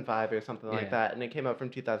 2005 or something like Yeah. that, and it came out from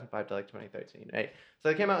 2005 to like 2013, right? So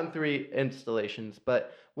it came out in 3 installations.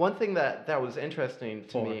 But one thing that was interesting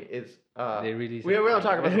to 4. me is They released we don't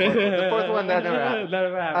talk about the fourth one. The fourth one that never happened.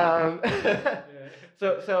 Never happened.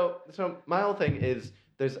 So my whole thing is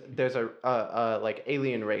there's a like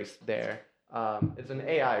alien race there. It's an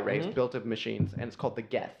AI race Mhm. built of machines, and it's called the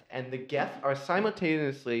Geth. And the Geth are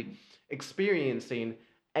simultaneously experiencing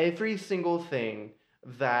every single thing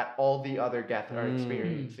that all the other Geth are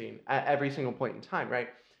experiencing at every single point in time, right?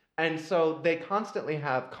 And so they constantly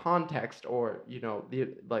have context, or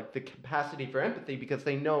the capacity for empathy, because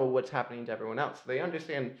they know what's happening to everyone else. They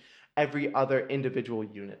understand every other individual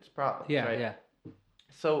unit's problems. Yeah, right? yeah.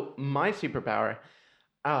 So my superpower,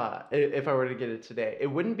 if I were to get it today, it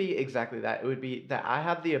wouldn't be exactly that. It would be that I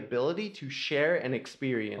have the ability to share an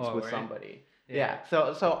experience Oh, with right. somebody. Yeah.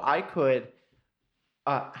 Yeah. So I could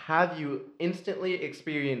have you instantly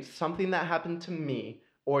experience something that happened to me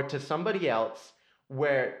or to somebody else,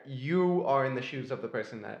 where you are in the shoes of the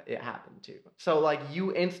person that it happened to. So like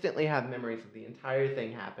you instantly have memories of the entire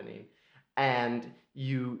thing happening, and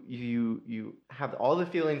you have all the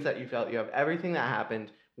feelings that you felt. You have everything that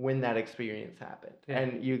happened when that experience happened, Yeah.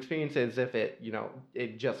 and you experience it as if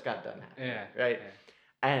it just got done happening. Yeah. Right.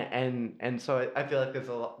 Yeah. And so I feel like there's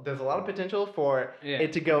a lot of potential for Yeah.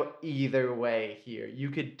 it to go either way here. You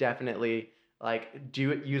could definitely like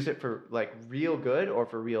use it for like real good or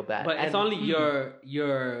for real bad. But it's And- only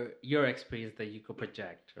your experience that you could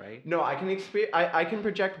project, right? No, I can I can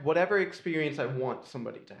project whatever experience I want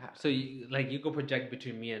somebody to have. So you could project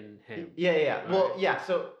between me and him. Yeah. Well, Right. yeah.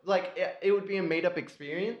 So like it would be a made up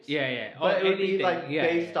experience. Yeah. But it would be anything. like Yeah,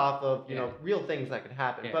 based yeah. off of Yeah. real things that could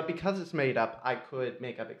happen. Yeah. But because it's made up, I could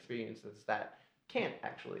make up experiences that can't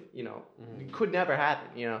actually Mhm. could never happen.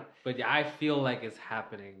 But yeah, I feel like it's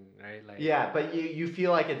happening, right? Like Yeah, but you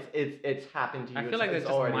feel like it's happened to you. I feel like it's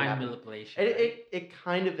that's just already mind happened. manipulation. It, right? it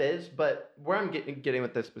kind of is, but where I'm getting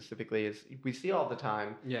with this specifically is we see all the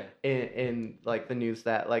time Yeah. in like the news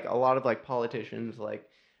that like a lot of like politicians, like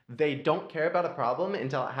they don't care about a problem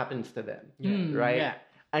until it happens to them, right? Yeah.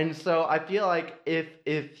 And so I feel like if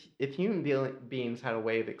human beings had a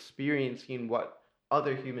way of experiencing what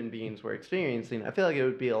other human beings were experiencing, I feel like it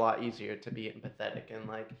would be a lot easier to be empathetic and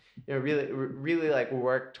like really like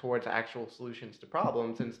work towards actual solutions to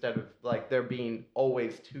problems, instead of like there being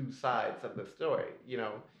always two sides of the story,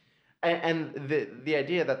 And the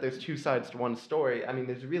idea that there's two sides to one story, I mean,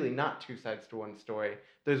 there's really not two sides to one story.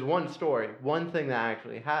 There's one story, one thing that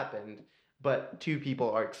actually happened, but two people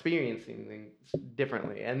are experiencing things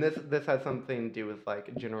differently. And this has something to do with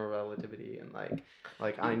like general relativity and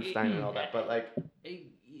like Einstein and all that. But like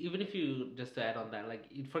Even if you just to add on that, like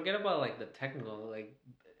you forget about like the technical, like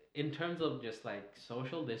in terms of just like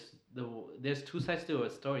social, there's two sides to a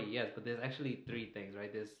story, yes, but there's actually three things,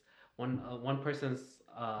 right? There's one person's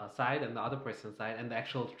side and the other person's side, and the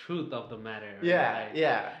actual truth of the matter. Right? And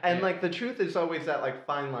yeah. like the truth is always that like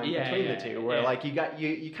fine line between the two, where like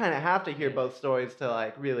you kind of have to hear both stories to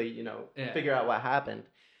like really Yeah. figure out what happened.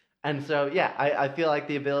 And so, yeah, I feel like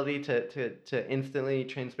the ability to instantly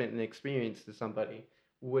transmit an experience to somebody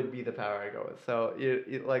would be the power I go with. So,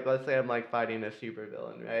 like, let's say I'm like fighting a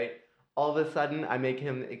supervillain, right? All of a sudden, I make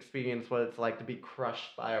him experience what it's like to be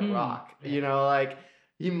crushed by a rock. You know, like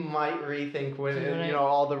he might rethink when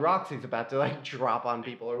all the rocks he's about to like drop on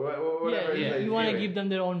people or whatever. Yeah, he's you want to doing. give them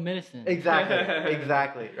their own medicine.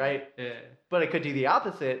 Exactly, right? Yeah. But it could do the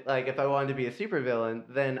opposite. Like if I wanted to be a supervillain,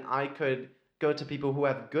 then I could go to people who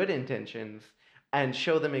have good intentions and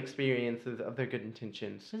show them experiences of their good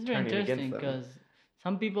intentions It's very turning interesting against them. because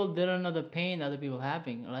some people they don't know the pain other people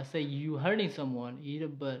having. Let's say you hurting someone,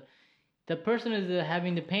 but the person is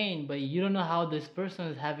having the pain, but you don't know how this person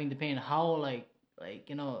is having the pain. How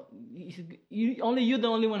you're the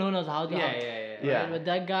only one who knows how. Yeah. But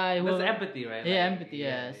that guy who That's empathy, right? Yeah, Like, empathy.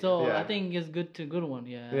 Yeah. So Yeah. I think it's good one.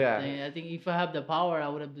 Yeah. Yeah. I think if I have the power, I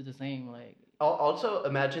would have do the same. Like. Also,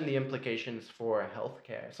 imagine the implications for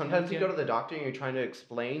healthcare. Sometimes you Healthcare. go to the doctor and you're trying to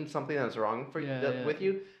explain something that's wrong Yeah. with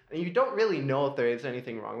you, and you don't really know if there is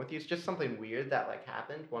anything wrong with you. It's just something weird that like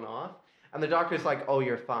happened one-off, and the doctor's like, "Oh,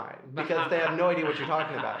 you're fine," But because they have no idea what you're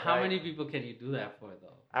talking about. How right? many people can you do that for,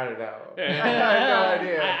 though? I don't know. I Yeah. have no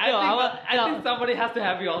idea. I think somebody has to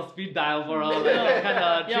have you on speed dial for all that kind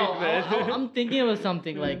of treatment. I'm thinking about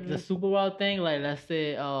something like the superpower thing. Like let's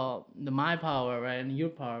say my power, right, and your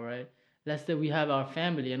power, right. Let's say we have our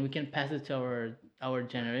family and we can pass it to our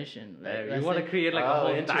generation. Like, You want to create like a Oh, whole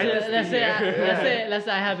interesting. dynasty let's say here. let's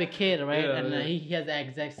say I have a kid, right, Yeah, and yeah. he has the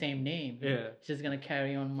exact same name. Yeah. It's just gonna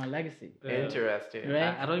carry on my legacy. Interesting.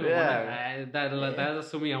 Right? I don't even Yeah. want to. That's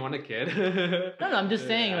assuming I want a kid. No, I'm just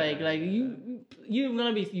saying like you're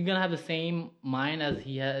gonna have the same mind as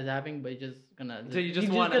he is having, but you're just gonna. So you just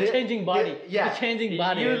you're want- a changing body. Yeah. You're changing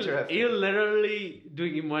body. Interesting. You're literally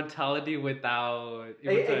doing immortality without.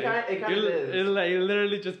 You're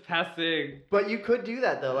literally just passing. But you could do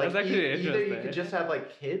that though. Like That's actually either you interesting. could just have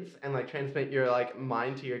like kids and like transmit your like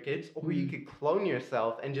mind to your kids, or you could clone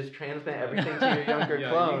yourself and just transmit everything to your younger Yeah,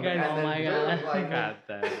 you clone. guys- and Oh then my boom, God. like, God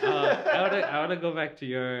damn. I wanna go back to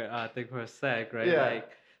your thing for a sec, right? Yeah. Like,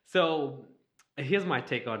 so here's my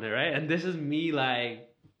take on it, right? And this is me like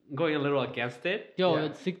going a little against it. Yo, Yeah.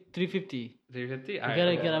 it's 350. 350. You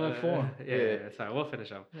gotta get up at 4. Yeah. Sorry, we'll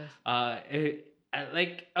finish up. Yes.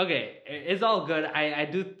 It's all good. I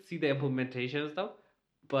do see the implementation and stuff,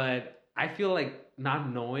 but I feel like not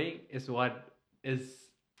knowing is what is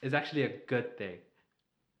actually a good thing.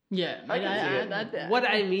 Yeah, I can see it. What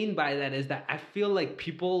I mean by that is that I feel like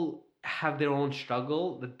people have their own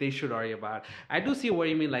struggle that they should worry about. I do see what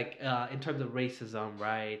you mean, like in terms of racism,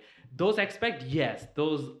 right? Those aspects, yes,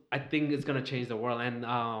 those I think is gonna change the world. And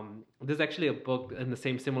there's actually a book in the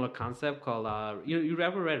same similar concept called you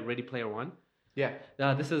ever read Ready Player One? Yeah.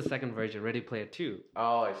 This is the second version, Ready Player Two.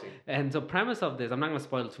 Oh, I see. And the premise of this, I'm not gonna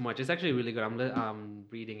spoil it too much. It's actually really good. I'm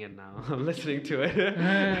reading it now. I'm listening to it.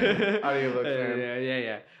 Audiobook fan.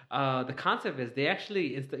 Yeah. The concept is they actually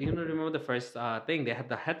remember the first thing they had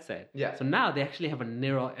the headset. Yeah. So now they actually have a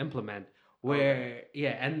neural implement where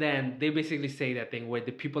and then they basically say that thing where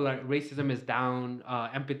the people are racism is down,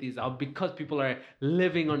 empathy is out because people are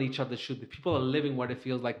living on each other's shoes. People are living what it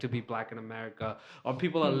feels like to be black in America, or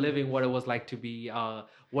people are living what it was like to be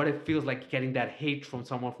what it feels like getting that hate from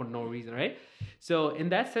someone for no reason, right? So in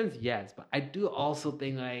that sense, yes, but I do also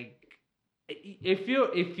think like if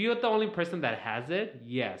you're the only person that has it,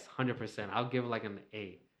 yes, 100%, I'll give like an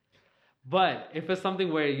A. But if it's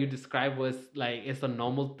something where you describe was like it's a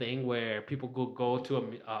normal thing where people go to a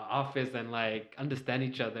office and like understand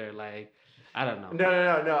each other, like I don't know.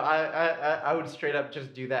 No. I would straight up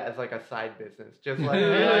just do that as like a side business. Just like,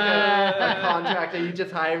 a contractor. You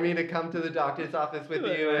just hire me to come to the doctor's office with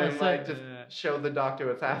you and like just show the doctor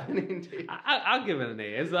what's happening to you. I'll give it an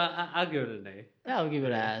A. I'll give it an A. Yeah, I'll give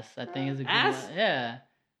it ass. I think it's a good Ass? one. Yeah.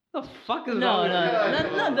 The fuck is No. wrong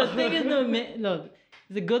with you? The thing is, no.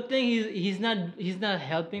 It's a good thing he's not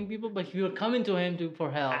helping people, but you're coming to him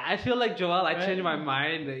for help. I feel like Joel, I changed my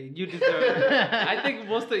mind. You deserve it. I think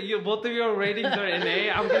both of your ratings are an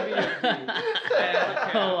A. I'm giving you a B. Yeah,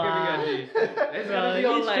 okay, I'm giving you a D. It's gonna be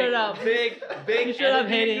Bro, all you straight up- big you straight up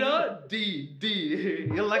editing, hating. you know? D.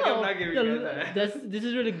 You're like I'm not giving you that. This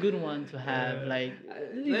is really good one to have. Yeah. Like,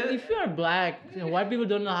 Let- if you are black, white people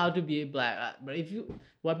don't know how to be black. But if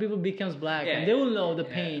white people becomes black, Yeah, and they will know the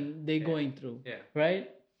yeah, pain they're going through. Yeah. Right.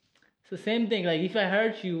 So same thing. Like if I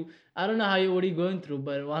hurt you, I don't know what you're going through,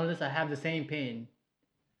 but unless I have the same pain.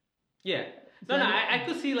 Yeah. No, I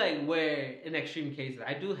could see like where in extreme cases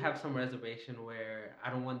I do have some reservation where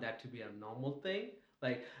I don't want that to be a normal thing,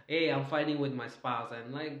 like, hey, I'm fighting with my spouse,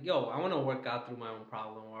 and like, yo, I want to work out through my own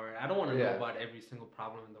problem, or I don't want to know Yeah. about every single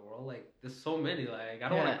problem in the world. Like, there's so many. Like, I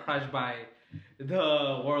don't want Yeah. to crush by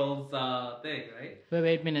the world's thing, right? Wait,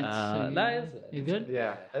 8 minutes. So that is. you good?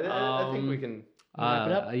 Yeah, I think we can. Wrap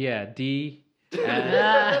it up? Yeah, D.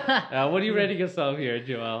 Ah. What are you rating yourself here,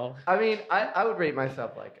 Joel? I mean, I would rate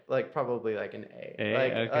myself like probably like an A. A,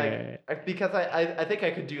 like, okay. because I think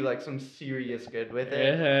I could do like some serious good with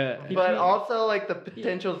it. Yeah. But you- also like the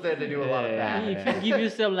potential's there to do a lot of Yeah. bad. If you give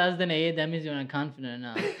yourself less than 8, that means you're not confident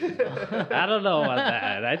enough. I don't know about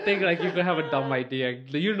that. I think like you could have a dumb idea.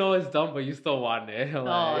 You know it's dumb, but you still want it. Like,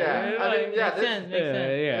 Oh, Yeah, I mean, yeah, makes this- sense. Makes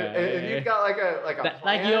sense. If you've got like a That-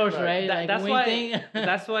 Like plan, yours, right? That- Like that's wing why. thing.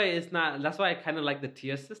 That's why it's not. That's why I kind of like the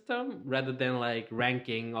tier system rather than like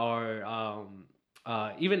ranking or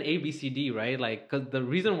even A B C D, right? Like, cause the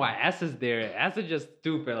reason why S is there, S is just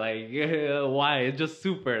stupid. Like, why? It's just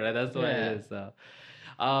super. Like, that's what Yeah. it is. So,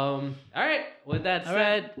 all right. With that All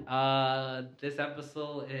said, this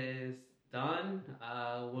episode is done.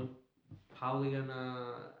 We're probably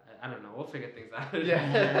gonna. I don't know. We'll figure things out.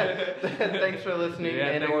 Yeah. Thanks for listening Yeah,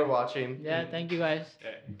 and thank or you. watching. Yeah, thank you guys.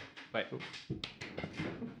 Bye. Oh,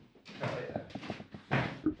 yeah.